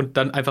kritisierst und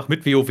dann einfach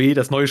mit WoW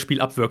das neue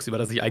Spiel abwirkst, über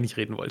das ich eigentlich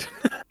reden wollte.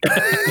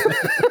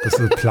 Das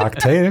ist Plague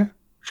Tale?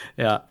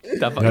 Ja,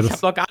 ich habe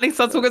noch gar nichts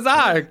dazu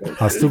gesagt.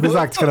 Hast du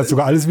gesagt? Ich kann das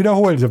sogar alles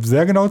wiederholen. Ich habe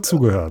sehr genau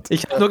zugehört.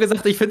 Ich habe nur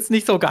gesagt, ich finde es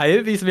nicht so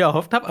geil, wie ich es mir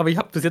erhofft habe, aber ich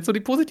habe bis jetzt nur die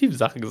positiven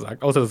Sachen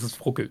gesagt, außer dass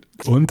es ruckelt.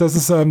 Und dass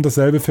es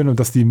dasselbe finde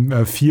und dass die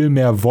viel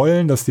mehr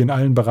wollen, dass die in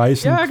allen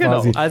Bereichen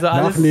quasi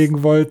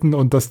nachlegen wollten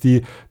und dass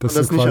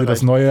das quasi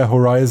das neue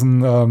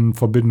Horizon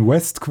Forbidden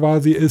West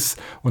quasi ist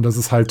und dass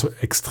es halt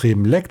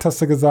extrem leckt,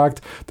 hast du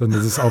gesagt. Dann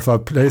ist es auf der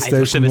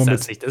PlayStation nur mit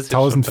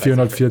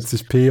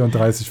 1440p und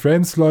 30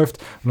 Frames läuft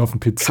und auf dem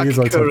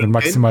PC soll mit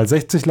maximal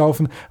 60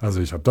 laufen.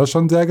 Also ich habe da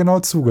schon sehr genau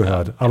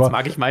zugehört. Ja, aber jetzt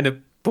mag ich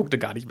meine Punkte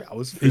gar nicht mehr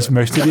ausführen. Ich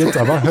möchte die jetzt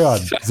aber hören.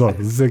 So,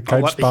 das ist ja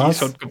kein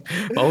Spaß.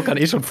 Warum kann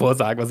ich schon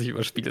vorsagen, was ich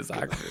über Spiele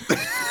sagen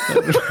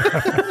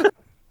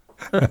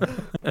will?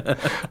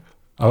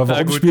 Aber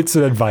warum spielst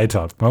du denn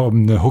weiter?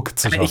 Um eine Hook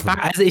zu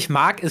schaffen? Ich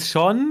mag es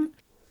schon,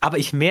 aber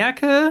ich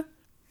merke,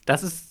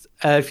 dass es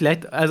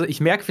vielleicht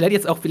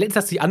ist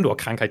das die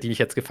Andor-Krankheit, die mich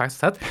jetzt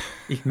gefasst hat.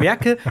 Ich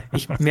merke,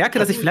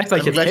 dass ich vielleicht, weil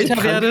ich jetzt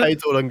älter werde.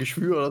 Krankheit oder ein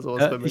Geschwür oder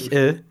sowas bei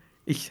mir.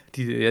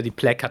 Die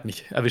Plague hat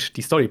mich erwischt,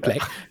 die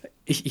Story-Plague.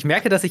 Ich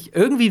merke, dass ich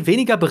irgendwie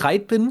weniger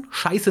bereit bin,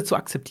 Scheiße zu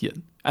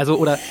akzeptieren. Also,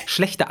 oder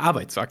schlechte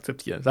Arbeit zu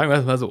akzeptieren. Sagen wir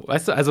es mal so.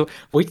 Weißt du, also,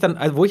 wo ich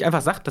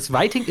einfach sage, das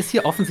Writing ist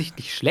hier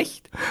offensichtlich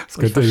schlecht. Das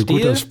könnte ein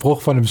guter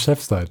Spruch von einem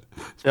Chef sein.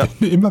 Ich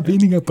bin immer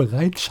weniger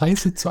bereit,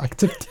 Scheiße zu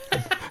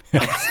akzeptieren.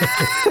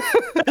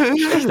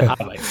 Schlechte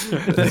Arbeit.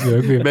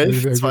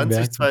 Melf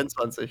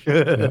 2022.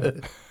 Ja.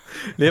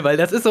 Nee, weil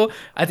das ist so,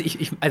 also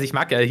ich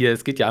mag ja hier,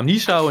 es geht ja um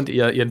Nisha und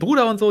ihren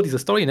Bruder und so, diese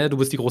Story, ne, du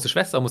bist die große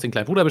Schwester, musst den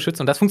kleinen Bruder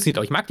beschützen und das funktioniert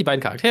auch. Ich mag die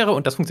beiden Charaktere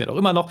und das funktioniert auch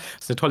immer noch.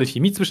 Das ist eine tolle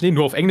Chemie zwischen denen,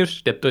 nur auf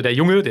Englisch. Der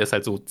Junge, der ist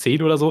halt so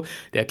 10 oder so,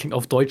 der klingt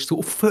auf Deutsch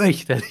so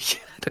fürchterlich.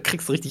 Da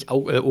kriegst du richtig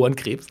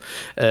Ohrenkrebs,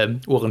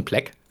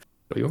 Ohrenplack.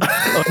 Entschuldigung.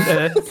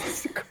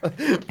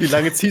 Wie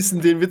lange ziehst du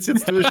den Witz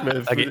jetzt durch,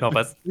 Melf? Da geht noch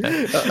was.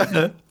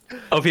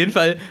 Auf jeden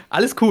Fall,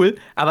 alles cool,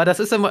 aber das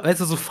ist immer,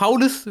 weißt du, so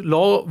faules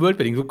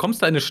Law-Worldbuilding. Du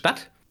kommst da in eine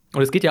Stadt,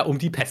 und es geht ja um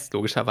die Pest,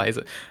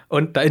 logischerweise.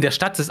 Und da in der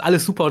Stadt ist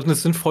alles super und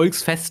es sind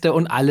Volksfeste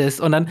und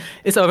alles. Und dann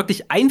ist aber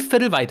wirklich ein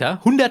Viertel weiter,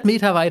 100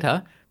 Meter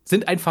weiter,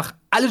 sind einfach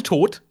alle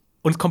tot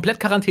und komplett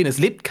Quarantäne. Es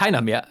lebt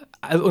keiner mehr.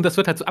 Also, und das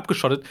wird halt so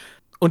abgeschottet.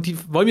 Und die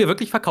wollen mir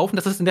wirklich verkaufen,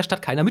 dass es in der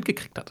Stadt keiner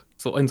mitgekriegt hat.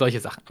 So in solche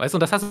Sachen. Weißt du,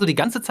 und das hast du so die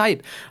ganze Zeit.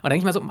 Und dann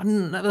denke ich mir so,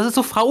 Mann, das ist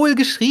so faul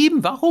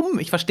geschrieben. Warum?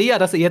 Ich verstehe ja,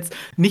 dass ihr jetzt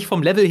nicht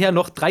vom Level her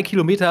noch 3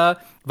 Kilometer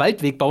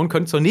Waldweg bauen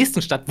könnt zur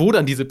nächsten Stadt, wo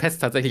dann diese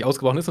Pest tatsächlich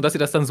ausgebrochen ist und dass ihr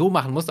das dann so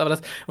machen müsst. Aber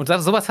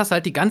sowas hast du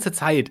halt die ganze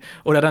Zeit.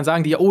 Oder dann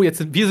sagen die, oh,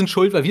 wir sind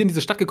schuld, weil wir in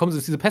diese Stadt gekommen sind,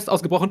 ist diese Pest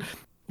ausgebrochen.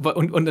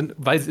 Und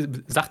weil sie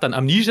sagt dann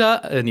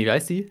Amnesia, wie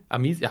heißt die?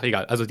 Amnesia, ach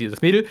egal, also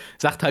das Mädel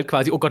sagt halt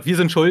quasi, oh Gott, wir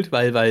sind schuld,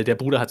 weil der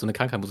Bruder hat so eine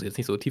Krankheit, muss ich jetzt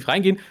nicht so tief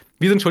reingehen.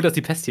 Wir sind schuld, dass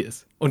die Pest hier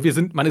ist.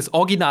 Und man ist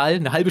original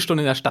eine halbe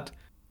Stunde in der Stadt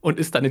und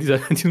ist dann in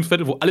diesem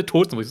Viertel, wo alle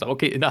tot sind, wo ich sage,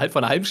 okay, innerhalb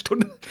von einer halben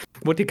Stunde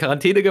wurde die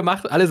Quarantäne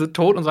gemacht, alle sind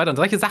tot und so weiter. Und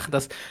solche Sachen,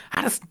 das,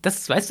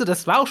 weißt du,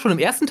 das war auch schon im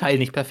ersten Teil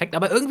nicht perfekt,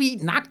 aber irgendwie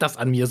nagt das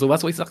an mir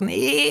sowas, wo ich sage,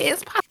 nee,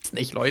 es passt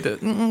nicht, Leute.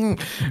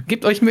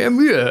 Gebt euch mehr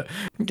Mühe.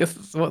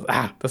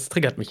 Das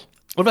triggert mich.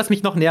 Und was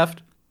mich noch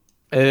nervt,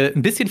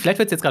 ein bisschen, vielleicht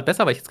wird es jetzt gerade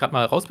besser, weil ich jetzt gerade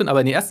mal raus bin,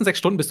 aber in den ersten 6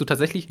 Stunden bist du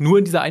tatsächlich nur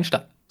in dieser einen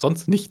Stadt.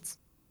 Sonst nichts.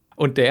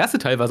 Und der erste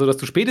Teil war so, dass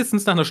du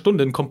spätestens nach einer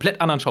Stunde einen komplett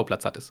anderen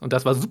Schauplatz hattest. Und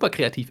das war super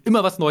kreativ.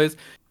 Immer was Neues,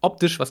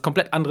 optisch was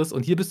komplett anderes.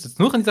 Und hier bist du jetzt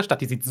nur in dieser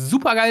Stadt. Die sieht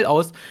super geil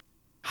aus.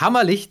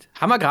 Hammerlicht,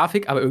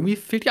 Hammergrafik, aber irgendwie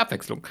fehlt die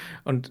Abwechslung.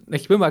 Und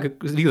ich will mal,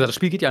 wie gesagt, das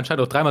Spiel geht ja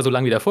anscheinend auch 3-mal so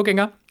lang wie der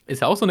Vorgänger.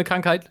 Ist ja auch so eine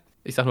Krankheit.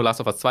 Ich sag nur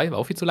Last of Us 2, war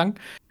auch viel zu lang.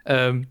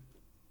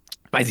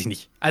 Weiß ich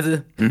nicht. Also,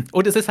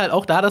 und es ist halt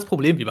auch da das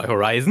Problem wie bei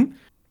Horizon.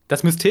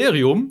 Das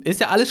Mysterium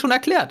ist ja alles schon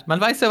erklärt. Man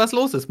weiß ja, was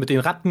los ist mit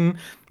den Ratten,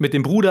 mit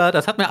dem Bruder.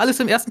 Das hat man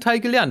alles im ersten Teil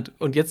gelernt.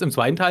 Und jetzt im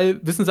zweiten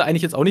Teil wissen sie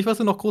eigentlich jetzt auch nicht, was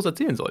sie noch groß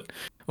erzählen sollen.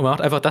 Und man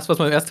macht einfach das, was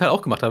man im ersten Teil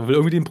auch gemacht hat. Man will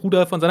irgendwie den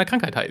Bruder von seiner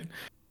Krankheit heilen.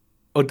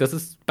 Und das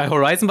ist, bei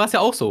Horizon war es ja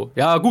auch so.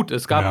 Ja, gut,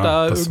 es gab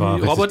da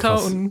irgendwie Roboter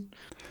krass. Und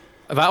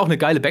war auch eine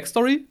geile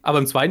Backstory, aber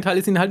im zweiten Teil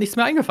ist ihnen halt nichts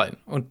mehr eingefallen.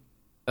 Und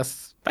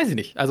das weiß ich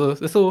nicht. Also, es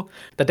ist so,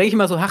 da denke ich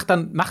immer so, ach,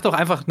 dann mach doch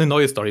einfach eine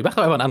neue Story. Mach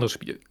doch einfach ein anderes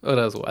Spiel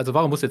oder so. Also,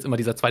 warum muss jetzt immer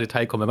dieser zweite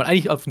Teil kommen, wenn man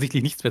eigentlich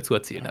offensichtlich nichts mehr zu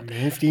erzählen hat?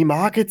 Die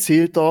Marke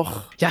zählt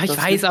doch. Ja, ich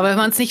weiß, aber wenn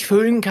man es nicht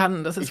füllen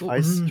kann, das ist so.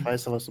 Ich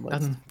weiß, was du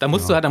meinst. Da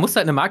musst du halt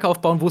eine Marke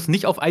aufbauen, wo es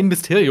nicht auf ein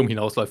Mysterium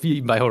hinausläuft, wie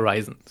eben bei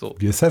Horizon. So.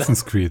 Wie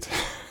Assassin's Creed.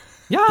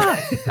 Ja,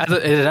 also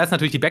da ist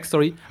natürlich die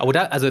Backstory, aber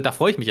da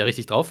freue ich mich ja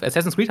richtig drauf.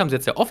 Assassin's Creed haben sie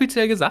jetzt ja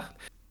offiziell gesagt,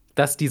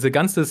 dass diese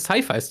ganze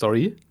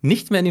Sci-Fi-Story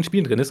nicht mehr in den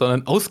Spielen drin ist,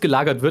 sondern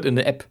ausgelagert wird in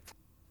eine App.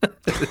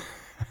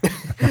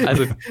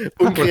 Also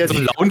so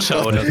ein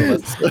Launcher oder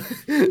sowas.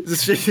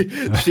 Das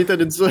steht dann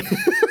in so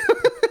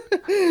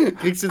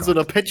kriegst in so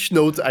einer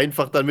Patch-Note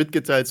einfach dann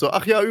mitgeteilt. So,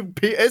 ach ja,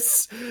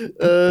 PS,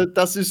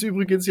 das ist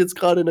übrigens jetzt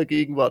gerade in der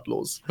Gegenwart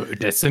los.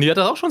 Destiny hat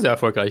das auch schon sehr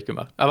erfolgreich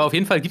gemacht. Aber auf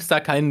jeden Fall gibt es da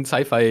keinen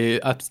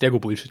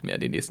Sci-Fi-Abstergo-Bullshit mehr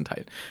in den nächsten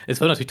Teilen. Es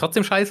wird natürlich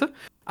trotzdem scheiße,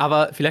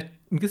 aber vielleicht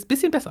ein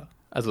bisschen besser.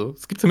 Also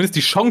es gibt zumindest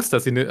die Chance,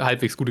 dass sie eine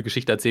halbwegs gute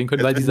Geschichte erzählen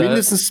können. Weil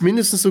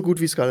mindestens so gut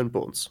wie Skull and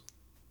Bones.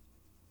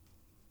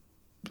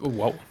 Oh,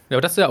 wow. Ja,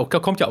 aber das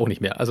kommt ja auch nicht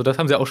mehr. Also das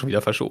haben sie auch schon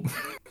wieder verschoben.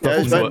 Ja,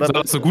 ich mein,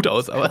 sah so gut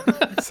aus, aber.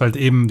 Das ist halt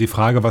eben die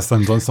Frage, was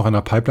dann sonst noch in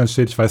der Pipeline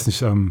steht. Ich weiß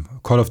nicht,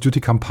 Call of Duty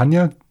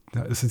Kampagne,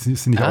 ist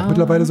die nicht auch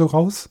mittlerweile so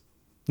raus?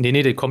 Nee,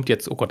 die kommt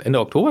jetzt, oh Gott, Ende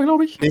Oktober,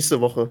 glaube ich.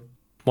 Nächste Woche.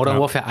 Modern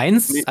Warfare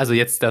 1, also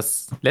jetzt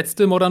das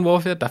letzte Modern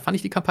Warfare, da fand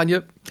ich die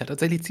Kampagne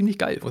tatsächlich ziemlich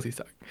geil, muss ich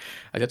sagen.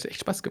 Also hat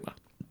echt Spaß gemacht.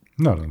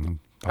 Na, dann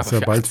hast du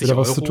ja bald wieder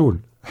was zu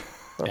tun.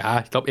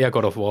 Ja, ich glaube eher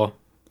God of War.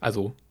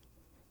 Also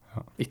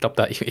ich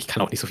glaube, ich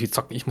kann auch nicht so viel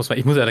zocken. Ich muss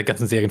ja die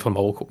ganzen Serien von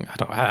Mauro gucken.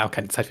 Ich habe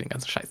keine Zeit für den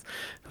ganzen Scheiß.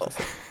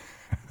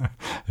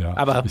 Ja,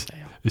 aber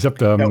ich habe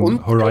da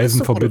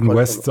Horizon Forbidden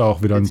West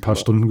auch wieder ein paar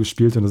Stunden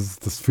gespielt und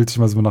das fühlt sich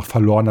mal so nach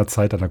verlorener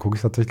Zeit an. Da gucke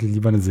ich tatsächlich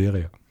lieber eine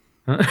Serie.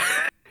 Ja,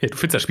 du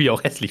findest das Spiel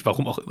auch hässlich,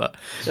 warum auch immer.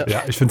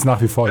 Ja, ich finde es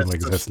nach wie vor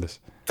übrigens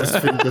hässlich.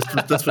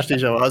 Das verstehe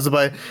ich aber. Also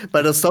bei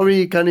der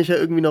Story kann ich ja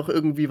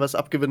irgendwie was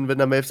abgewinnen, wenn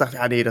der Melf sagt,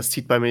 ja, nee, das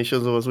zieht bei mir nicht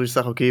und sowas, wo ich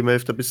sage, okay,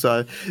 Melf, da bist du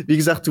halt, wie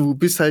gesagt, du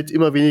bist halt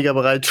immer weniger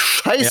bereit,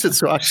 Scheiße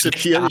zu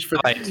akzeptieren. Ich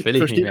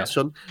verstehe das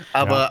schon.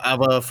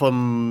 Aber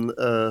von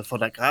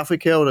der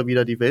Grafik her oder wie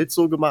da die Welt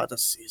so gemacht,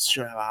 das ist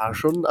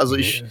schon, also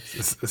ich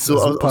das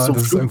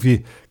ist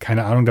irgendwie,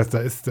 keine Ahnung, da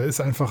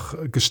ist einfach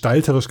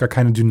gestalterisch gar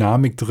keine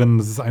Dynamik drin,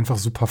 das ist einfach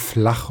super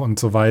flach und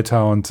so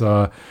weiter und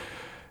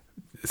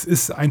es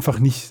ist einfach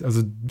nicht,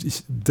 also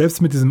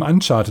selbst mit diesem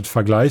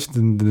Uncharted-Vergleich,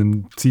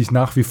 den ziehe ich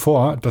nach wie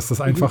vor, dass das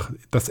einfach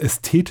das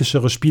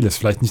ästhetischere Spiel ist,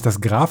 vielleicht nicht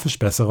das grafisch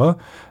bessere,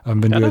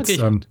 wenn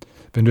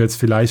du jetzt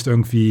vielleicht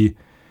irgendwie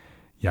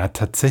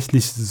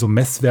tatsächlich so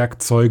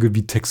Messwerkzeuge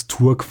wie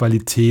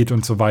Texturqualität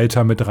und so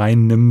weiter mit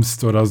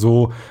reinnimmst oder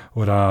so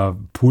oder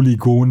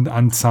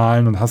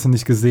Polygonanzahlen und hast du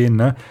nicht gesehen,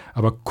 ne?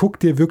 Aber guck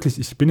dir wirklich,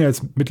 ich bin ja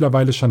jetzt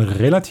mittlerweile schon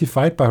relativ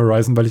weit bei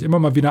Horizon, weil ich immer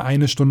mal wieder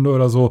 1 Stunde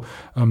oder so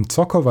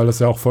zocke, weil das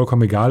ja auch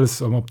vollkommen egal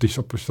ist, ob ich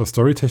das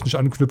storytechnisch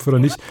anknüpfe oder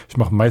nicht. Ich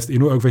mache meist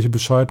nur irgendwelche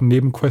bescheuerten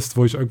Nebenquests,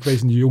 wo ich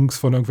irgendwelchen Jungs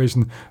von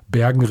irgendwelchen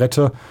Bergen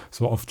rette,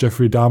 so auf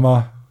Jeffrey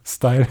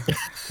Dahmer-Style.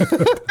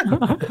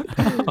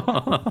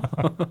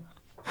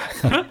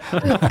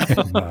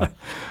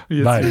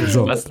 Nein,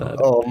 so.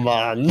 Oh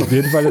Mann. Auf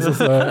jeden Fall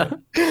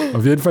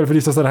finde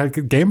ich das dann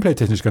halt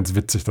gameplay-technisch ganz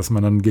witzig, dass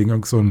man dann gegen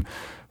irgend so ein,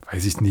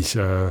 weiß ich nicht,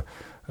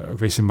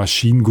 irgendwelche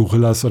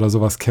Maschinen-Gorillas oder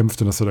sowas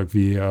kämpft und das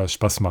irgendwie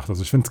Spaß macht.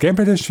 Also ich finde das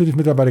Gameplay finde ich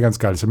mittlerweile ganz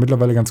geil. Ich habe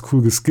mittlerweile ganz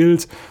cool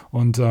geskillt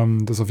und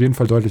das ist auf jeden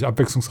Fall deutlich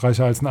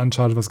abwechslungsreicher als ein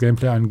Uncharted, was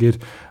Gameplay angeht.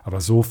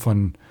 Aber so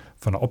von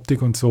der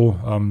Optik und so,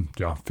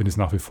 finde ich es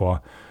nach wie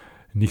vor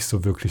nicht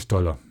so wirklich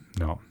dolle.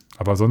 Ja.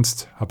 Aber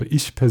sonst habe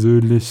ich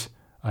persönlich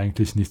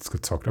eigentlich nichts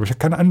gezockt. Aber ich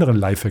kann einen anderen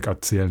Lifehack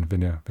erzählen,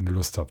 wenn ihr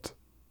Lust habt.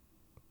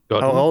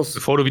 Ja, hau raus.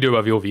 Bevor du wieder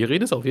über WoW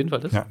redest, auf jeden Fall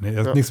das. Ja, nee,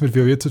 das hat nichts mit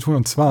WoW zu tun.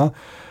 Und zwar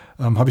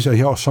habe ich ja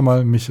hier auch schon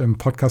mal mich im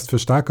Podcast für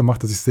stark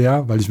gemacht, dass ich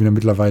weil ich wieder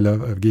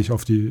mittlerweile, gehe ich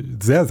auf die,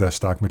 sehr, sehr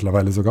stark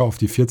mittlerweile sogar auf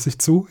die 40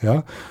 zu,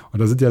 ja. Und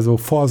da sind ja so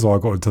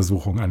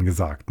Vorsorgeuntersuchungen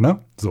angesagt, ne?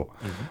 So.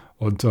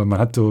 Und man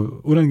hat so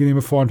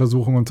unangenehme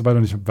Voruntersuchungen und so weiter.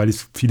 Und weil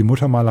ich viele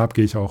Muttermale habe,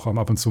 gehe ich auch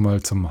ab und zu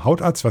mal zum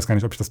Hautarzt. Ich weiß gar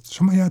nicht, ob ich das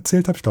schon mal hier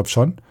erzählt habe. Ich glaube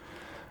schon.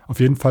 Auf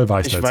jeden Fall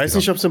war ich da. Ich weiß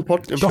nicht, ob es im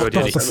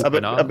Podcast ist.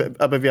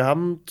 Aber wir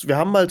haben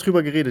mal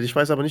drüber geredet. Ich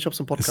weiß aber nicht, ob es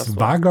im Podcast war. Es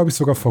war, glaube ich,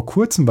 sogar vor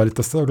kurzem, weil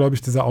das war, glaube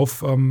ich, das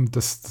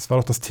war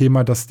doch das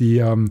Thema, dass die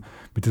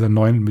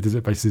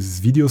weil ich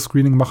dieses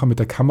Videoscreening mache mit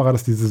der Kamera,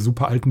 dass diese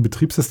super alten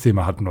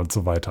Betriebssysteme hatten und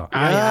so weter.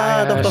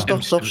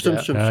 Doch,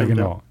 stimmt. Ja,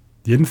 genau. Ja.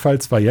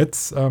 Jedenfalls war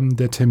jetzt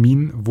der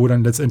Termin, wo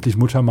dann letztendlich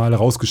Muttermale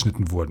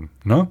rausgeschnitten wurden.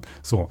 Ne?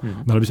 So.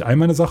 Und dann habe ich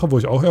einmal eine Sache, wo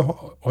ich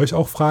euch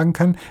auch fragen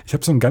kann. Ich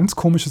habe so ein ganz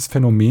komisches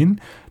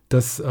Phänomen,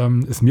 dass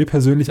es mir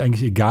persönlich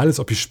eigentlich egal ist,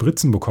 ob ich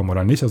Spritzen bekomme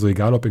oder nicht. Also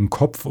egal, ob in den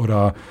Kopf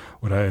oder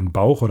in den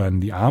Bauch oder in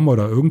die Arme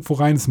oder irgendwo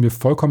rein, ist mir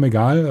vollkommen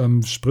egal.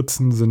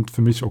 Spritzen sind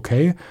für mich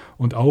okay.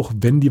 Und auch,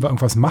 wenn die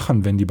irgendwas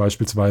machen, wenn die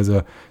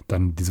beispielsweise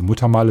dann, diese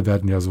Muttermale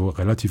werden ja so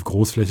relativ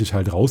großflächig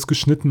halt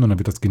rausgeschnitten und dann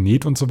wird das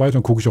genäht und so weiter.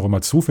 Dann gucke ich auch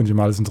immer zu, finde ich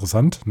immer alles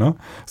interessant. Ne?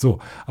 So,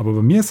 aber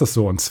bei mir ist das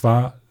so. Und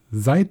zwar,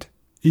 seit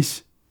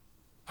ich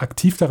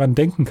aktiv daran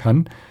denken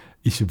kann,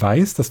 ich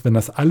weiß, dass wenn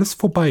das alles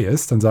vorbei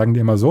ist, dann sagen die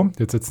immer so,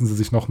 jetzt setzen sie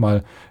sich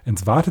nochmal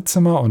ins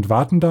Wartezimmer und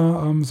warten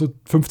da so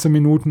 15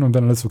 Minuten und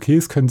wenn alles okay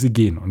ist, können sie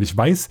gehen. Und ich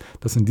weiß,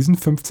 dass in diesen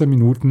 15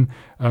 Minuten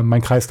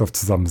mein Kreislauf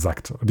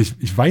zusammensackt. Und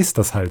ich weiß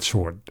das halt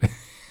schon.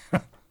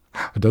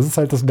 Und das ist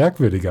halt das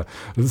Merkwürdige.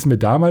 Das ist mir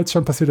damals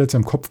schon passiert, als ich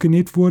am Kopf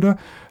genäht wurde.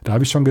 Da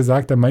habe ich schon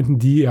gesagt, da meinten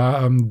die,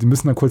 ja, die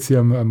müssen dann kurz hier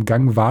im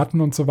Gang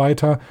warten und so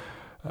weiter.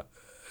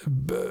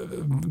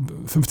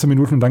 15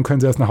 Minuten und dann können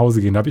sie erst nach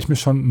Hause gehen. Da habe ich mir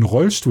schon einen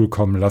Rollstuhl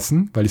kommen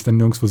lassen, weil ich dann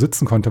nirgendwo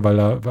sitzen konnte, weil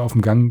da auf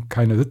dem Gang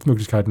keine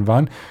Sitzmöglichkeiten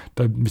waren,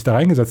 mich da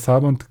reingesetzt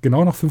habe und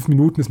genau nach 5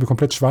 Minuten ist mir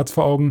komplett schwarz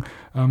vor Augen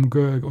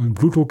und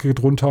Blutdruck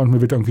geht runter und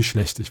mir wird irgendwie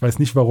schlecht. Ich weiß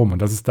nicht warum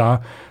und das ist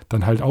da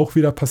dann halt auch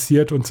wieder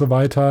passiert und so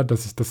weiter,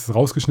 dass es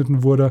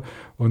rausgeschnitten wurde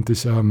und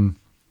ich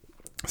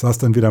saß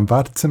dann wieder im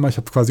Wartezimmer, ich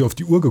habe quasi auf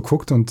die Uhr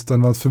geguckt und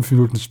dann war es 5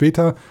 Minuten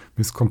später,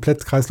 mir ist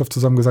komplett Kreislauf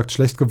zusammengesackt,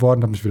 schlecht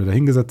geworden, habe mich wieder da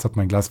hingesetzt, habe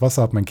mein Glas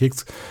Wasser, habe meinen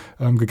Keks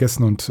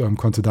gegessen und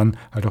konnte dann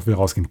halt auch wieder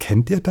rausgehen.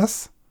 Kennt ihr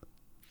das?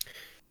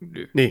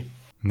 Nee.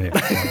 Nee,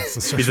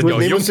 wir sind ja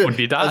auch jung und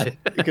vital.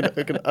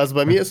 Also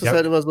bei mir ist es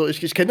halt immer so,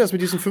 ich kenne das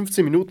mit diesen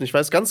 15 Minuten. Ich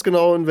weiß ganz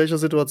genau, in welcher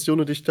Situation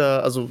du dich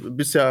da, also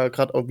bist ja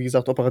gerade auch, wie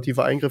gesagt,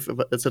 operativer Eingriff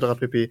etc.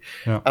 pp.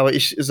 Ja. Aber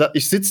ich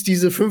sitze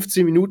diese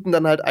 15 Minuten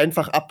dann halt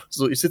einfach ab.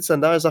 So, ich sitze dann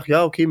da und sage,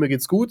 ja, okay, mir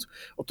geht's gut.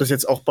 Ob das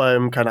jetzt auch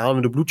beim, keine Ahnung,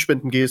 wenn du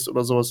Blutspenden gehst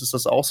oder sowas, ist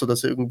das auch so,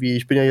 dass irgendwie,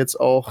 ich bin ja jetzt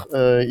auch,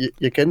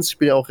 ihr kennt's, ich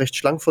bin ja auch recht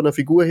schlank von der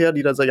Figur her,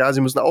 die dann sagt, ja,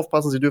 sie müssen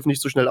aufpassen, sie dürfen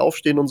nicht so schnell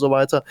aufstehen und so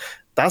weiter.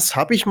 Das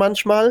habe ich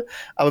manchmal,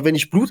 aber wenn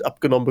ich Blut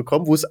abgenommen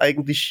bekommen, wo es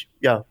eigentlich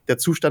der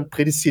Zustand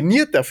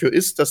prädestiniert dafür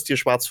ist, dass dir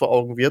schwarz vor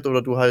Augen wird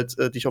oder du halt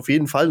dich auf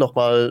jeden Fall noch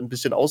mal ein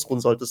bisschen ausruhen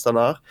solltest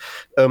danach,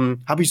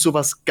 habe ich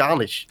sowas gar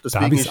nicht. Deswegen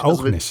da habe ich es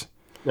auch nicht.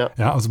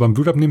 Ja, also beim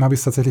Blutabnehmen habe ich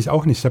es tatsächlich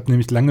auch nicht. Ich habe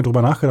nämlich lange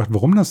drüber nachgedacht,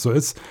 warum das so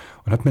ist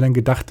und habe mir dann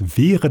gedacht,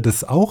 wäre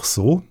das auch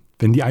so,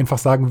 wenn die einfach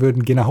sagen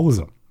würden, geh nach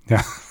Hause.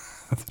 Ja.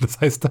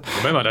 Das heißt,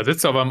 Moment mal, da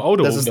sitzt du aber im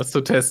Auto, um das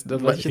zu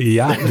testen.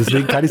 Ja,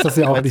 deswegen kann ich das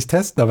ja auch nicht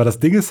testen. Aber das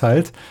Ding ist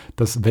halt,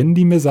 dass wenn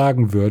die mir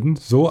sagen würden,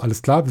 so,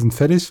 alles klar, wir sind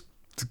fertig,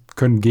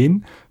 können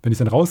gehen, wenn ich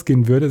dann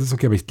rausgehen würde, ist es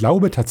okay. Aber ich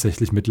glaube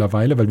tatsächlich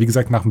mittlerweile, weil wie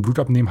gesagt, nach dem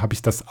Blutabnehmen habe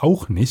ich das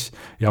auch nicht.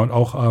 Ja, und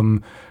auch,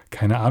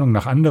 keine Ahnung,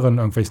 nach anderen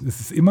irgendwelchen. Es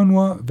ist immer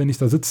nur, wenn ich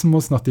da sitzen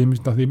muss, nachdem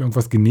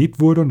irgendwas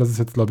genäht wurde. Und das ist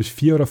jetzt, glaube ich,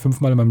 4 oder 5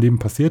 Mal in meinem Leben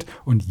passiert.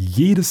 Und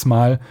jedes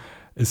Mal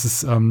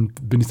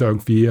bin ich da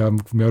irgendwie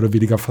mehr oder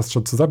weniger fast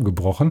schon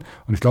zusammengebrochen.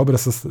 Und ich glaube,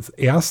 dass das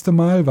erste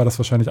Mal war das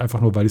wahrscheinlich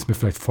einfach nur, weil ich es mir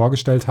vielleicht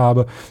vorgestellt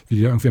habe, wie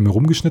die da irgendwie an mir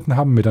rumgeschnitten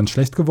haben, mir dann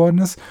schlecht geworden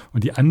ist.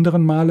 Und die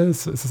anderen Male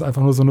ist es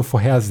einfach nur so eine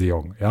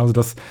Vorhersehung. Ja, also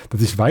dass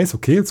ich weiß,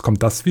 okay, jetzt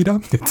kommt das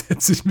wieder, jetzt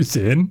setze ich mich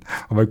hier hin.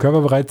 Und mein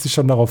Körper bereitet sich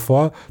schon darauf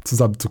vor,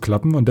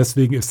 zusammenzuklappen. Und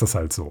deswegen ist das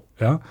halt so.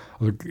 Ja,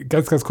 also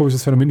ganz, ganz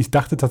komisches Phänomen. Ich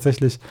dachte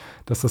tatsächlich,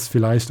 dass das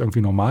vielleicht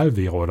irgendwie normal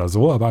wäre oder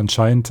so, aber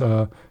anscheinend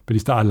bin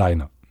ich da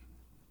alleine.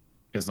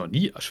 Mir ist noch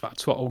nie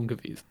schwarz vor Augen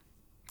gewesen.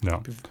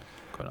 Ja.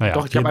 Naja,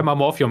 doch, ich habe einmal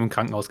Morphium im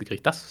Krankenhaus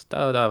gekriegt.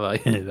 Da war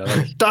ich.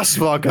 Das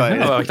war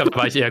geil. Aber ich glaube, da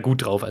war ich eher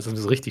gut drauf, als es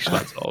so richtig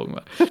schwarz vor Augen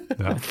war.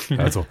 Ja,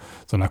 also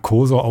so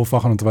Narkose,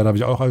 Aufwachen und so weiter habe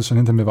ich auch alles schon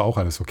hinter mir, war auch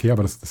alles okay.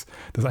 Aber das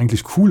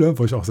eigentlich Coole,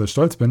 wo ich auch sehr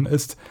stolz bin,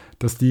 ist,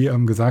 dass die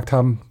gesagt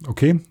haben,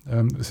 okay,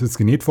 ist jetzt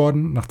genäht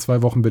worden, nach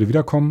 2 Wochen bitte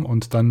wiederkommen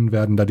und dann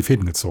werden da die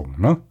Fäden gezogen.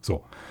 Ne?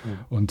 So.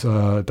 Und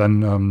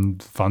dann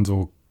waren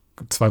so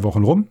 2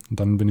 Wochen rum und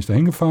dann bin ich da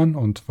hingefahren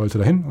und wollte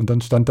dahin und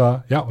dann stand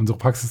da, ja, unsere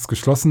Praxis ist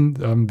geschlossen,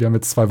 wir haben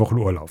jetzt 2 Wochen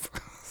Urlaub.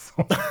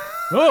 So.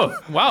 Oh,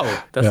 wow.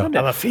 Das ist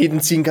aber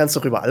Fäden ziehen kannst du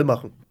doch überall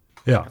machen.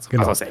 Ja,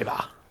 genau. Also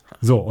selber.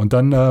 So, und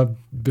dann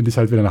bin ich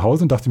halt wieder nach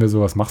Hause und dachte mir so,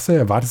 was machst du?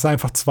 Ja, wartest du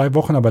einfach 2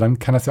 Wochen, aber dann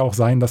kann das ja auch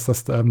sein, dass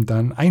das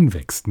dann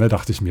einwächst, ne,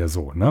 dachte ich mir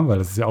so, ne, weil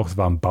das ist ja auch, es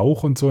war im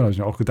Bauch und so, da habe ich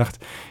mir auch gedacht,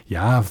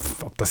 ja,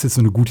 ob das jetzt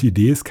so eine gute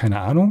Idee ist, keine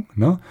Ahnung,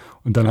 ne,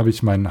 und dann habe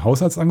ich meinen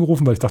Hausarzt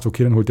angerufen, weil ich dachte,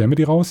 okay, dann holt der mir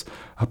die raus,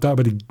 habe da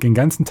aber den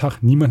ganzen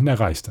Tag niemanden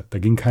erreicht, da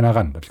ging keiner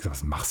ran, da habe ich gesagt,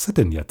 was machst du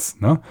denn jetzt,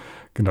 ne,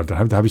 genau, da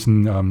hab ich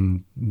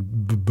einen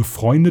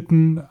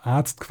befreundeten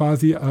Arzt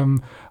quasi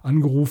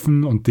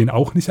angerufen und den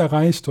auch nicht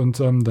erreicht und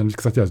dann habe ich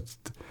gesagt, ja,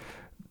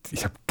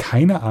 ich habe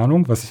keine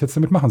Ahnung, was ich jetzt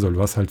damit machen soll.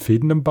 Du hast halt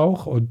Fäden im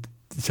Bauch und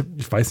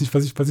ich weiß nicht,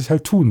 was ich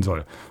halt tun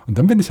soll. Und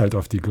dann bin ich halt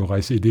auf die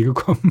glorreiche Idee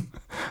gekommen,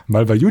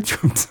 mal bei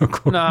YouTube zu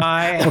gucken.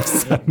 Nein.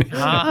 Ob's da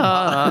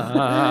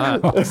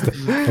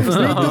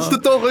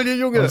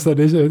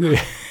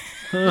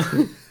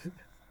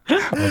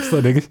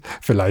nicht,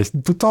 vielleicht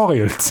ein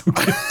Tutorial zu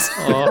gibt.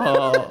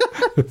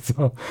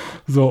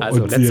 So,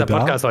 also und letzter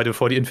Podcast heute,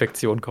 bevor die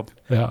Infektion kommt.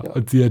 Ja,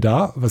 und siehe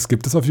da, was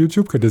gibt es auf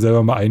YouTube? Könnt ihr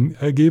selber mal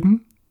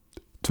eingeben.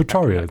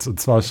 Tutorials, und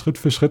zwar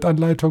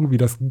Schritt-für-Schritt-Anleitungen, wie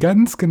das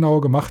ganz genau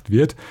gemacht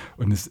wird.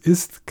 Und es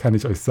ist, kann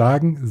ich euch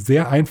sagen,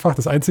 sehr einfach.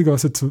 Das Einzige,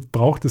 was ihr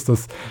braucht, ist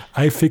das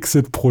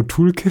iFixit Pro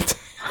Toolkit.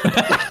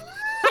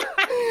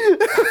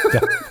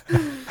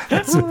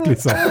 Das ist wirklich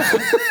so.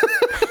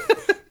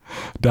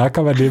 Da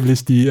kann man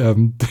nämlich die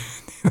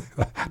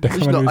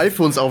nicht nur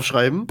iPhones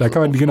aufschreiben. Da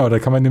kann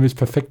man nämlich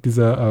perfekt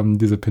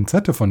diese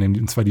Pinzette von nehmen,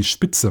 und zwar die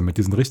Spitze mit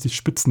diesen richtig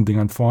spitzen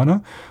Dingern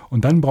vorne.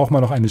 Und dann braucht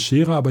man noch eine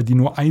Schere, aber die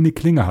nur eine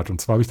Klinge hat.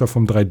 Und zwar habe ich da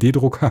vom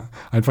 3D-Drucker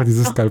einfach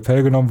dieses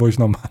Skalpell genommen, wo ich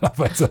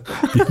normalerweise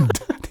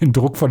den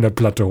Druck von der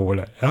Platte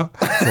hole. Ja?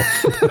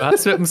 So. Du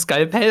hast mit dem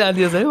Skalpell an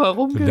dir selber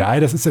rumgehen?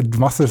 Nein, das ist ja,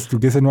 du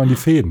gehst ja nur an die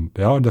Fäden.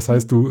 Ja? Und das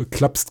heißt, du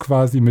klappst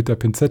quasi mit der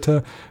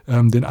Pinzette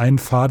den einen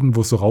Faden,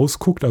 wo es so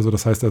rausguckt. Also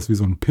das heißt, das ist wie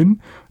so ein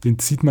Pin. Den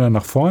zieht man dann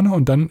nach vorne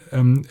und dann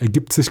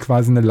ergibt sich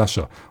quasi eine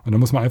Lasche. Und dann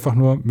muss man einfach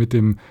nur mit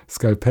dem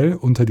Skalpell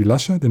unter die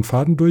Lasche den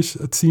Faden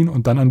durchziehen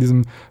und dann an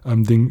diesem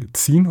Ding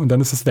ziehen und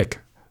dann ist es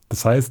weg.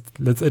 Das heißt,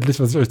 letztendlich,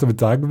 was ich euch damit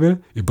sagen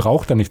will, ihr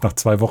braucht da nicht nach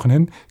 2 Wochen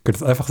hin, ihr könnt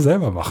es einfach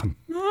selber machen.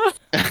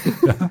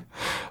 Ja? Also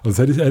das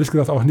hätte ich ehrlich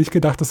gesagt auch nicht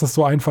gedacht, dass das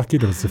so einfach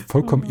geht. Das ist ja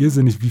vollkommen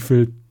irrsinnig, wie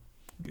viel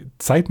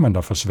Zeit man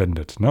da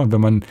verschwendet. Ne? Und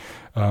wenn man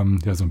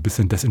so ein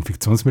bisschen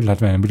Desinfektionsmittel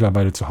hat, man ja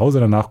mittlerweile zu Hause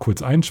danach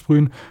kurz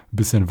einsprühen, ein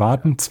bisschen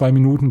warten, 2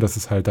 Minuten, dass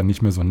es halt dann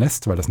nicht mehr so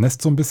nässt, weil das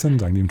nässt so ein bisschen,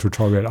 sagen die im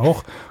Tutorial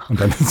auch. Und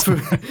dann ist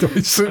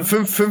es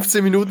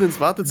 15 Minuten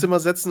ins Wartezimmer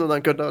setzen und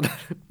dann könnt ihr...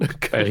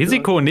 Bei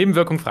Risiko und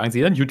Nebenwirkung fragen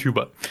Sie dann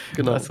YouTuber.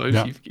 Genau. Was soll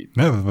schief gehen?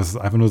 Ne, was es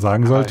einfach nur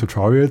sagen soll,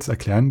 Tutorials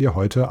erklären dir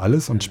heute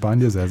alles und sparen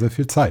dir sehr, sehr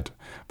viel Zeit.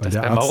 Das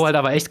ist bei Mauro halt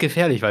aber echt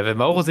gefährlich, weil wenn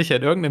Mauro sich ja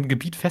in irgendeinem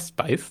Gebiet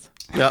festbeißt,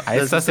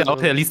 heißt das ja auch,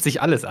 der liest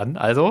sich alles an.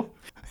 Also,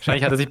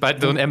 wahrscheinlich hat er sich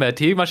bald so eine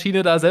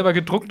MRT-Maschine da selber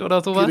gedruckt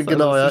oder sowas.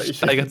 Genau, also das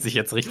steigert sich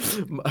jetzt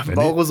richtig.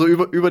 Mauro so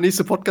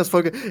übernächste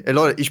Podcast-Folge. Ey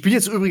Leute, ich bin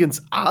jetzt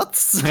übrigens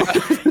Arzt.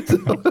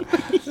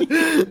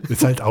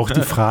 Ist halt auch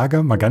die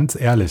Frage, mal ganz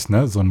ehrlich,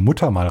 ne, so ein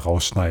Muttermal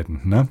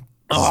rausschneiden, ne?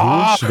 So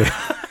schwer.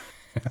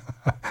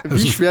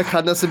 Wie schwer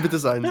kann das denn bitte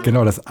sein?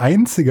 Genau, das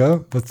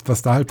Einzige,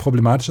 was da halt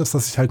problematisch ist,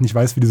 dass ich halt nicht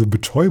weiß, wie diese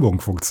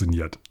Betäubung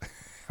funktioniert.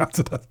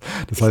 Also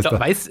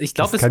ich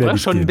glaube, es war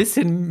schon eine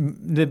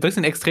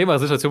bisschen extremere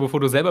Situation,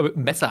 bevor du selber mit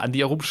dem Messer an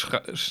dir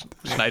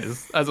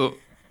herumschneidest. Also,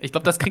 ich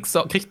glaube, das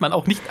kriegt man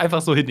auch nicht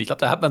einfach so hin. Ich glaube,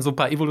 da hat man so ein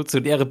paar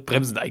evolutionäre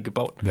Bremsen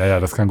eingebaut.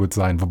 Ja, das kann gut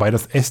sein. Wobei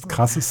das echt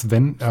krass ist,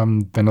 wenn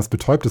das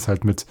betäubt ist,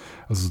 halt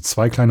also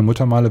 2 kleine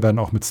Muttermale werden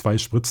auch mit 2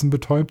 Spritzen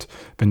betäubt.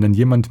 Wenn dann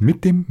jemand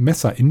mit dem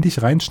Messer in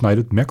dich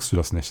reinschneidet, merkst du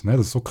das nicht. Ne?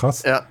 Das ist so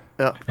krass. Ja.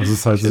 Also es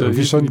ist halt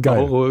irgendwie schon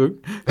geil.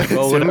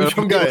 Mauro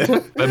schon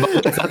geil. Weil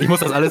Mauro sagt, ich muss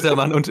das alles ja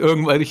machen und unter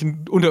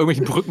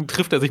irgendwelchen Brücken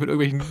trifft er sich mit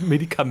irgendwelchen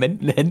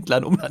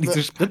Medikamentenhändlern, um an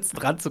diese Spritzen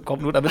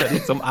ranzukommen, nur damit er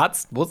nicht zum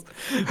Arzt muss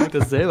und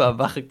das selber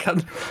machen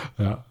kann.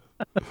 Ja.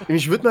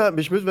 Mich würde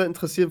mal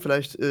interessieren,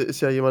 vielleicht ist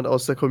ja jemand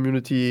aus der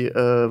Community,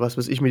 was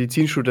weiß ich,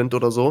 Medizinstudent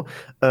oder so.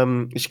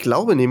 Ich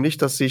glaube nämlich,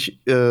 dass ich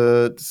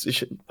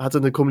hatte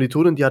eine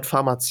Kommilitonin, die hat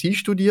Pharmazie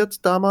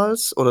studiert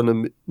damals, oder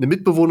eine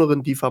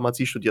Mitbewohnerin, die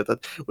Pharmazie studiert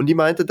hat. Und die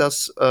meinte,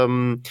 dass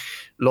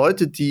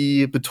Leute,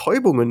 die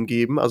Betäubungen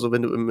geben, also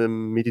wenn du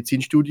im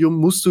Medizinstudium,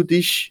 musst du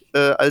dich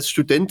als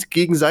Student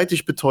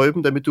gegenseitig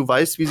betäuben, damit du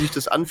weißt, wie sich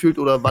das anfühlt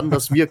oder wann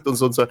das wirkt und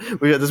so und so.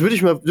 Und ja, das würde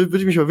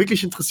mich mal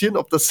wirklich interessieren,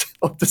 ob das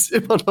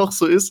immer noch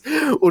so ist.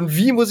 Und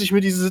wie muss ich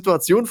mir diese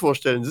Situation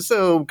vorstellen? Das ist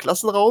ja im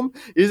Klassenraum,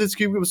 ihr sitzt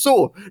gegenüber,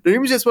 so, dann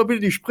nehmen Sie jetzt mal bitte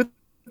die Spritze,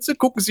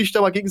 gucken sich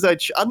da mal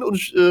gegenseitig an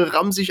und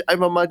rammen sich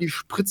einfach mal die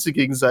Spritze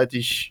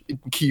gegenseitig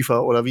in den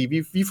Kiefer. Oder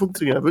wie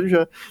funktioniert das?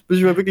 Würde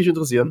mich mal wirklich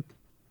interessieren.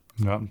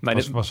 Ja,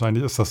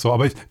 wahrscheinlich ist das so.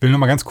 Aber ich will noch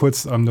mal ganz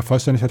kurz der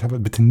Vollständigkeit halber,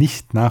 bitte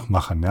nicht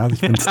nachmachen. Ja?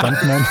 Ich bin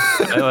Stuntman.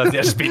 Aber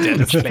sehr spät der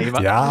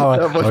Disclaimer. Ja,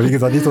 aber wie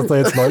gesagt, nicht, dass da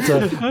jetzt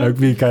Leute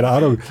irgendwie, keine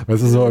Ahnung,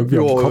 weißt du, so irgendwie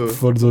am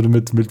Kopf und so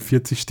mit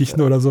 40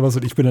 Stichen oder sowas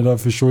und ich bin dann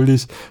dafür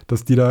schuldig,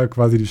 dass die da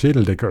quasi die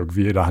Schädeldecke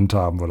irgendwie in der Hand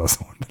haben oder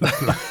so.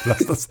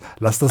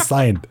 Lass das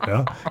sein.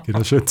 Ja? Geh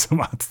da schön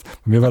zum Arzt.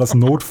 Bei mir war das ein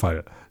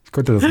Notfall. Ich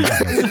konnte das nicht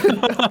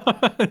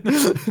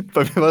anders.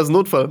 Bei mir war es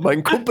Notfall.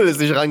 Mein Kumpel ist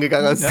nicht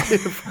rangegangen ans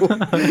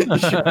Telefon.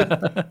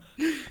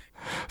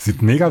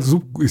 Sieht mega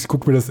super. Ich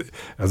gucke mir das,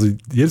 also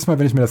jedes Mal,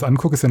 wenn ich mir das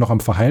angucke, ist ja noch am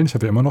Verheilen. Ich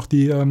habe ja immer noch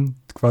die,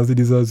 quasi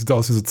sieht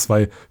aus wie so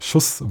 2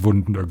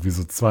 Schusswunden irgendwie,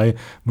 so 2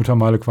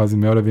 Muttermale quasi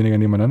mehr oder weniger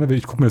nebeneinander.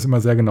 Ich gucke mir das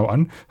immer sehr genau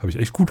an. Habe ich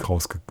echt gut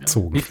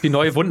rausgezogen. Wie viele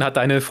neue Wunden hat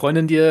deine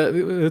Freundin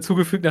dir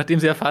zugefügt, nachdem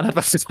sie erfahren hat,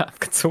 was du da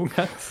abgezogen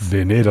hast?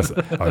 Nee,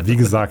 aber wie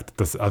gesagt,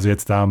 also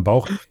jetzt da am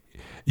Bauch,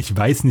 ich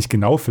weiß nicht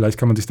genau, vielleicht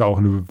kann man sich da auch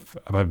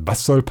aber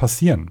was soll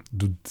passieren?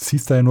 Du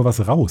ziehst da ja nur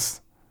was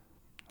raus.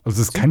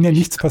 Also es kann ja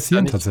nichts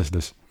passieren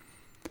tatsächlich.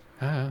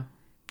 Ja.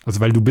 Also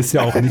weil du bist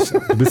ja auch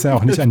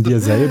nicht an dir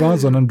selber,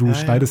 sondern du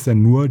schneidest ja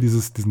nur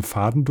diesen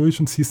Faden durch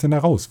und ziehst den da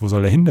raus. Wo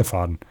soll der hin, der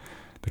Faden?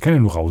 Der kann ja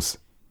nur raus.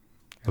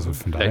 Also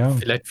von daher.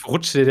 Vielleicht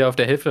rutscht der auf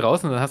der Hälfte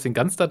raus und dann hast du den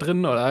ganz da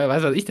drin oder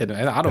weiß was ich denn.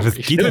 Keine Ahnung. Ja,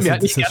 ich stelle mir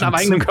halt nicht gerne am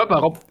eigenen Körper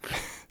rum.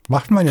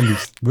 Macht man ja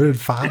nicht. Nur den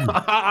Faden.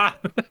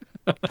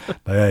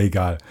 Naja,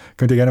 egal.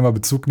 Könnt ihr gerne mal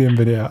Bezug nehmen,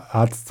 wenn ihr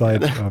Arzt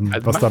seid.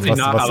 Aber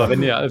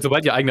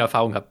sobald ihr eigene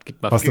Erfahrung habt,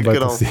 gibt mal was dabei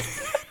passiert.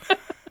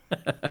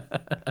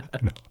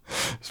 Genau.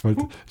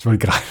 Ich wollte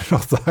gerade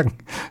noch sagen,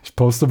 ich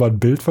poste mal ein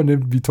Bild von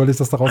dem, wie toll ich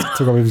das da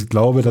rausgezogen habe. Aber ich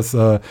glaube, das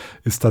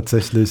ist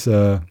tatsächlich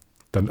dann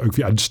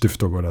irgendwie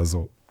Anstiftung oder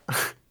so.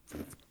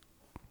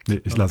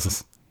 Nee, ich lasse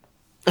es.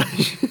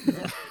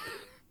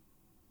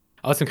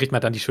 Außerdem kriegt man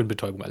dann die schöne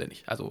Betäubung alle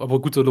nicht. Also, aber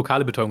gut, so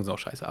lokale Betäubung sind auch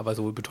scheiße. Aber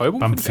so Betäubung.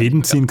 Beim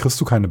Fädenziehen kriegst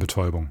du keine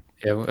Betäubung.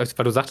 Ja, weil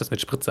du sagtest mit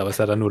Spritze, aber es ist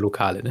ja dann nur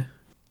lokale, ne?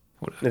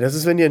 Oder? Nee, das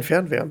ist, wenn die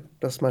entfernt werden.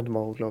 Das meinte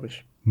Mauro, glaube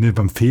ich. Nee,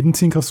 beim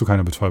Fädenziehen kriegst du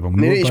keine Betäubung.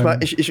 Nee,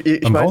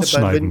 beim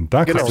Rausschneiden,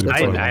 da kriegst du die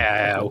Betäubung.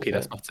 Ja, okay,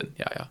 das macht Sinn.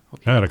 Ja.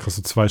 Okay. Ja, da kriegst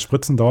du 2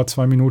 Spritzen, dauert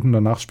 2 Minuten,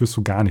 danach spürst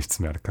du gar nichts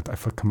mehr. Da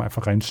kann man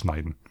einfach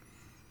reinschneiden.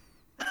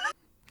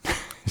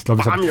 Ich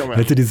glaube, ich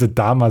hätte diese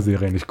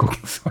Dama-Serie nicht gucken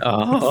sollen.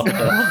 Oh.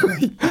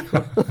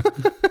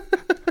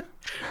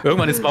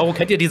 Irgendwann ist Mauro,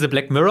 kennt ihr diese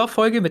Black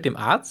Mirror-Folge mit dem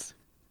Arzt?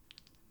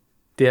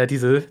 Der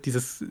dieses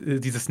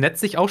Netz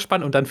sich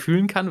aufspannt und dann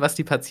fühlen kann, was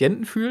die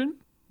Patienten fühlen?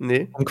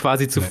 Nee. Und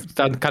quasi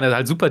dann kann er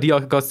halt super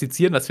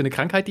diagnostizieren, was für eine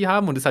Krankheit die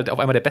haben und ist halt auf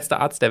einmal der beste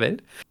Arzt der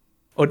Welt.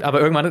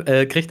 Aber irgendwann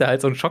kriegt er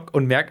halt so einen Schock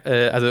und merkt,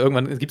 also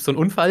irgendwann gibt es so einen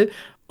Unfall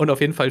und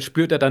auf jeden Fall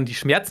spürt er dann die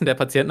Schmerzen der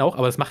Patienten auch,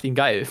 aber es macht ihn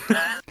geil.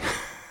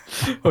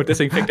 Und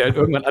deswegen fängt er halt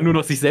irgendwann an, nur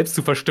noch sich selbst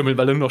zu verstümmeln,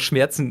 weil er nur noch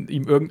Schmerzen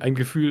ihm irgendein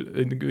Gefühl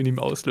in ihm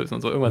auslösen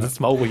und so. Irgendwann sitzt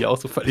Mauro hier auch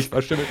so völlig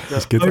verstümmelt.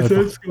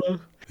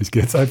 Ich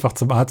gehe jetzt einfach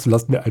zum Arzt und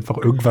lass mir einfach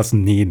irgendwas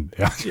nähen.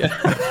 Ja.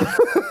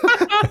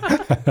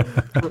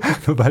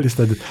 Nur weil ich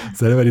dann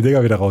selber die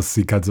Dinger wieder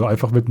rausziehen kann. So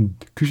einfach mit einem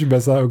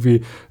Küchenmesser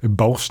irgendwie im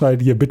Bauch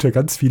schneiden, hier bitte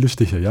ganz viele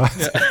Stiche, ja?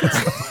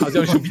 Also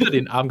habe ich schon wieder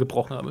den Arm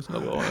gebrochen haben müssen,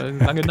 aber eine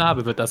lange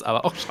Narbe wird das,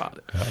 aber auch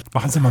schade. Ja.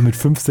 Machen Sie mal mit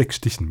 5, 6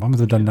 Stichen. Machen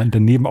Sie dann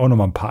daneben auch noch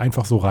mal ein paar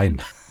einfach so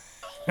rein.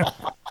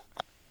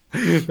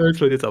 Ich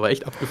bin jetzt aber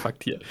echt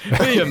abgefuckt hier.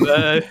 William,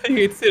 wie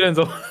geht's dir denn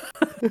so?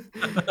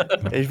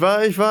 Ich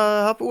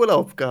hab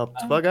Urlaub gehabt.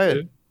 War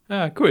geil.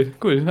 Ja, cool.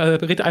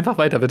 Red einfach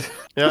weiter, bitte.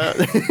 Ja,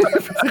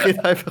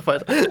 red einfach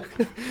weiter.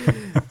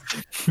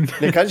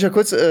 Dann kann ich ja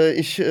kurz,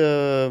 ich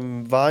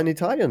war in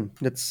Italien,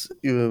 jetzt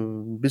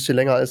ein bisschen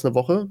länger als eine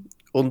Woche.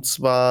 Und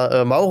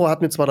zwar, Mauro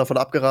hat mir zwar davon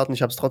abgeraten,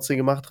 ich habe es trotzdem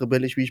gemacht,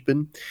 rebellisch wie ich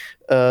bin.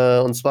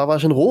 Und zwar war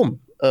ich in Rom.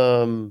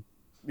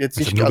 Jetzt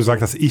nicht, ich habe nur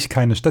gesagt, dass ich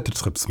keine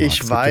Städtetrips mache.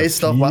 Ich weiß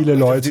doch, viele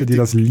Leute, die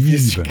das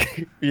lieben.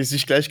 Wie es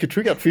sich gleich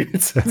getriggert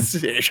fühlt.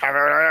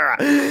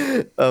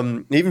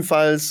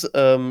 Jedenfalls,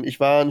 ich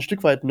war ein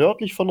Stück weit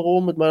nördlich von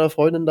Rom mit meiner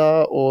Freundin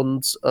da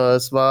und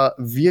es war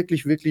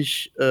wirklich,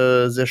 wirklich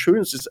sehr schön.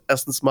 Es ist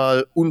erstens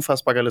mal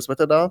unfassbar geiles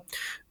Wetter da.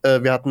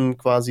 Wir hatten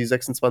quasi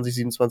 26,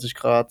 27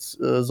 Grad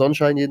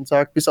Sonnenschein jeden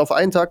Tag. Bis auf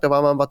einen Tag, da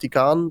waren wir im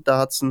Vatikan. Da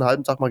hat es einen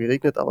halben Tag mal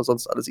geregnet, aber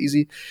sonst alles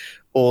easy.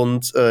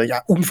 Und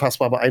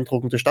unfassbar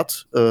beeindruckende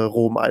Stadt,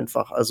 Rom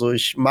einfach. Also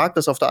ich mag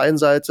das auf der einen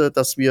Seite,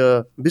 dass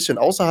wir ein bisschen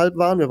außerhalb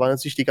waren. Wir waren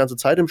jetzt nicht die ganze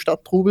Zeit im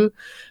Stadttrubel,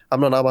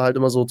 haben dann aber halt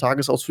immer so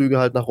Tagesausflüge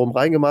halt nach Rom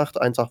reingemacht.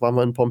 Einen Tag waren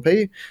wir in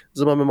Pompeji,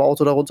 sind wir mit dem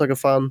Auto da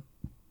runtergefahren.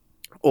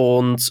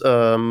 Und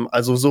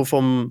also so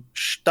vom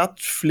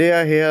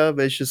Stadtflair her,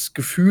 welches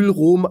Gefühl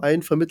Rom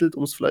einvermittelt,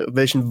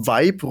 welchen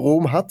Vibe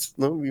Rom hat,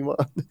 ne, wie man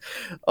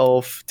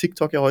auf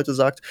TikTok ja heute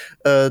sagt,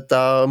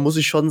 da muss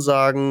ich schon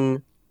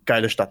sagen,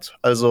 geile Stadt.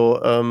 Also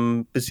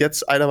bis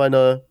jetzt einer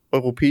meiner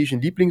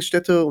europäischen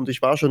Lieblingsstädte und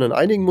ich war schon in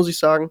einigen, muss ich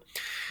sagen.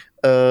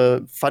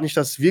 Fand ich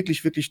das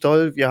wirklich, wirklich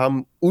toll. Wir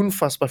haben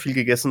unfassbar viel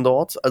gegessen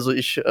dort. Also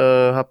ich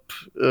habe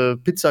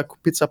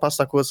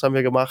Pizza-Pasta-Kurs haben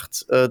wir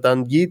gemacht.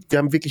 Wir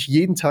haben wirklich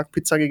jeden Tag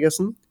Pizza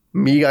gegessen.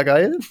 mega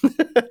geil.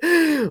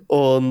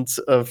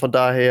 Und von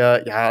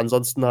daher, ja,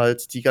 ansonsten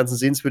halt die ganzen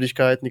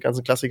Sehenswürdigkeiten, die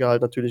ganzen Klassiker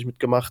halt natürlich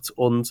mitgemacht.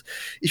 Und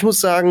ich muss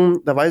sagen,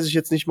 da weiß ich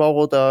jetzt nicht,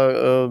 Mauro,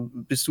 da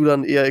bist du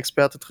dann eher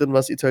Experte drin,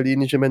 was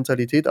italienische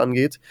Mentalität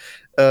angeht.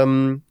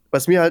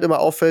 Was mir halt immer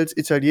auffällt,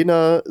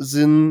 Italiener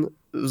sind,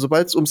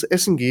 sobald es ums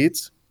Essen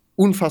geht,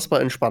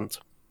 unfassbar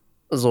entspannt.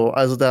 So,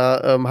 also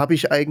da habe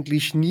ich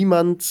eigentlich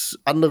niemand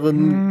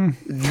anderen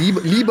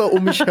lieber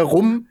um mich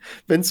herum,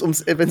 wenn es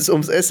ums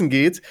Essen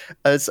geht,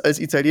 als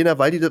Italiener,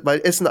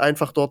 weil Essen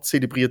einfach dort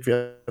zelebriert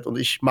wird und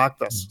ich mag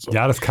das. So.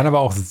 Ja, das kann aber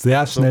auch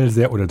sehr schnell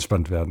sehr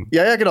unentspannt werden.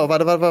 Ja, genau,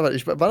 warte,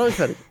 ich war noch nicht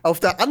fertig. Auf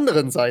der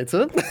anderen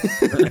Seite,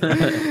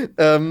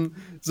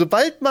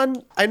 sobald man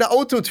eine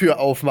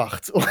Autotür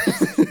aufmacht,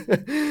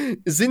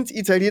 sind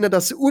Italiener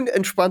das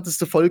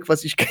unentspannteste Volk,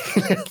 was ich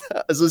kennengelernt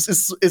habe. Also es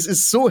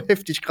ist so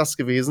heftig krass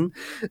gewesen.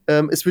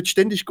 Es wird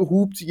ständig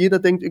gehupt, jeder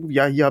denkt irgendwie,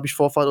 ja, hier habe ich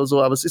Vorfahrt oder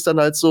so, aber es ist dann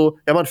halt so,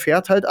 ja, man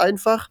fährt halt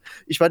einfach.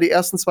 Ich war die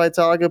ersten 2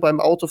 Tage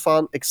beim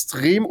Autofahren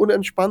extrem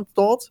unentspannt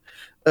dort,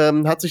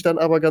 hat sich dann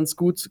aber ganz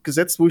gut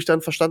gesetzt, wo ich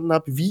dann verstanden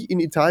habe, wie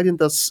in Italien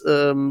das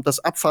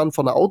Abfahren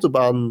von der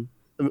Autobahn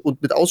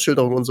und mit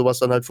Ausschilderung und sowas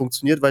dann halt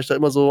funktioniert, weil ich da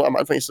immer so am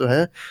Anfang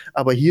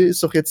aber hier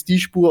ist doch jetzt die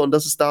Spur und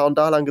das ist da und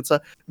da lang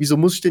gezeigt. Wieso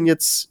muss ich denn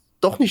jetzt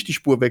doch nicht die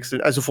Spur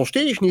wechseln? Also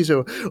verstehe ich nicht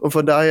so. Und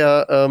von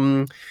daher,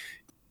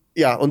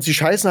 ja, und sie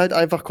scheißen halt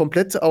einfach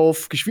komplett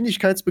auf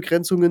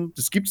Geschwindigkeitsbegrenzungen.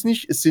 Das gibt's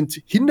nicht. Es sind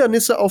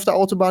Hindernisse auf der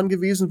Autobahn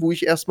gewesen, wo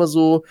ich erstmal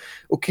so,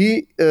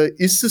 okay,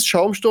 ist es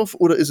Schaumstoff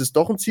oder ist es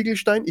doch ein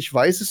Ziegelstein? Ich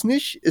weiß es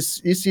nicht. Es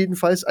ist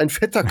jedenfalls ein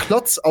fetter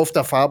Klotz auf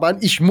der Fahrbahn.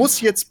 Ich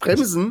muss jetzt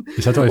bremsen.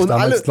 Ich hatte euch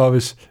damals, glaube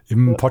ich,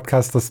 im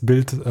Podcast das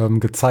Bild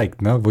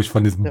gezeigt, ne, wo ich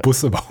von diesem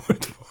Bus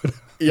überholt wurde.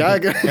 Ja,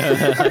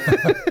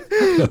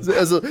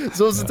 also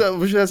so sind da,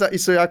 wo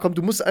ich so, ja komm,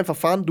 du musst einfach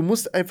fahren, du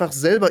musst einfach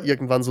selber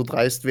irgendwann so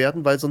dreist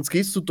werden, weil sonst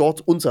gehst du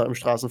dort unter im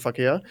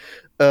Straßenverkehr.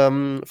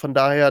 Von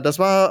daher, das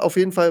war auf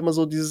jeden Fall immer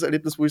so dieses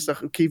Erlebnis, wo ich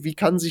sage, okay, wie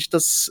kann sich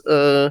das,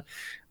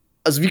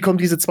 also wie kommen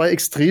diese 2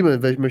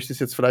 Extreme, ich möchte es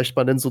jetzt vielleicht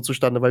mal nennen, so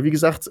zustande? Weil wie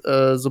gesagt,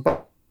 sobald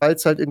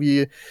es halt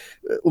irgendwie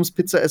ums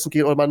Pizzaessen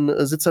geht oder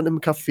man sitzt dann im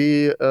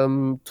Café,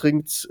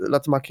 trinkt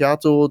Latte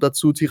Macchiato,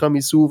 dazu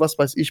Tiramisu, was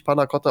weiß ich,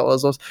 Panna Cotta oder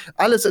sowas.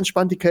 Alles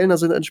entspannt, die Kellner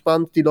sind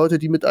entspannt, die Leute,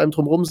 die mit einem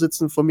drumherum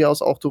sitzen, von mir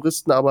aus auch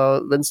Touristen,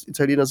 aber wenn es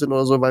Italiener sind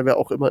oder so, weil wir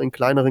auch immer in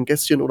kleineren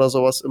Gässchen oder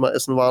sowas immer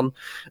essen waren,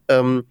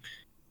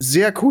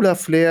 sehr cooler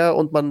Flair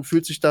und man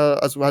fühlt sich da,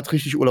 also hat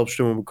richtig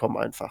Urlaubsstimmung bekommen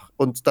einfach.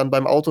 Und dann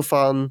beim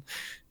Autofahren,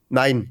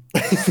 nein.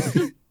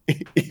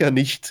 Eher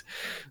nicht.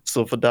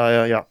 So, von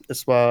daher, ja,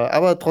 es war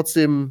aber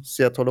trotzdem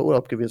sehr toller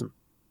Urlaub gewesen.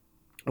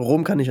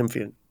 Rom kann ich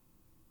empfehlen.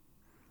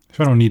 Ich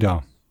war noch nie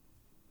da.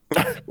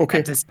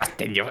 Okay.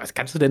 Was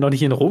kannst du denn noch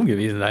nicht in Rom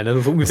gewesen sein? Das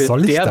ist ungefähr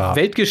der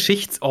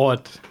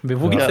Weltgeschichtsort.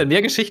 Wo gibt es denn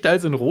mehr Geschichte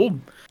als in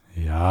Rom?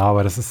 Ja,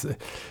 aber das ist,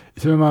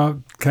 ich will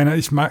immer,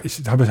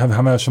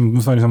 haben wir ja schon,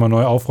 muss man nicht nochmal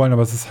neu aufrollen,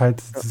 aber es ist halt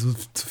so,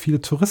 zu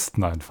viele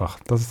Touristen einfach.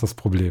 Das ist das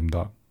Problem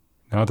da.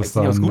 Ja, das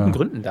sind aus guten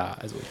Gründen da.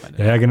 Also, ich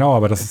meine, ja, genau,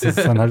 aber das ist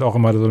dann halt auch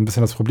immer so ein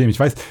bisschen das Problem. Ich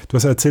weiß, du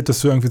hast ja erzählt,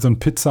 dass du irgendwie so einen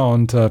Pizza-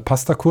 und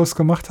Pasta-Kurs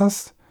gemacht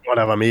hast. Oh,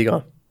 der war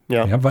mega.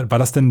 Ja, war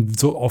das denn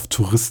so auf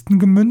Touristen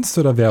gemünzt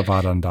oder wer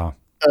war dann da?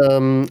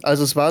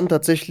 Also es waren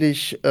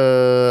tatsächlich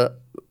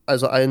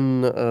also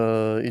ein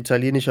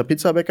italienischer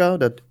Pizzabäcker,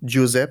 der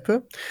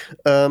Giuseppe,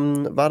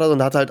 war da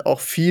und hat halt auch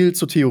viel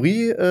zur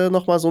Theorie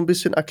noch mal so ein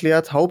bisschen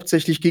erklärt.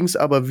 Hauptsächlich ging es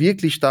aber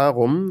wirklich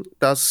darum,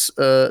 dass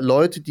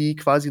Leute, die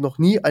quasi noch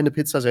nie eine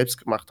Pizza selbst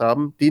gemacht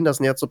haben, denen das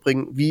näher zu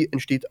bringen, wie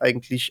entsteht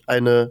eigentlich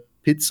eine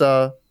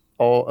Pizza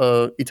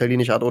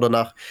italienischer Art oder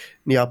nach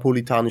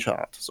neapolitanischer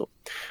Art. So.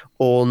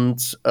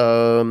 Und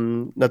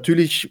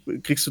natürlich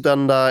kriegst du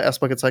dann da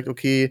erstmal gezeigt,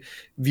 okay,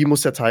 wie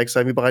muss der Teig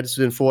sein, wie bereitest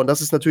du den vor? Und das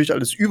ist natürlich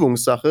alles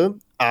Übungssache,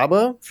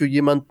 aber für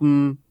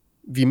jemanden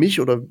wie mich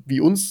oder wie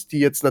uns, die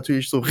jetzt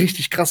natürlich so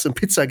richtig krass im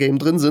Pizza-Game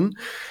drin sind,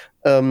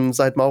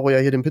 seit Mauro ja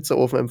hier den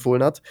Pizzaofen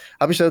empfohlen hat,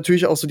 habe ich da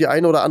natürlich auch so die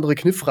eine oder andere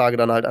Kniffrage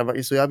dann halt einfach.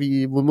 Ich so, ja,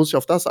 wo muss ich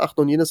auf das achten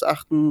und jenes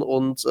achten?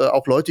 Und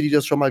auch Leute, die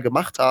das schon mal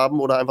gemacht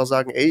haben oder einfach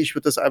sagen, ey, ich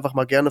würde das einfach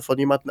mal gerne von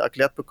jemandem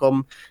erklärt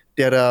bekommen,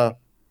 der da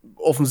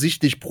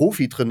offensichtlich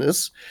Profi drin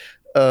ist.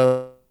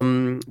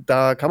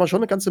 Da kann man schon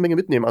eine ganze Menge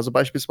mitnehmen. Also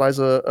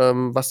beispielsweise,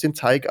 was den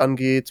Teig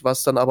angeht,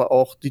 was dann aber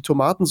auch die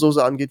Tomatensauce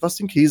angeht, was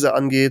den Käse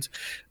angeht.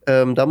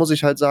 Da muss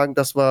ich halt sagen,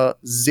 das war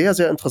sehr,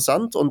 sehr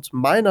interessant und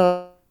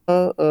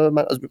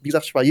also wie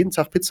gesagt, ich war jeden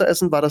Tag Pizza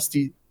essen, war das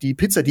die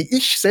Pizza, die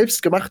ich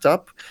selbst gemacht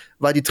habe,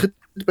 war die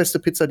drittbeste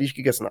Pizza, die ich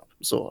gegessen habe.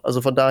 So,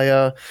 also von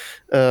daher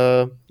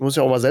muss ich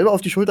auch mal selber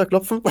auf die Schulter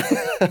klopfen.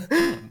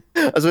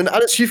 Also wenn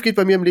alles schief geht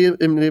bei mir im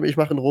Leben, ich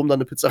mache in Rom dann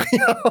eine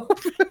Pizzeria auf.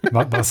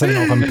 Warst du denn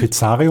auch im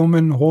Pizzarium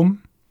in Rom?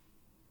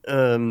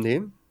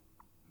 Nee.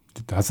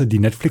 Hast du die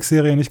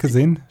Netflix-Serie nicht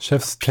gesehen?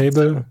 Chef's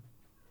Table?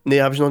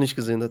 Nee, habe ich noch nicht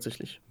gesehen,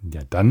 tatsächlich.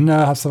 Ja, dann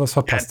hast du was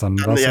verpasst. Dann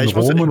warst du in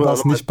Rom und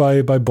warst nicht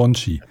bei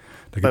Bonci.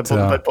 Da gibt's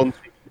bei Bonci.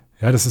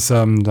 Ja, das ist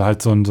da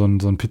halt so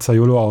ein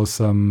Pizzaiolo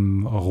aus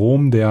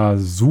Rom, der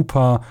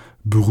super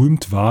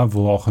berühmt war,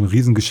 wo auch eine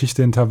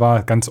Riesengeschichte hinter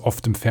war, ganz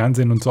oft im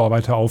Fernsehen und so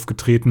weiter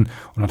aufgetreten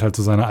und hat halt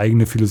so seine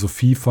eigene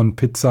Philosophie von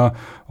Pizza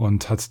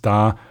und hat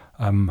da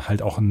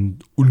halt auch ein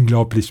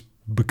unglaublich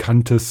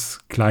bekanntes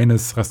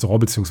kleines Restaurant,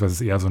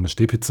 beziehungsweise eher so eine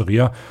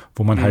Stehpizzeria,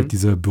 wo man halt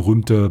diese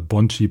berühmte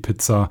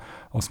Bonci-Pizza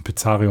aus dem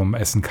Pizzarium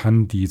essen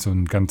kann, die so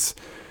eine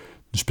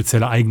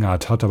spezielle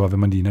Eigenart hat. Aber wenn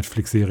man die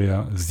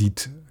Netflix-Serie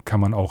sieht, kann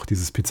man auch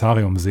dieses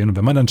Pizzarium sehen. Und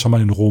wenn man dann schon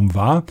mal in Rom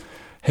war,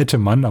 hätte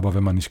man, aber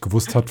wenn man nicht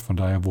gewusst hat, von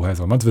daher, woher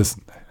soll man es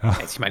wissen? Ja.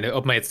 Ich meine,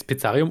 ob man jetzt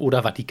Pizzarium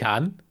oder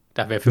Vatikan,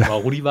 da wäre für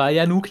Mauro die Wahl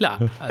ja nun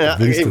klar. Also ja,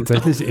 will ich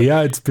tatsächlich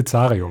eher ins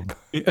Pizzarium.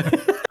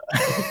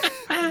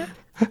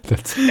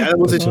 Da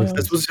muss ich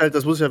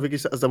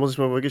wirklich, also da muss ich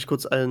mal wirklich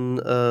kurz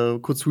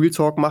Real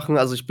Talk machen.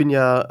 Also ich bin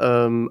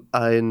ja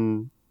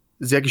ein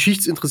sehr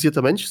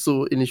geschichtsinteressierter Mensch,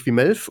 so ähnlich wie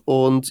Melf,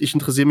 und ich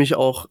interessiere mich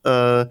auch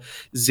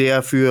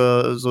sehr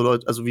für so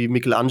Leute, also wie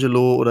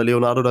Michelangelo oder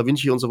Leonardo da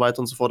Vinci und so weiter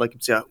und so fort. Da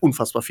gibt es ja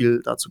unfassbar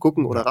viel da zu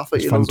gucken, oder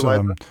Raphael und so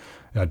weiter.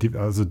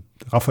 Also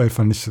Raphael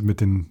fand ich mit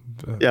den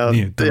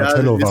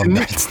Donatello war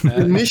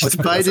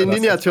nicht bei den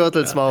Ninja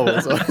Turtles,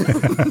 Mauro. So.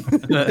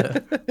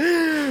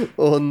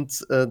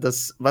 Und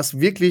das, was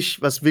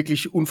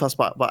wirklich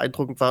unfassbar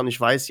beeindruckend war, und ich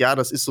weiß, ja,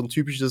 das ist so ein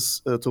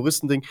typisches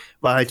Touristending,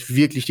 war halt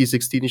wirklich die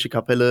Sixtinische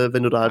Kapelle,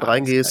 wenn du da halt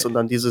reingehst und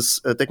dann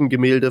dieses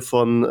Deckengemälde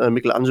von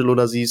Michelangelo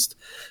da siehst,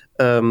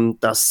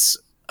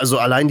 also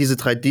allein diesen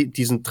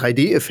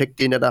 3D-Effekt,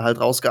 den er da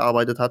halt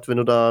rausgearbeitet hat, wenn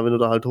du da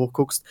halt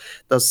hochguckst,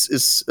 das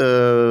ist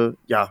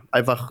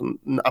einfach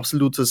ein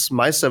absolutes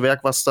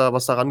Meisterwerk, was da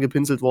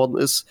rangepinselt worden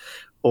ist.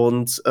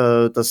 Und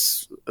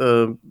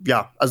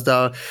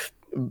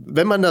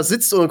wenn man da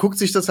sitzt und guckt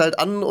sich das halt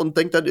an und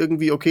denkt dann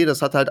irgendwie, okay,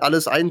 das hat halt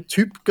alles ein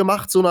Typ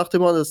gemacht, so nach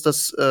dem Motto,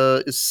 das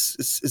ist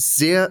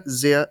sehr,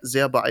 sehr,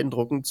 sehr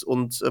beeindruckend,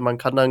 und man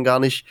kann dann gar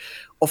nicht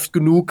oft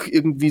genug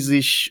irgendwie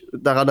sich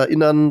daran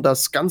erinnern,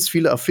 dass ganz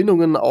viele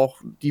Erfindungen, auch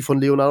die von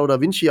Leonardo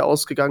da Vinci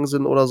ausgegangen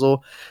sind oder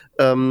so,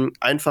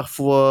 einfach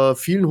vor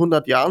vielen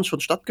 100 Jahren schon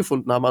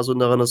stattgefunden haben, also in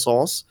der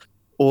Renaissance.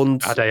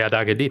 Und hat er ja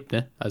da gelebt,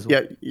 ne? Also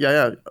ja.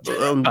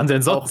 Wann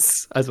denn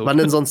sonst? Wann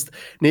denn sonst?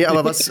 Nee,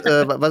 aber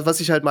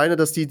was ich halt meine,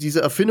 dass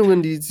diese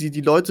Erfindungen,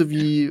 die Leute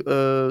wie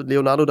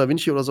Leonardo da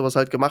Vinci oder sowas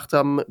halt gemacht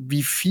haben,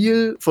 wie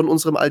viel von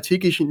unserem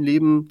alltäglichen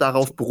Leben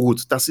darauf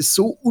beruht. Das ist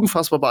so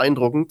unfassbar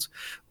beeindruckend.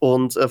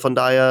 Und von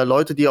daher,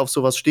 Leute, die auf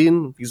sowas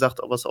stehen, wie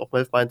gesagt, was auch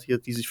Melf meint hier,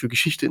 die sich für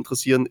Geschichte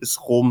interessieren,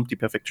 ist Rom die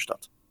perfekte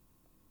Stadt.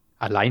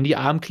 Allein die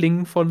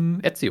Armklingen von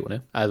Ezio,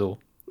 ne? Also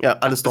ja,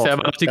 alles dort. Das ist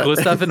ja immer noch die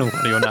größte Erfindung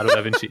von Leonardo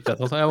da Vinci. Das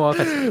muss man ja mal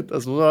festhalten.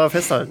 Das muss man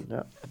festhalten,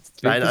 ja.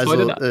 Nein,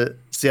 also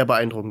sehr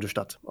beeindruckende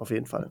Stadt, auf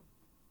jeden Fall.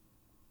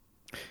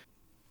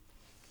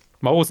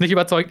 Mauro ist nicht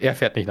überzeugt, er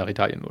fährt nicht nach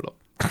Italien in Urlaub.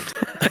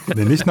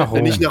 Nee, nicht nach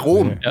Rom. Nicht nach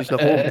Rom. Nee. Nicht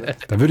nach Rom.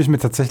 Dann würde ich mir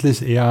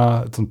tatsächlich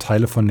eher so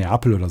Teile von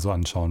Neapel oder so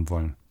anschauen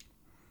wollen.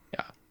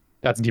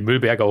 Da sind die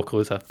Müllberge auch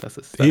größer. Das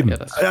ist eben.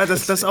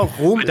 Das auch.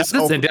 Rom das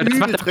macht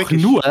er auch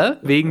nur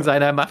wegen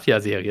seiner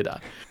Mafia-Serie da.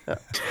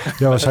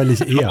 Ja,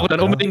 wahrscheinlich eher. Und dann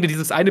unbedingt in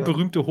dieses eine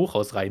berühmte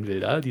Hochhaus rein will.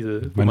 Da,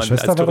 meine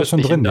Schwester war da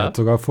schon drin, die hat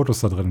sogar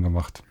Fotos da drin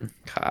gemacht.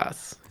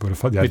 Krass.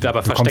 Mit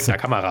aber versteckter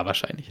Kamera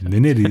wahrscheinlich.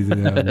 Nee,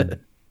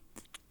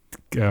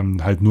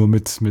 halt nur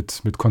mit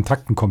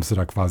Kontakten kommst du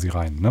da quasi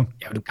rein, ne?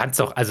 Ja, aber du kannst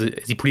doch, also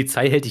die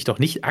Polizei hält dich doch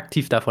nicht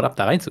aktiv davon ab,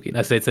 da reinzugehen.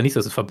 Also jetzt ja nicht so,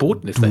 dass es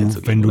verboten ist, da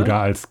hinzugehen. Wenn du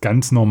da als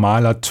ganz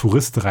normaler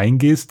Tourist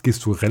reingehst,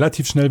 gehst du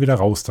relativ schnell wieder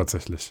raus,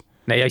 tatsächlich.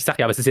 Naja, ich sag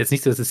ja, aber es ist jetzt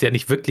nicht so, es ist ja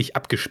nicht wirklich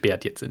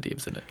abgesperrt jetzt in dem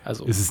Sinne.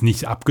 Also es ist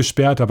nicht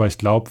abgesperrt, aber ich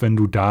glaube, wenn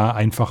du da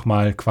einfach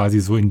mal quasi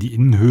so in die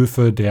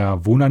Innenhöfe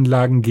der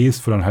Wohnanlagen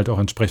gehst, wo dann halt auch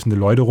entsprechende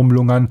Leute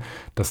rumlungern,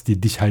 dass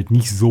die dich halt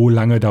nicht so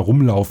lange da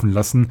rumlaufen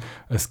lassen.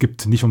 Es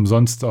gibt nicht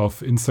umsonst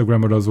auf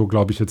Instagram oder so,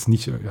 glaube ich jetzt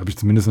nicht, habe ich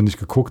zumindest noch nicht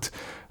geguckt,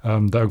 da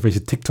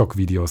irgendwelche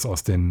TikTok-Videos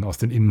aus den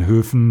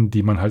Innenhöfen,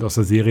 die man halt aus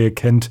der Serie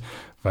kennt,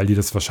 weil die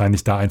das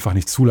wahrscheinlich da einfach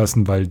nicht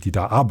zulassen, weil die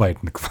da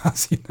arbeiten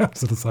quasi.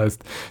 Also das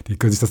heißt, die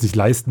können sich das nicht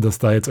leisten, dass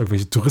da jetzt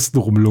irgendwelche Touristen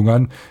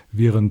rumlungern,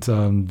 während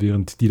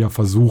die da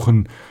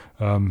versuchen,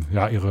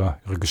 ihre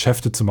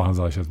Geschäfte zu machen,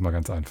 sage ich jetzt mal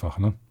ganz einfach.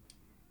 Ne?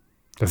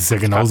 Das ist ja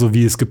genauso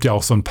wie, es gibt ja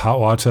auch so ein paar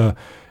Orte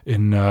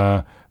in,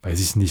 weiß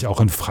ich nicht,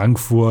 auch in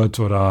Frankfurt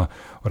oder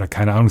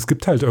keine Ahnung, es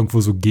gibt halt irgendwo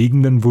so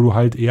Gegenden, wo du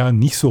halt eher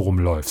nicht so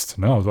rumläufst.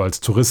 Ne? Also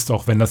als Tourist,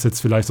 auch wenn das jetzt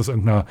vielleicht aus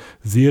irgendeiner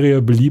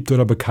Serie beliebt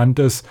oder bekannt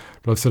ist,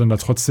 läufst du dann da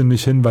trotzdem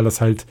nicht hin, weil das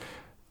halt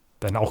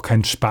dann auch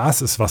kein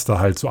Spaß ist, was da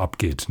halt so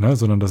abgeht, ne?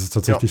 Sondern das ist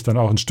tatsächlich dann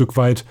auch ein Stück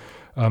weit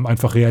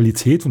einfach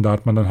Realität, und da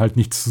hat man dann halt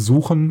nichts zu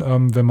suchen,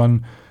 wenn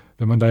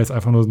man da jetzt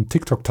einfach nur einen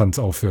TikTok-Tanz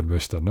aufführen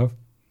möchte. Ne?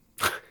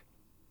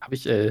 Habe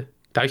ich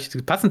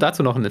passend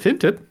dazu noch einen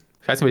Filmtipp?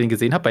 Ich weiß nicht, ob ihr den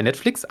gesehen habt, bei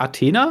Netflix,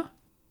 Athena.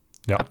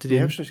 Ja. Habt ihr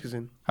den? Hab ich nicht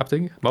gesehen. Habt ihr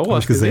den? Mauro, hab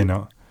ich gesehen,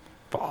 ja.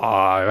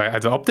 Boah,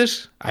 also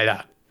optisch,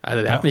 Alter.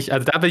 Also der hat mich,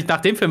 also da bin ich,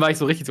 nach dem Film war ich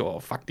so richtig so, oh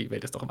fuck, die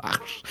Welt ist doch im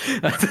Arsch.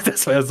 Also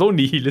das war ja so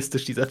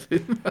nihilistisch, dieser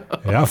Film.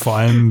 Ja, vor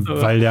allem,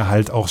 weil der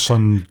halt auch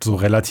schon so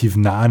relativ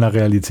nah an der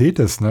Realität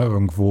ist, ne,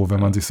 irgendwo, wenn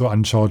man sich so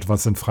anschaut,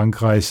 was in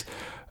Frankreich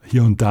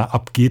hier und da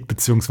abgeht,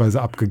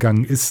 beziehungsweise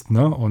abgegangen ist.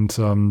 Ne?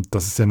 Und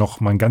das ist ja noch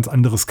mal ein ganz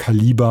anderes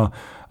Kaliber,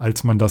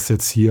 als man das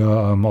jetzt hier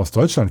aus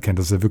Deutschland kennt.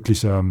 Das ist ja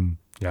wirklich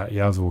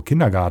eher so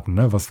Kindergarten,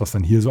 ne? Was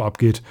dann hier so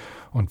abgeht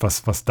und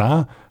was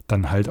da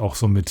dann halt auch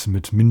so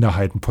mit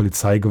Minderheiten,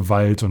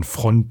 Polizeigewalt und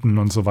Fronten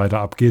und so weiter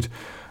abgeht.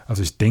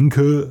 Also ich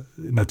denke,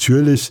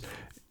 natürlich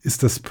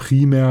ist das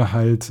primär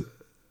halt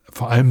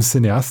vor allem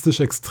cineastisch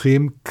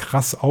extrem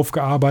krass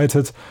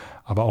aufgearbeitet,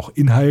 aber auch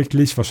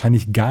inhaltlich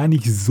wahrscheinlich gar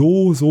nicht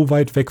so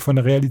weit weg von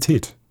der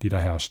Realität, die da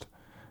herrscht.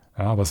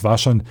 Ja, aber es war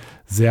schon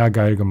sehr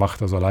geil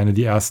gemacht. Also alleine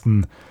die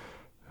ersten,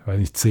 weiß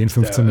nicht, 10,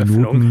 15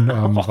 Minuten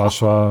war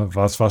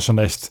schon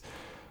echt.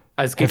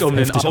 Also es geht um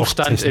den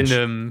Aufstand in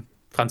einem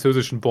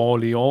französischen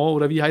Bon-Léon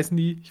oder wie heißen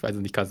die? Ich weiß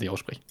es nicht, kann es nicht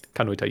aussprechen.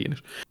 Kann nur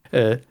Italienisch.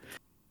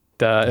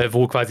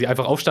 Wo quasi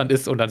einfach Aufstand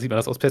ist und dann sieht man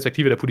das aus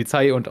Perspektive der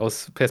Polizei und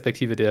aus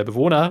Perspektive der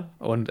Bewohner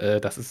und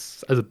das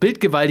ist also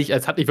bildgewaltig,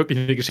 es hat nicht wirklich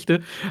eine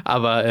Geschichte,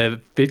 aber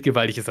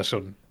bildgewaltig ist das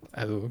schon.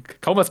 Also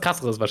kaum was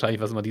Krasseres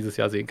wahrscheinlich, was man dieses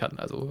Jahr sehen kann.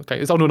 Also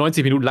ist auch nur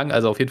 90 Minuten lang,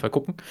 also auf jeden Fall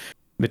gucken.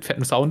 Mit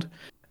fettem Sound.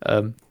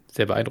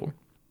 Sehr beeindruckend.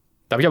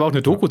 Da habe ich aber auch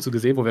eine Doku zu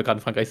gesehen, wo wir gerade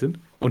in Frankreich sind.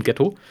 Und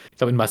Ghetto. Ich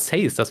glaube, in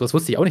Marseille ist das, was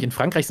wusste ich auch nicht. In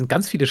Frankreich sind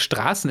ganz viele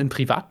Straßen in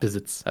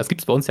Privatbesitz. Das gibt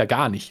es bei uns ja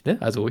gar nicht. Ne?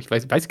 Also ich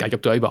weiß gar nicht,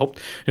 ob du da überhaupt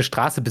eine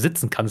Straße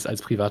besitzen kannst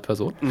als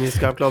Privatperson. Nee, es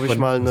gab, glaube ich,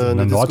 mal eine in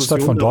der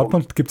Nordstadt von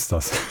Dortmund gibt es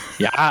das.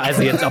 Ja,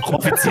 also jetzt auch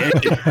offiziell.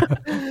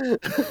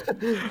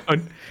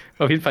 Und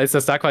auf jeden Fall ist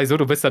das da quasi so,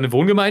 du bist da eine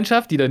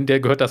Wohngemeinschaft, der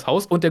gehört das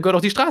Haus und der gehört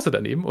auch die Straße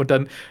daneben. Und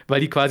dann,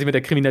 weil die quasi mit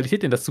der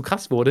Kriminalität, denen das zu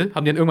krass wurde,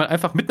 haben die dann irgendwann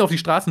einfach mitten auf die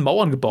Straßen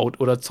Mauern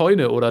gebaut oder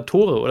Zäune oder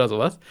Tore oder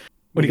sowas.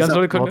 Und die ganzen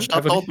Leute können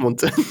Stadt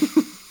Dortmund.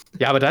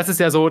 Ja, aber das ist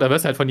ja so, da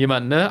wirst du halt von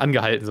jemandem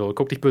angehalten, so,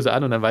 guck dich böse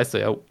an und dann weißt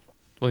du, ja,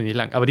 muss ich nicht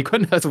lang. Aber die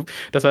können, also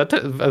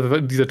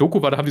in dieser Doku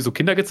da haben die so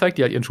Kinder gezeigt,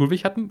 die halt ihren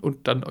Schulweg hatten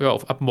und dann,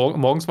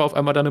 morgens war auf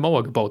einmal da eine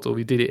Mauer gebaut, so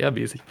wie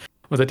DDR-mäßig.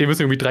 Und seitdem müssen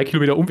sie irgendwie 3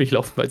 Kilometer Umweg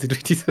laufen, weil sie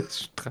durch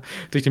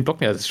den Block,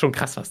 das ist schon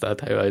krass, was da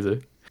teilweise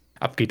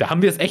abgeht. Da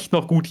haben wir es echt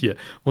noch gut hier.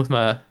 Muss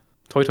mal,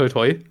 toi, toi,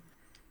 toi.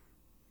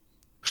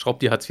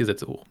 Schraubt die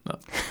Hartz-IV-Sätze hoch. Ja.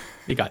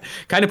 Egal.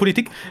 Keine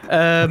Politik.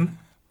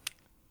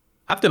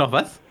 Habt ihr noch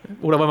was?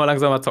 Oder wollen wir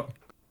langsam mal zocken?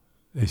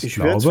 Ich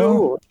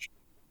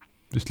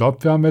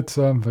glaube, wir haben jetzt,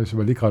 ich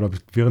überlege gerade, ob ich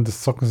während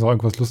des Zockens noch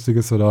irgendwas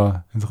Lustiges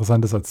oder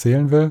Interessantes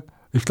erzählen will.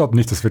 Ich glaube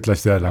nicht, das wird gleich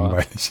sehr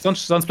langweilig.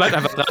 Sonst bleibt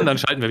einfach dran, dann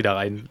schalten wir wieder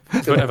rein.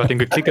 Hört einfach den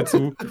Geklicke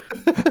zu.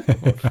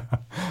 Ja,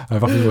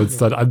 einfach, wie wir uns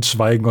dann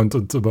anschweigen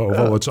und über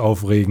Overwatch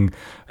aufregen,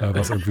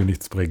 was irgendwie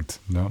nichts bringt.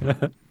 Ne?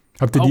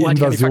 Habt ihr die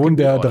Invasion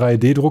der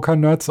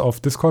 3D-Drucker-Nerds auf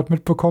Discord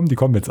mitbekommen? Die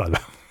kommen jetzt alle.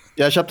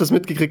 Ja, ich habe das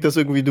mitgekriegt, dass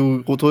irgendwie du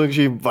rot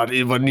geschrieben, was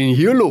denn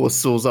hier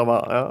los, so sag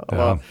mal. Ja,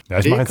 aber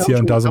ich mache jetzt hier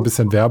und da so ein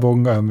bisschen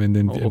Werbung in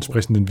den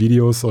entsprechenden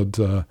Videos und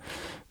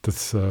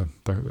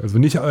also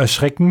nicht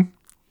erschrecken.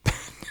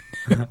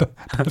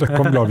 Da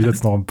kommen, glaube ich,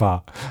 jetzt noch ein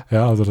paar.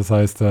 Ja, also das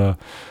heißt, da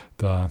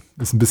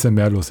ist ein bisschen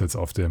mehr los jetzt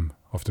auf dem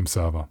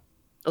Server.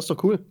 Das ist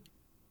doch cool.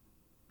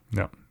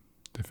 Ja,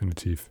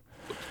 definitiv.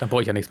 Dann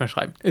brauche ich ja nichts mehr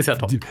schreiben. Ist ja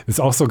top.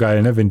 Ist auch so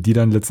geil, ne, wenn die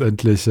dann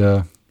letztendlich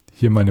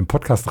hier mal in den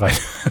Podcast rein.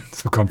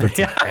 So kommt jetzt.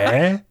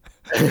 Wer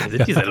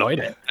sind diese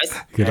Leute?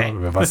 Genau,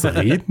 über was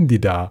reden die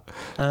da?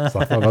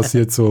 Sag mal was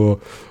hier zu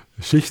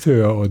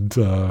Schichthöhe und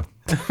was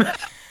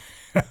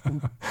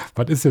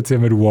ist jetzt hier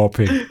mit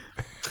Warping?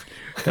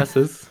 Das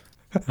ist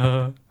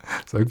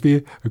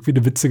irgendwie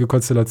eine witzige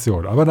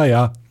Konstellation. Aber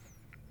naja,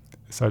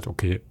 ist halt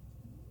okay.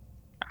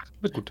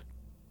 Wird gut.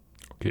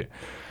 Okay.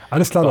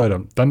 Alles klar,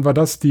 Leute. Dann war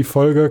das die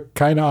Folge,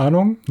 keine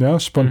Ahnung, ja,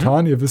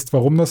 spontan. Ihr wisst,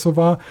 warum das so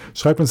war.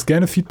 Schreibt uns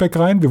gerne Feedback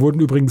rein. Wir wurden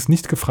übrigens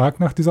nicht gefragt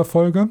nach dieser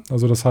Folge.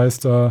 Also das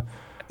heißt, ja,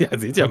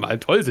 seht ihr mal,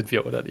 toll sind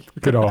wir, oder nicht?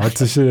 Genau, hat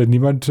sich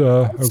niemand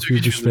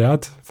irgendwie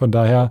beschwert. Von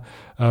daher,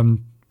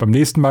 beim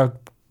nächsten Mal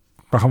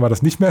machen wir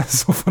das nicht mehr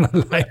so von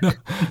alleine.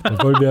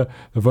 Da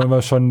wollen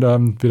wir schon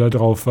wieder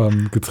drauf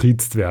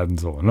getriezt werden.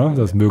 So, ne?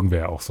 Das mögen wir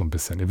ja auch so ein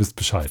bisschen. Ihr wisst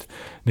Bescheid.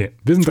 Nee,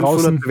 wir sind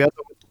draußen.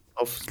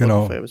 Auf Spotify.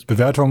 Genau,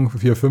 Bewertung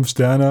 5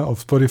 Sterne auf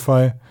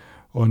Spotify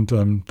und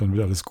dann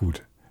wird alles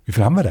gut. Wie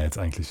viel haben wir da jetzt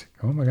eigentlich?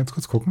 Können wir mal ganz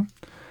kurz gucken?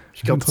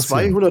 Ich glaube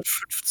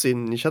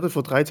 215. Ich hatte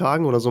vor 3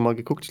 Tagen oder so mal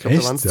geguckt. Ich glaub,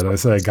 echt? Da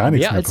ist ja gar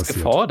nichts mehr passiert. Mehr als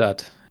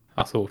gefordert.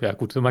 Ach so, ja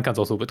gut, man kann es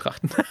auch so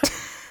betrachten.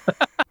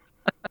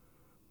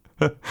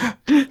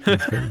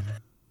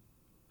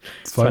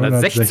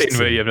 216,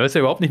 William, das ist ja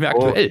überhaupt nicht mehr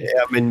aktuell.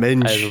 Oh,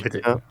 Mensch. Also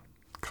bitte. Ja.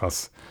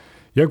 Krass.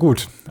 Ja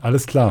gut,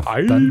 alles klar.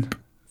 Dann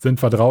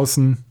sind wir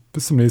draußen.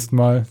 Bis zum nächsten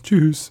Mal.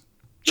 Tschüss.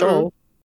 Ciao.